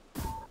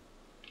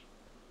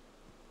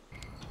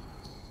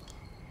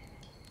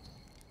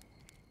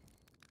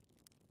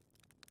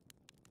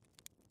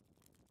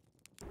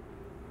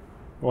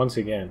 Once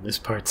again, this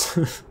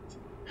part's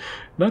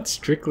not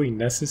strictly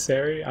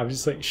necessary. I'm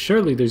just like,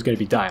 surely there's going to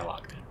be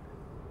dialogue then.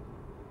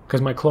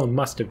 Because my clone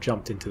must have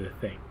jumped into the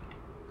thing.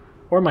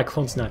 Or my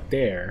clone's not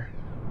there.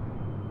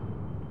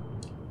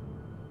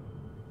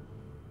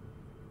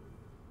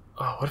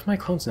 Oh, what if my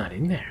clone's not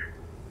in there?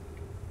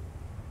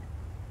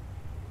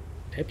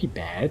 That'd be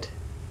bad.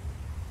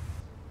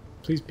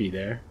 Please be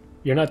there.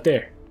 You're not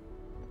there.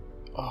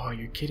 Oh,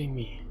 you're kidding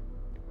me.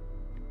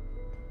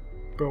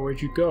 Bro,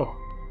 where'd you go?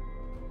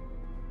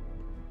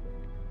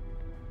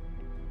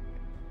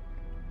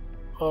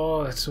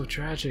 Oh, that's so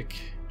tragic.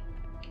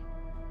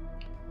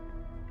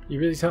 You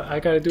really tell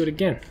I gotta do it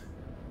again.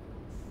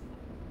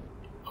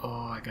 Oh,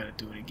 I gotta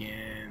do it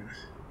again.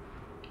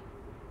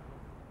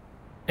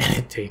 And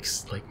it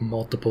takes like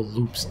multiple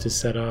loops to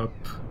set up.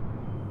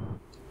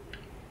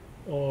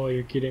 Oh,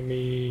 you're kidding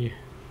me.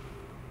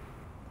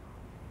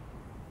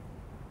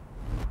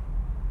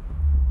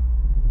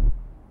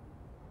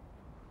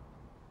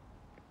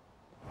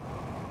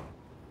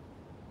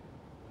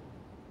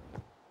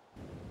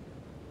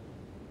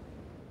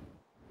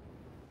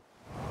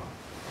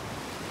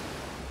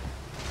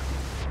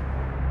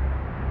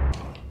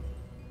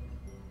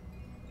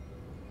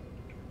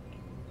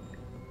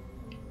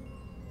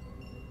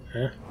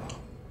 Huh?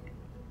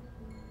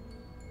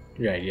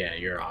 Right, yeah,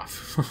 you're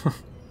off.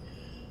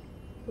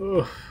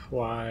 Ugh,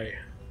 why?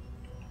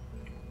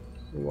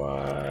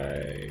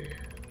 Why?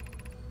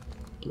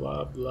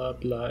 Blah, blah,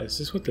 blah. Is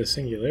this what the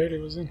singularity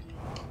was in?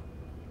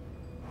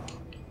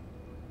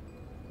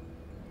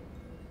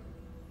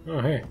 Oh,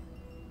 hey.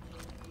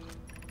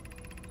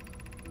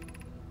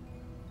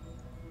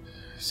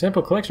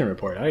 Sample collection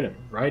report. Item.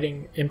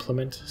 Writing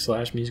implement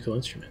 / musical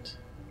instrument.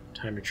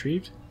 Time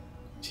retrieved.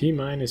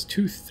 T-minus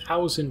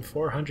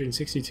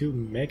 2,462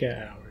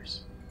 mega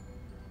hours.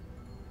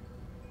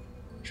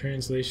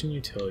 Translation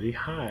utility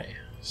high.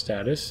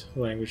 Status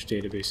language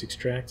database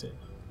extracted.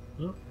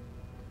 Well,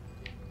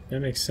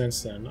 that makes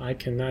sense then. I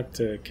cannot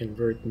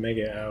convert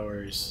mega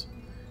hours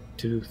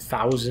to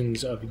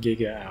thousands of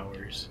giga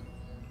hours.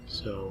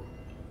 So,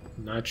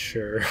 not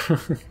sure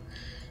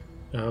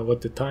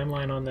what the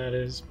timeline on that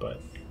is,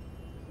 but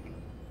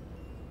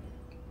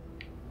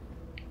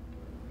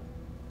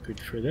good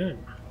for them.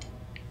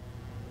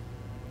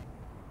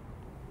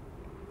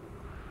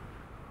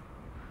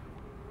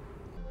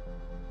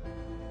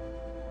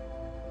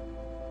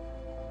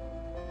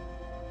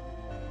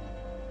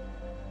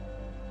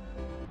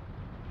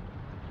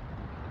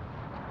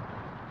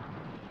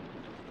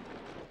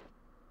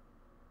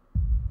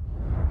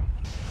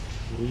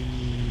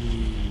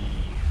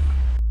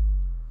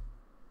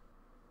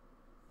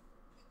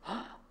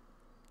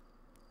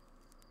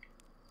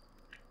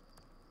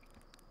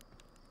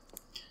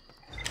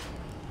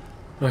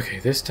 Okay,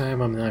 this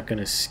time I'm not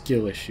gonna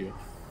skill issue.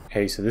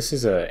 Hey, so this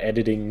is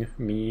editing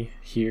me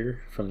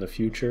here from the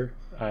future.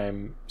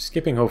 I'm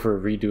skipping over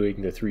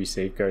redoing the 3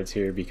 safeguards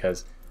here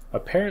because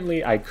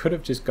apparently I could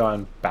have just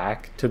gone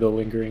back to the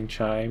lingering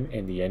chime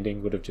and the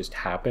ending would have just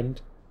happened.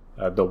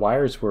 The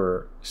wires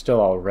were still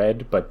all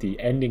red, but the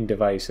ending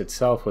device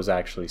itself was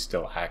actually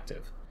still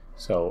active.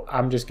 So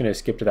I'm just gonna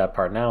skip to that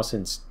part now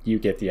since you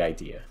get the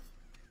idea.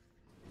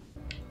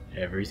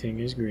 Everything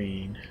is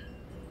green.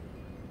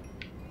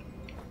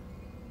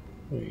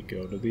 We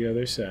go to the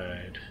other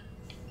side.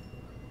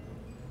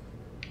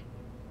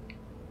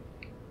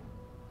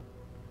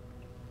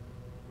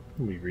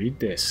 We read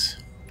this.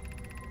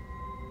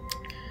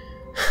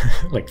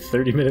 Like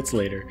 30 minutes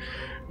later.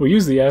 We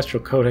use the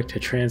Astral Codec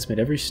to transmit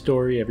every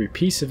story, every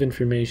piece of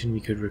information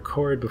we could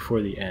record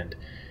before the end.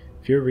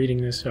 If you're reading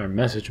this, our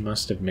message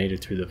must have made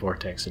it through the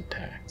vortex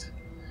intact.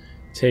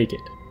 Take it,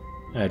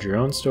 add your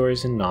own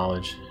stories and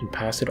knowledge, and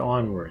pass it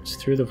onwards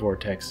through the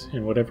vortex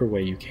in whatever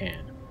way you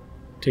can.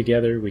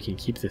 Together, we can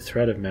keep the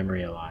thread of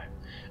memory alive.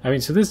 I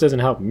mean, so this doesn't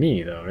help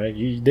me, though, right?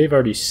 They've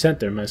already sent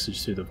their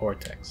message through the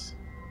vortex.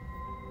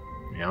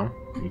 You know?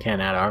 We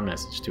can't add our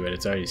message to it.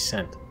 It's already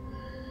sent.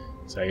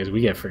 So I guess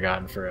we get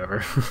forgotten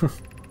forever.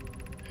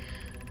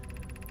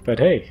 But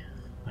hey,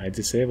 I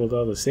disabled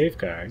all the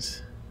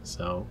safeguards,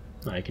 so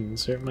I can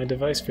insert my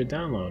device for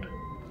download.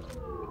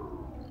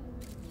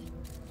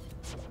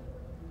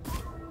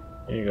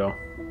 There you go.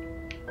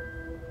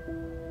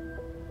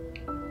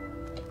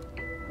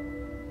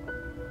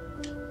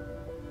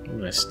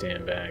 gonna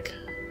stand back.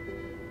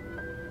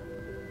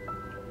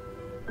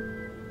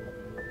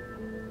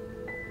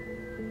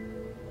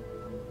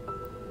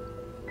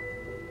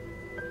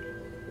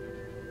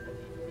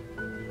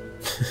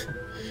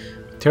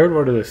 Turn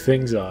one of the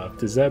things off.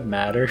 Does that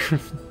matter?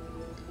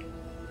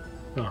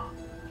 Oh.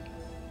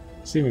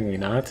 Seemingly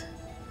not.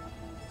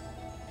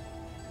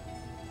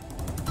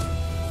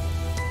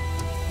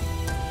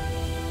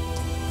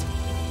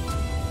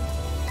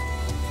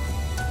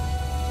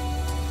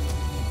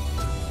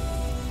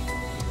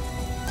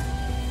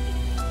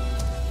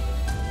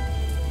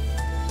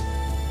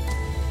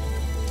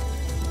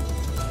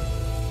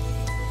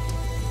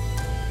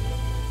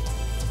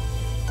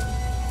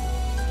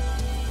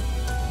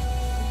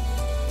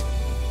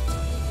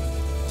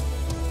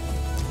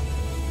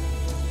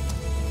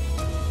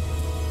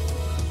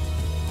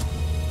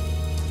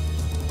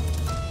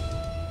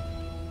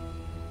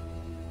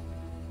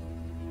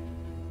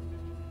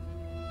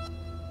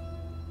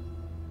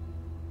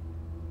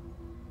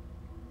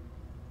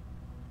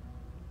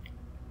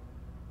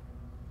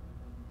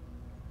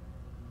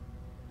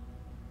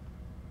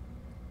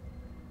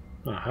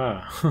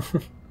 Aha.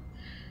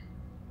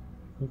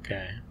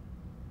 Okay.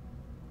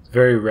 It's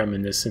very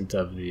reminiscent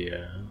of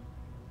the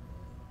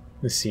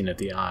scene at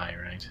the eye,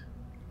 right?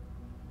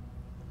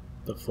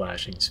 The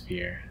flashing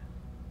sphere.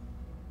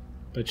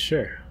 But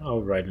sure,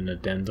 I'll write an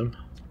addendum.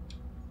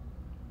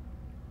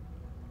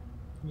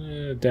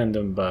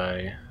 Addendum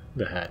by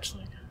the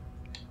hatchling.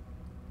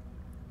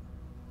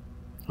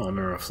 Oh, I'm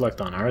gonna reflect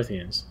on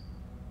Hearthians.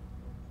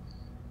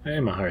 I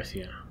am a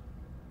Hearthian.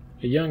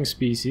 A young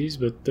species,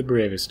 but the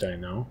bravest I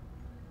know.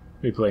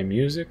 We play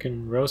music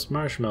and roast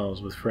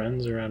marshmallows with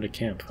friends around a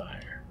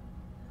campfire.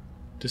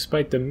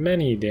 Despite the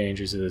many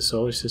dangers of the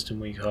solar system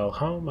we call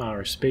home,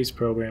 our space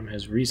program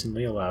has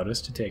recently allowed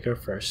us to take our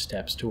first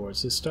steps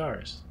towards the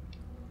stars.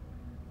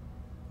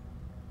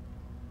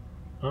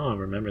 Oh,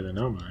 remember the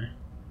Nomai.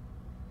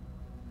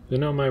 The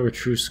Nomai were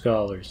true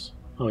scholars,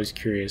 always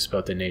curious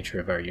about the nature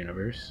of our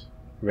universe.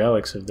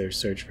 Relics of their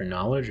search for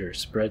knowledge are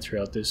spread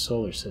throughout this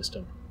solar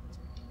system.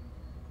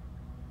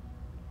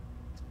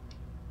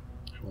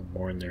 Will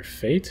mourn their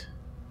fate.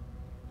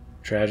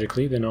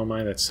 Tragically, the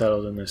Nomai that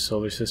settled in this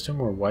solar system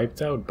were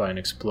wiped out by an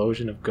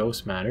explosion of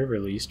ghost matter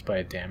released by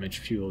a damaged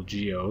fuel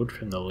geode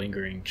from the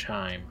lingering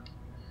chime.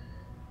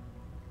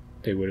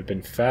 They would have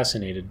been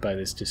fascinated by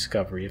this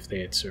discovery if they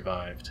had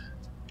survived.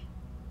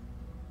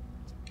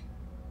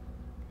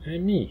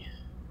 And me.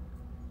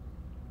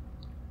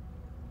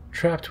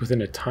 Trapped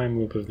within a time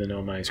loop of the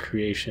Nomai's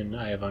creation,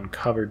 I have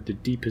uncovered the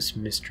deepest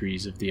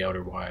mysteries of the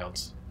Outer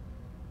Wilds.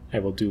 I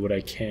will do what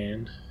I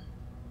can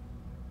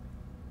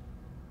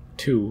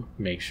to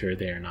make sure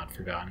they are not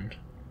forgotten.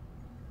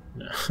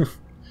 No.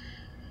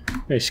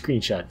 I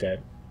screenshot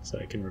that so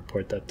I can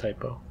report that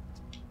typo.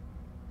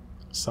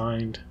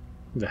 Signed,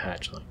 the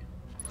hatchling.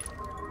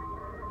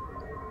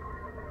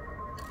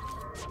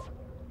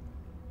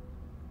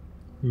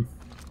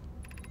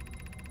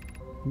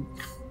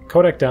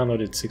 Codec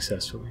downloaded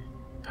successfully.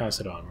 Pass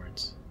it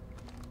onwards.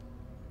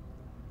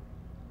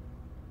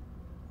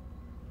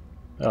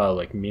 Oh,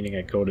 like meaning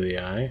I go to the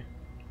eye?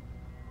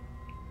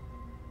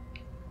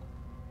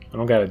 I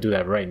don't gotta do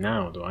that right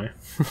now, do I?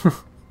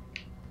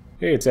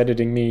 Hey, it's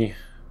editing me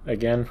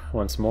again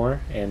once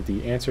more, and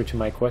the answer to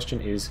my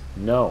question is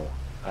no.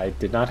 I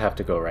did not have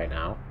to go right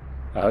now.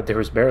 There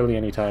was barely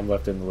any time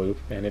left in the loop,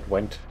 and it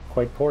went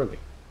quite poorly.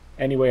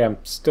 Anyway, I'm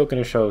still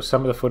going to show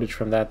some of the footage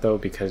from that, though,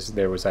 because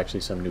there was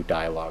actually some new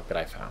dialogue that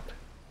I found.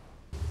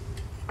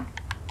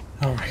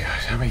 Oh my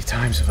gosh, how many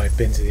times have I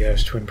been to the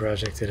Ash Twin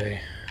Project today?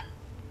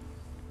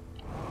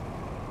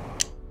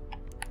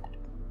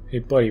 Hey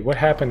buddy, what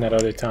happened that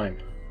other time?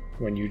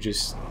 When you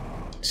just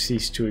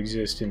ceased to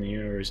exist and the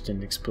universe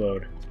didn't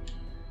explode?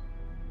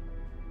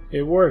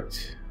 It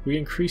worked. We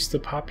increased the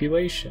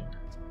population.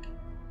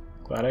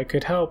 Glad I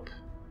could help.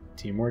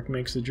 Teamwork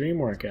makes the dream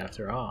work,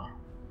 after all.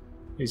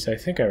 At least I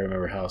think I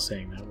remember Hal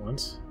saying that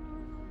once.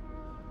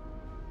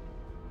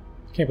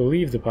 Can't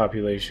believe the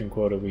population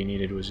quota we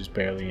needed was just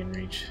barely in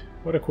reach.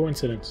 What a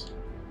coincidence.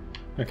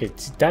 Okay,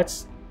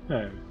 that's...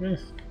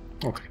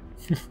 okay.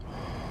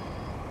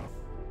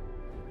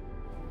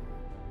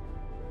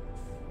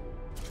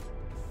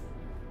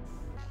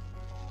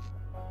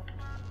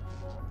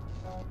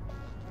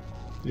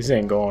 This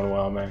ain't going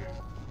well, man.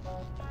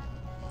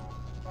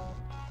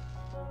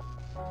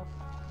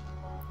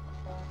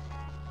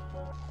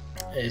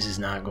 This is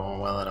not going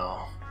well at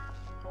all.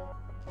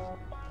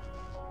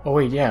 Oh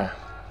wait, yeah.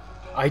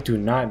 I do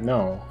not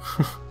know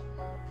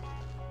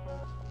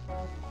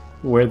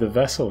where the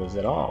vessel is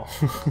at all.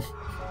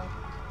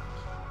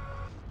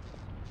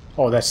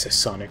 Oh, that's the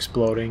sun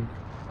exploding.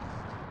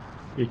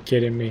 You're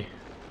kidding me.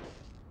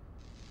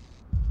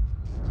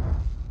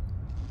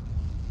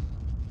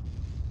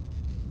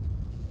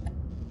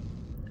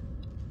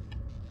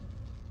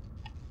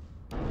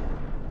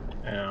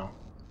 Ow.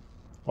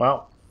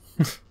 Well.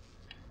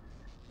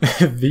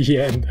 The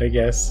end, I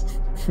guess.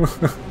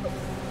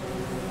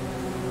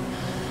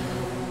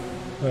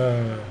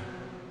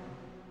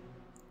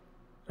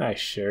 I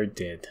sure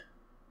did.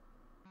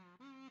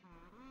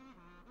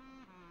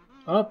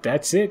 Oh,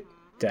 that's it.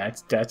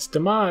 That's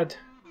the mod.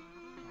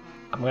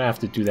 I'm gonna have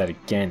to do that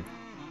again.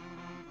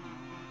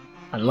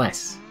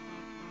 Unless,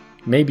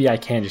 maybe I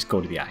can just go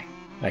to the eye.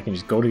 I can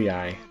just go to the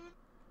eye,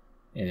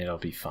 and it'll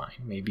be fine.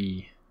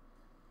 Maybe,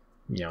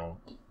 you know,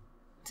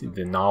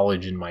 the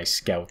knowledge in my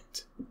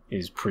scout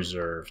is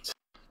preserved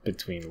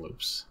between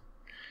loops.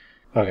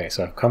 Okay,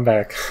 so I've come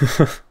back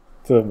to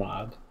the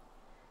mod,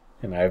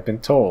 and I've been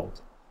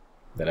told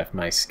that if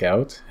my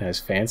scout has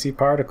fancy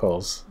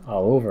particles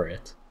all over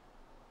it,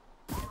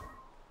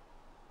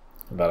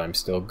 that I'm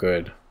still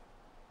good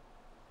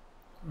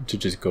to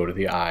just go to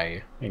the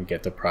eye and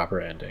get the proper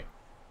ending.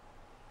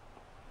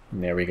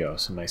 And there we go.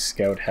 So my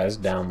scout has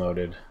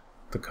downloaded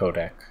the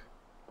codec.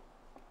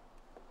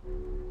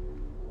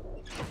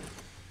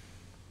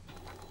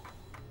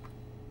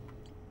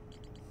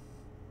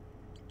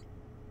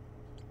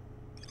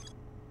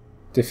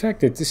 The fact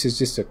that this is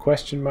just a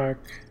question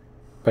mark,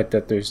 but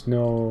that there's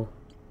no...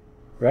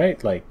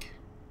 Right? Like...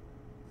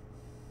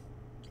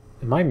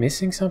 Am I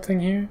missing something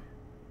here?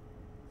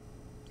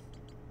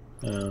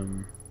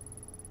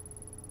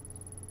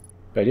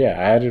 But yeah,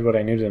 I added what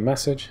I knew to the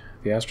message.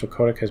 The Astral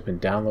Codec has been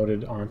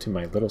downloaded onto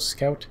my little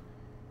scout.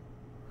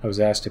 I was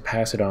asked to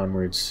pass it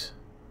onwards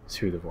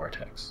through the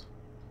vortex.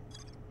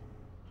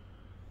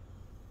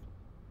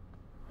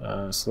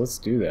 So let's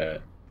do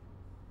that.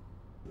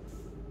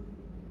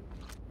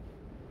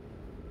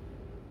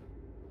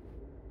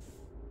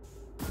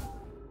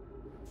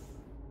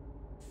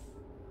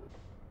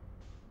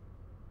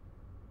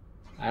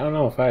 I don't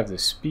know if I have the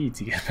speed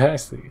to get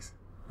past these.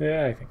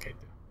 Yeah, I think I do.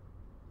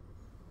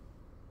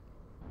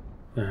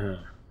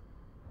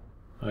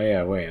 Oh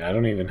yeah, wait, I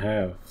don't even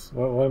have...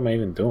 What am I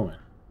even doing?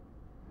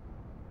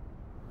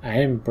 I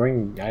didn't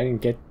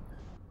get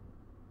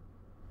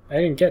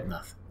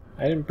nothing.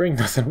 I didn't bring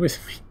nothing with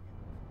me.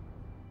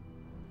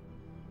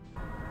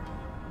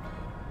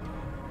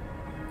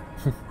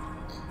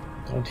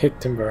 Don't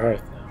hit Timber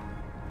Hearth now.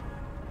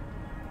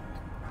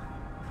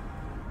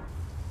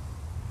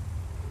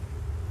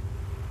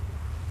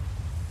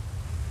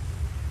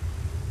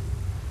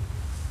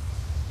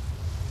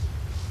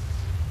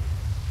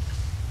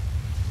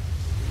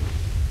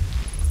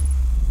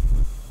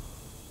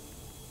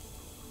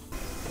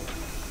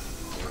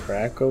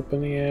 Crack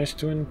open the Ash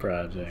Twin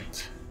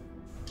Project.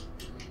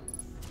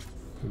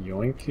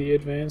 Yoink the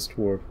Advanced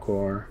Warp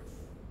Core.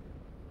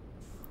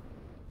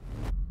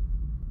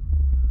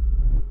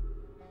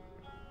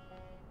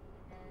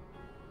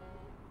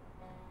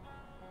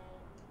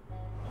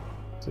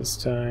 This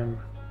time,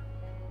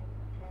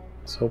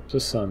 let's hope the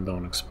sun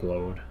don't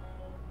explode.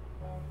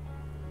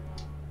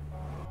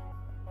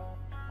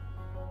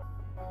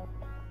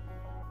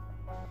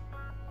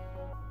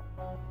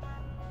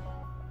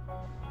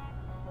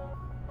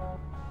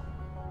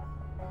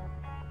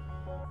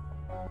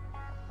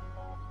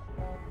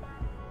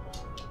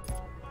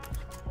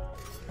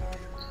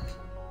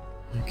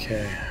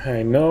 Okay,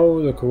 I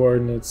know the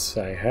coordinates,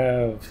 I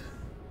have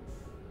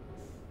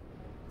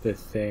the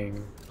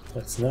thing.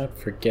 Let's not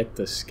forget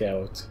the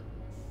scout.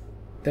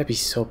 That'd be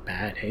so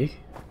bad, hey?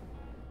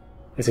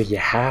 It's like you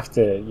have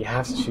to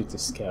shoot the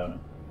scout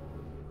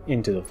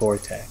into the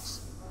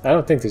vortex. I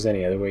don't think there's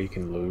any other way you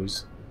can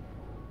lose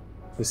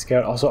the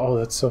scout. Also, oh,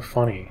 that's so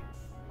funny.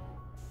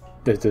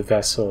 The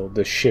vessel,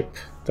 the ship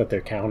that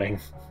they're counting.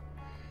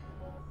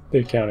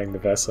 They're counting the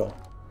vessel.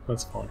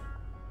 That's fun.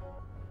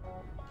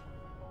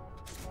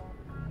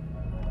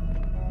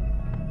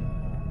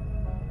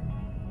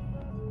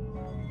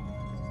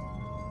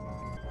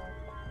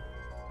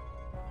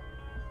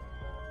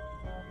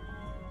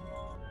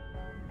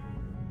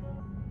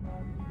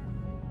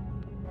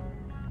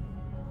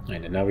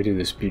 And now we do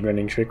the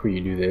speedrunning trick where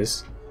you do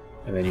this,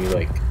 and then you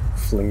like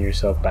fling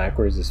yourself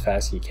backwards as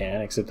fast as you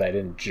can, except I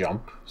didn't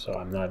jump, so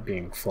I'm not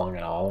being flung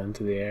at all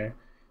into the air.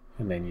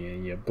 And then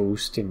you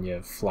boost and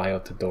you fly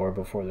out the door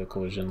before the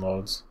collision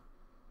loads.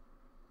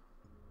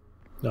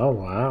 Oh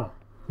wow.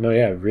 No,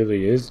 yeah, it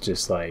really is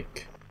just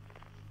like...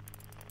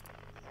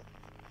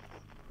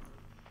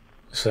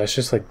 So that's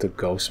just like the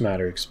ghost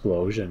matter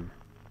explosion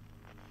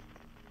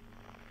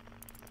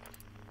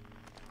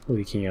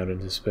leaking out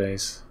into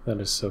space. That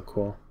is so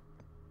cool.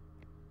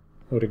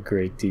 What a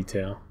great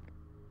detail.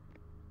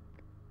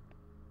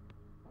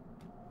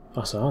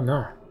 Also, oh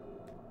no.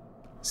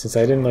 Since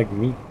I didn't like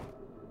meet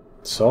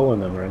Sol in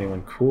them or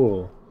anyone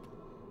cool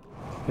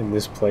in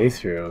this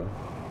playthrough,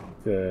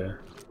 the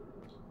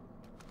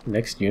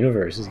next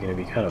universe is going to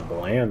be kind of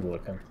bland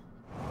looking.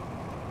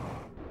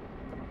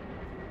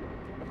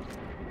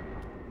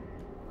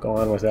 Go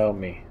on without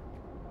me.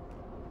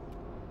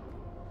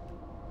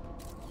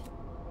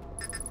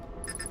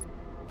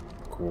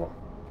 Cool.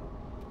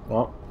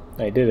 Well,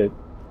 I did it.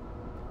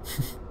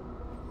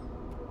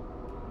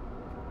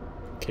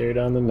 Carried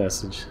on the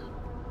message.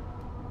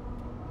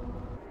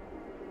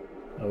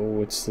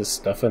 Oh, it's the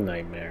stuff of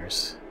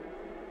nightmares.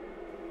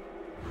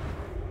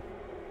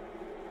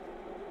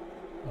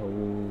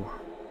 Oh.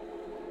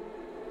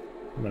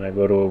 I'm gonna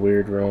go to a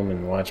weird room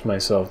and watch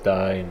myself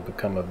die and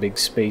become a big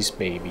space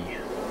baby.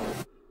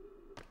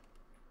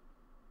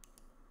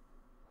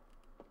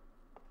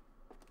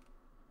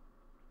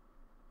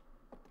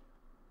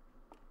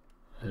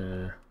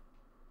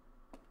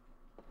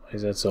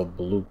 is that so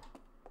blue?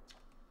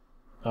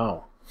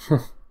 Oh,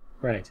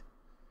 right.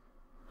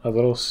 A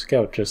little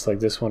scout just like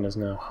this one is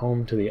now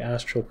home to the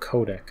Astral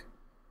Codec,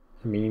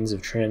 a means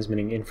of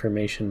transmitting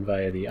information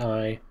via the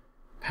eye,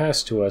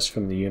 passed to us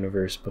from the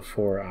universe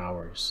before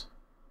ours.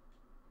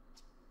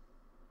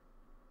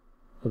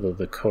 Although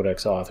the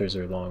Codec's authors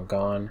are long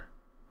gone,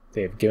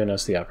 they have given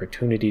us the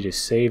opportunity to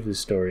save the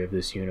story of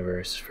this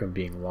universe from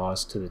being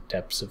lost to the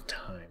depths of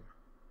time.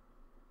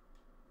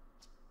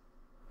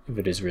 If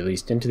it is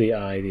released into the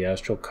eye, the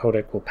Astral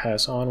Codec will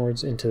pass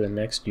onwards into the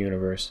next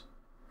universe,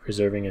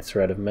 preserving a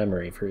thread of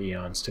memory for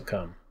eons to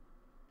come.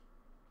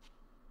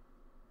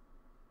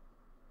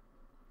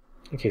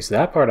 Okay, so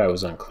that part I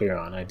was unclear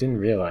on. I didn't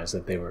realize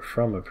that they were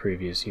from a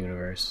previous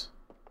universe.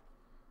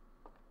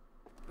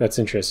 That's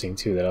interesting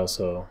too, that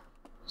also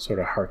sort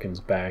of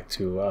harkens back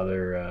to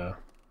other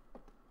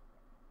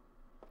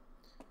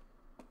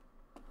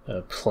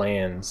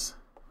plans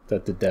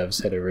that the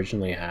devs had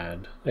originally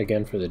had,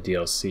 again for the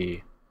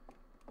DLC.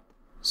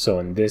 So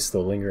in this, the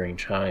Lingering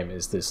Chime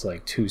is this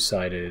like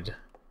two-sided,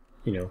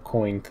 you know,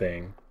 coin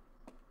thing.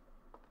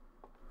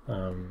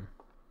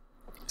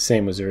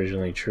 Same was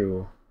originally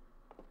true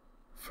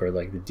for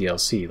like the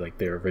DLC, like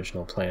their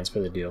original plans for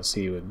the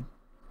DLC would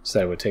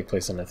say it would take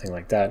place on a thing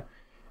like that.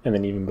 And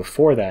then even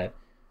before that,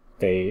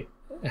 they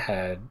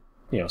had,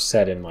 you know,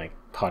 said in like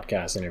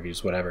podcast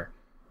interviews, whatever,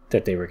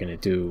 that they were going to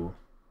do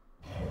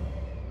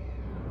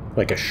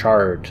like a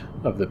shard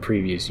of the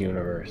previous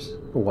universe,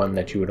 one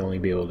that you would only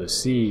be able to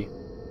see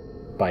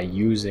by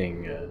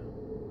using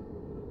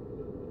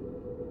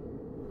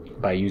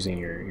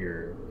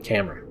your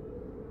camera.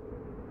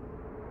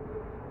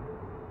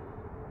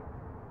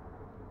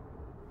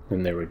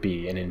 And there would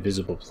be an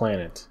invisible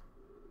planet,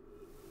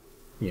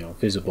 you know,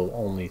 visible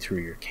only through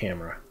your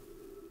camera.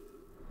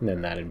 And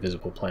then that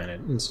invisible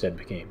planet instead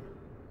became,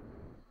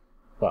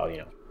 well, you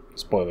know,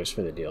 spoilers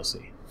for the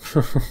DLC.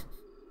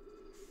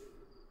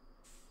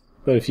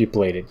 But if you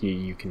played it,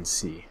 you can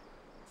see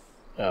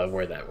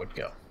where that would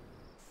go.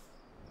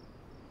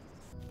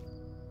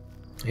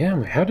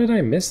 Yeah, how did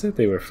I miss that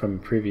they were from a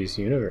previous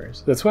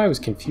universe? That's why I was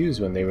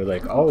confused when they were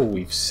like, oh,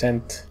 we've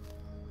sent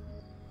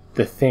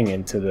the thing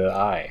into the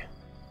eye.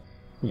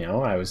 You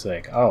know, I was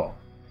like, oh,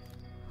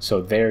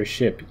 so their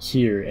ship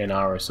here in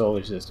our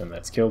solar system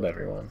that's killed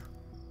everyone,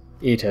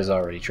 it has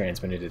already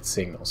transmitted its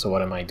signal, so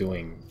what am I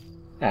doing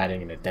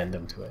adding an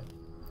addendum to it?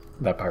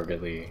 That part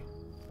really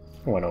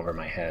went over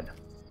my head.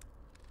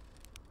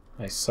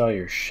 I saw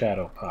your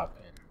shadow pop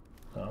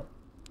in. Oh,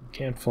 you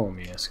can't fool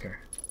me, Isker.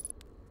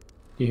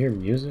 You hear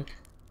music?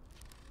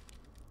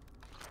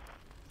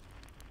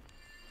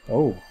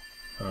 Oh,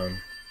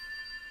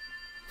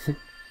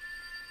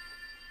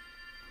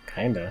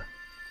 kinda.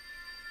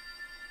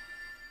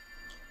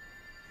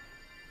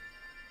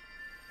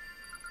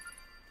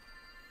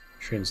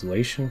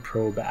 Translation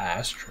probe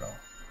Astral.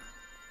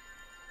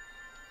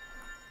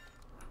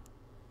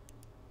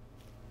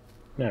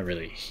 Not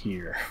really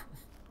here,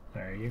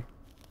 are you?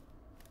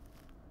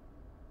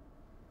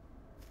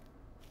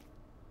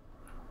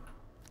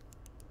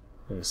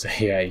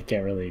 Say, yeah, you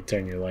can't really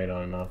turn your light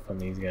on and off on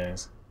these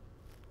guys.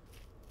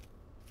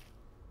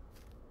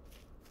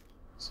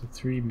 So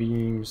 3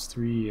 beams,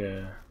 3,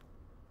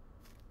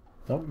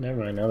 oh,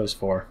 never mind, now there's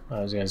 4.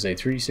 I was gonna say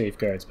 3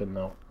 safeguards, but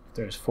no. If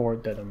there's 4,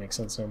 that don't make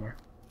sense no more.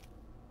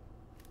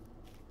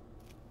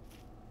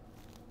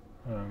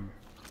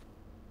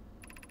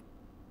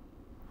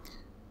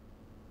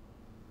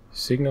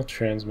 Signal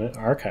transmit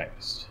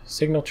archivist.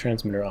 Signal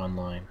transmitter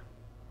online.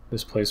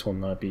 This place will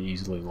not be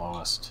easily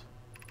lost.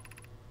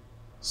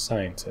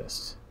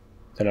 Scientist.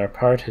 Then our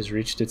part has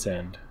reached its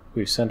end.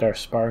 We've sent our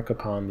spark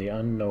upon the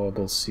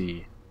unknowable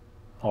sea.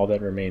 All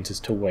that remains is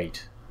to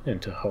wait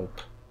and to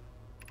hope.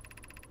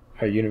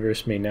 Our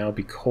universe may now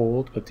be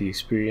cold, but the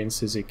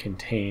experiences it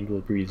contained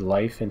will breathe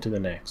life into the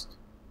next.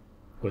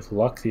 With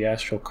luck, the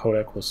Astral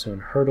Codec will soon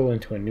hurtle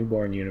into a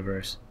newborn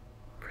universe,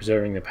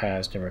 preserving the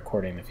past and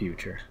recording the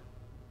future.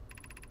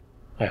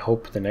 I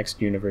hope the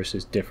next universe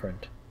is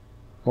different.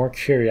 More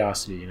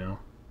curiosity, you know?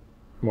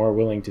 More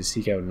willing to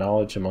seek out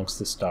knowledge amongst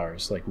the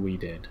stars, like we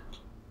did.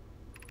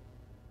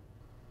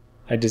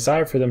 I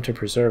desire for them to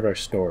preserve our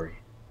story.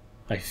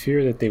 I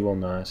fear that they will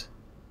not,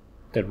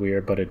 that we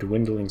are but a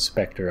dwindling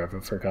specter of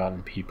a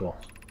forgotten people.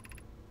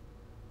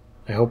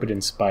 I hope it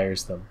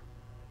inspires them.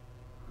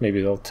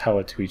 Maybe they'll tell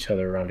it to each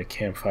other around a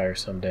campfire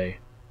someday,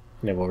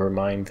 and it will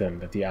remind them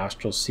that the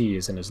astral sea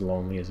isn't as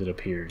lonely as it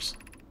appears.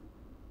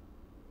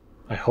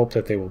 I hope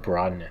that they will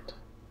broaden it.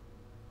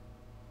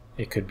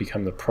 It could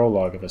become the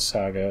prologue of a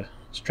saga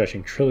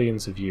stretching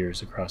trillions of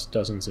years across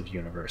dozens of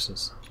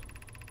universes.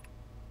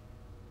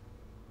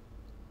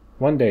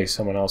 One day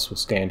someone else will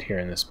stand here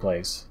in this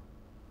place.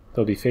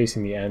 They'll be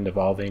facing the end of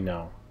all they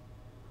know.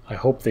 I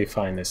hope they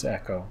find this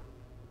echo.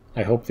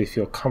 I hope they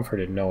feel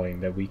comforted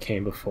knowing that we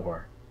came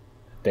before.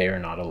 They are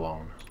not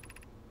alone.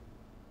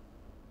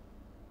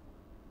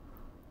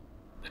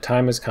 The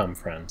time has come,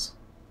 friends.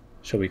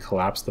 Shall we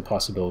collapse the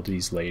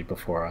possibilities laid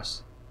before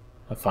us?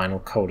 A final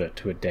coda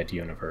to a dead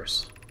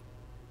universe.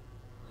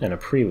 and a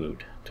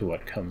prelude to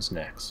what comes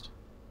next.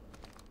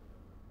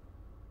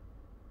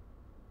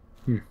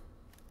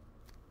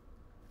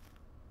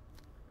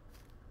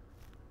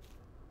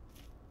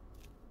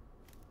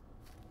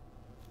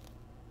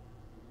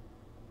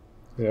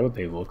 Is that what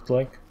they looked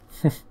like?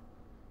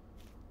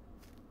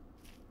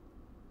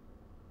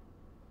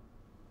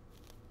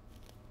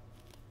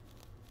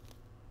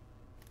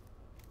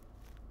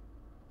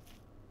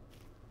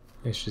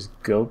 It's just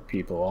goat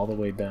people all the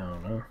way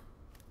down, huh?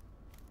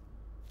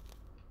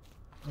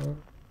 Oh.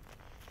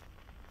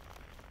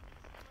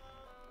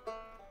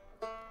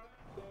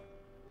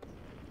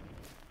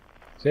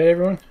 Is that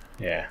everyone?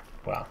 Yeah,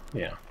 wow,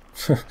 yeah.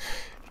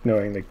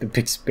 Ignoring like the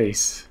big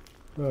space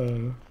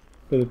for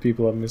the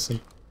people I'm missing.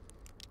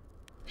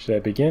 Should I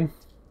begin?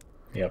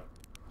 Yep.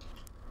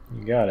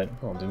 You got it.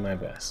 I'll do my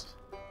best.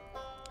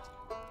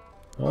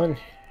 On,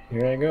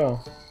 here I go.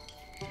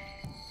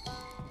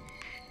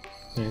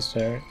 Can I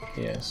start?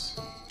 Yes.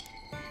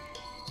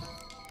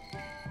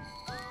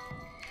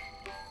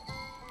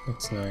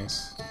 That's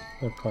nice.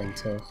 They're playing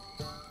too.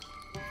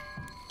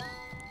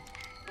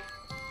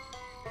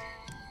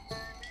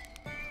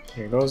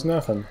 Here goes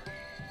nothing.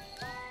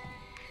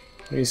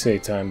 What do you say,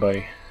 time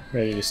buddy?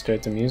 Ready to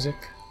start the music?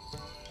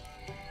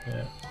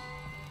 Yeah.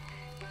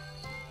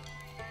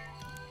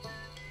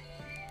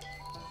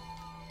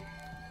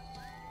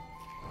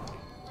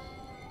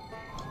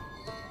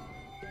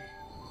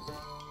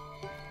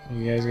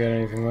 You guys got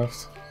anything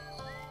left?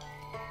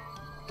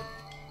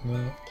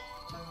 No.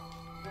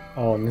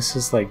 Oh, and this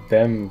is like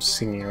them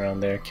singing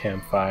around their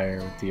campfire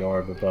with the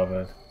orb above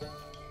it.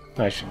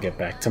 I should get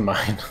back to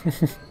mine.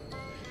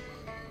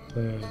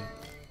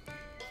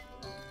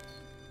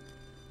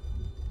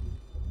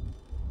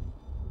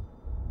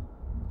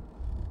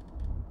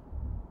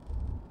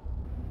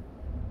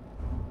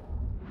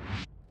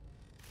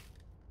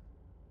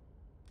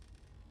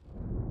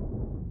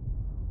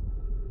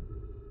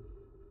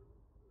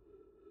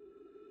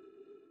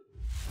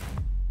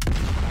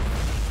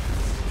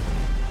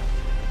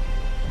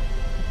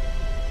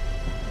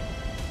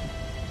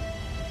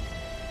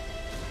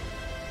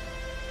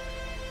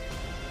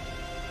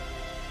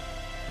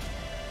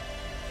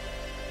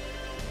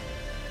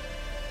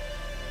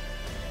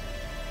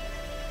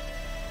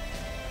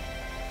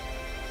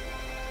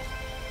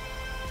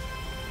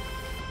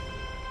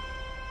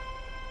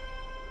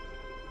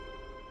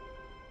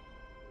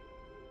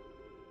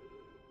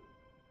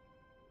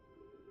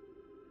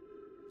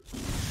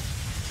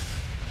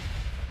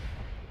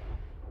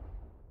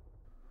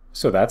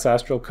 So that's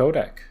Astral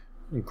Codec.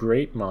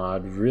 Great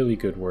mod, really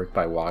good work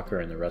by Walker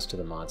and the rest of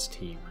the mods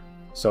team.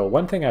 So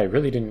one thing I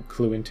really didn't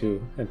clue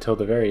into until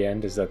the very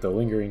end is that the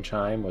lingering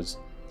chime was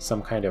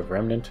some kind of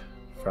remnant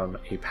from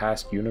a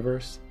past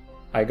universe.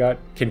 I got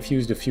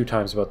confused a few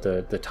times about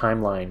the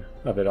timeline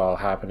of it all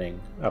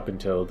happening up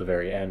until the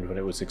very end when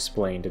it was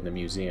explained in the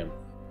museum.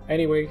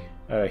 Anyway,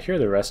 here are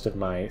the rest of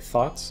my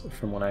thoughts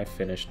from when I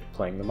finished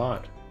playing the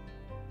mod.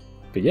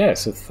 But yeah,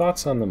 so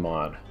thoughts on the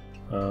mod.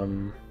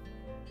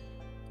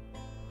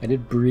 I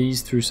did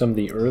breeze through some of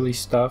the early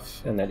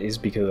stuff, and that is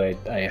because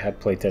I had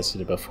playtested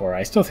it before.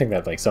 I still think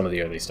that like some of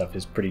the early stuff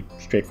is pretty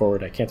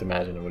straightforward. I can't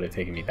imagine it would have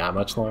taken me that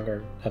much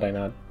longer had I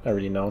not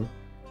already known.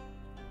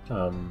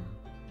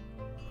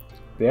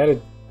 They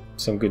added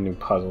some good new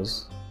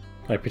puzzles.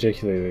 I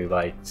particularly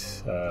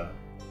liked the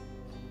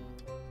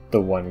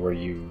one where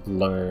you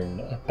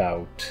learn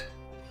about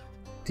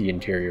the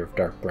interior of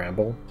Dark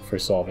Bramble for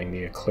solving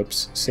the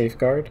Eclipse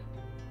safeguard.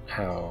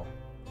 How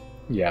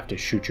you have to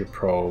shoot your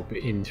probe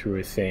in through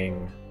a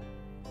thing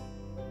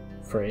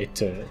for it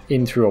to,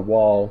 in through a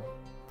wall,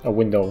 a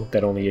window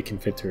that only it can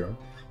fit through,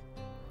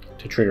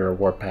 to trigger a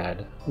warp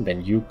pad.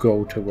 Then you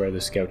go to where the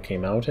scout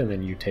came out and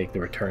then you take the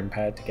return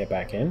pad to get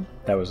back in.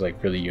 That was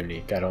like really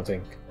unique. I don't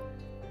think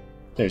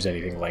there's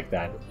anything like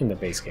that in the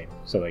base game.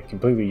 So like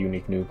completely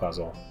unique new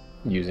puzzle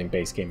using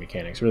base game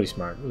mechanics. Really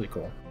smart, really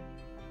cool.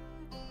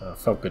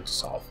 Felt good to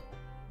solve.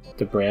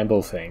 The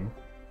Bramble thing,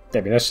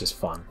 I mean that's just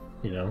fun,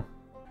 you know?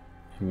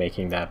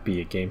 Making that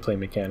be a gameplay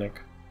mechanic,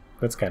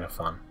 that's kind of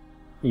fun.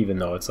 Even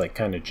though it's like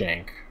kind of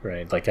jank,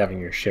 right? Like having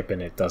your ship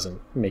in it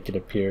doesn't make it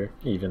appear,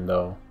 even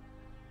though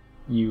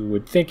you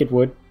would think it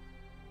would.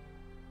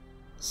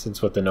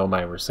 Since what the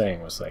Nomai were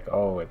saying was like,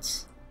 oh,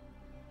 it's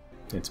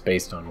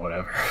based on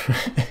whatever.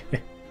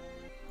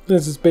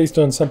 This is based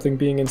on something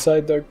being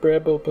inside Dark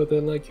Bramble, but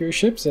then like your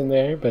ship's in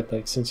there, but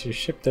like since your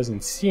ship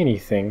doesn't see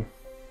anything,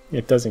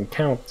 it doesn't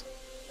count.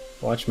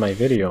 Watch my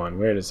video on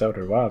where does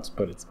Outer Wilds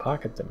put its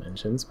pocket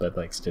dimensions, but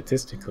like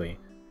statistically,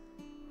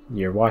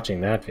 you're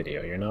watching that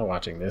video, you're not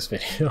watching this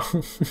video.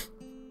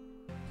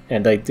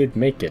 And I did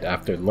make it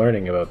after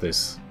learning about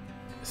this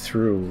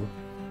through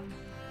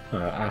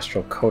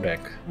Astral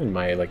Codec in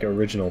my like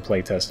original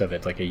playtest of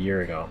it like a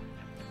year ago.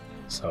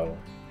 So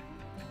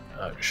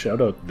shout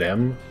out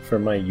them for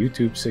my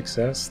YouTube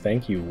success.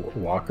 Thank you,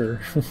 Walker,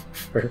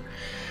 for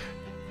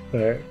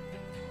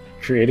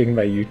creating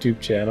my YouTube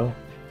channel.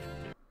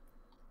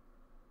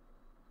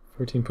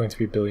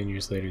 14.3 billion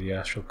years later, the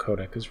Astral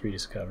Codec is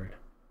rediscovered.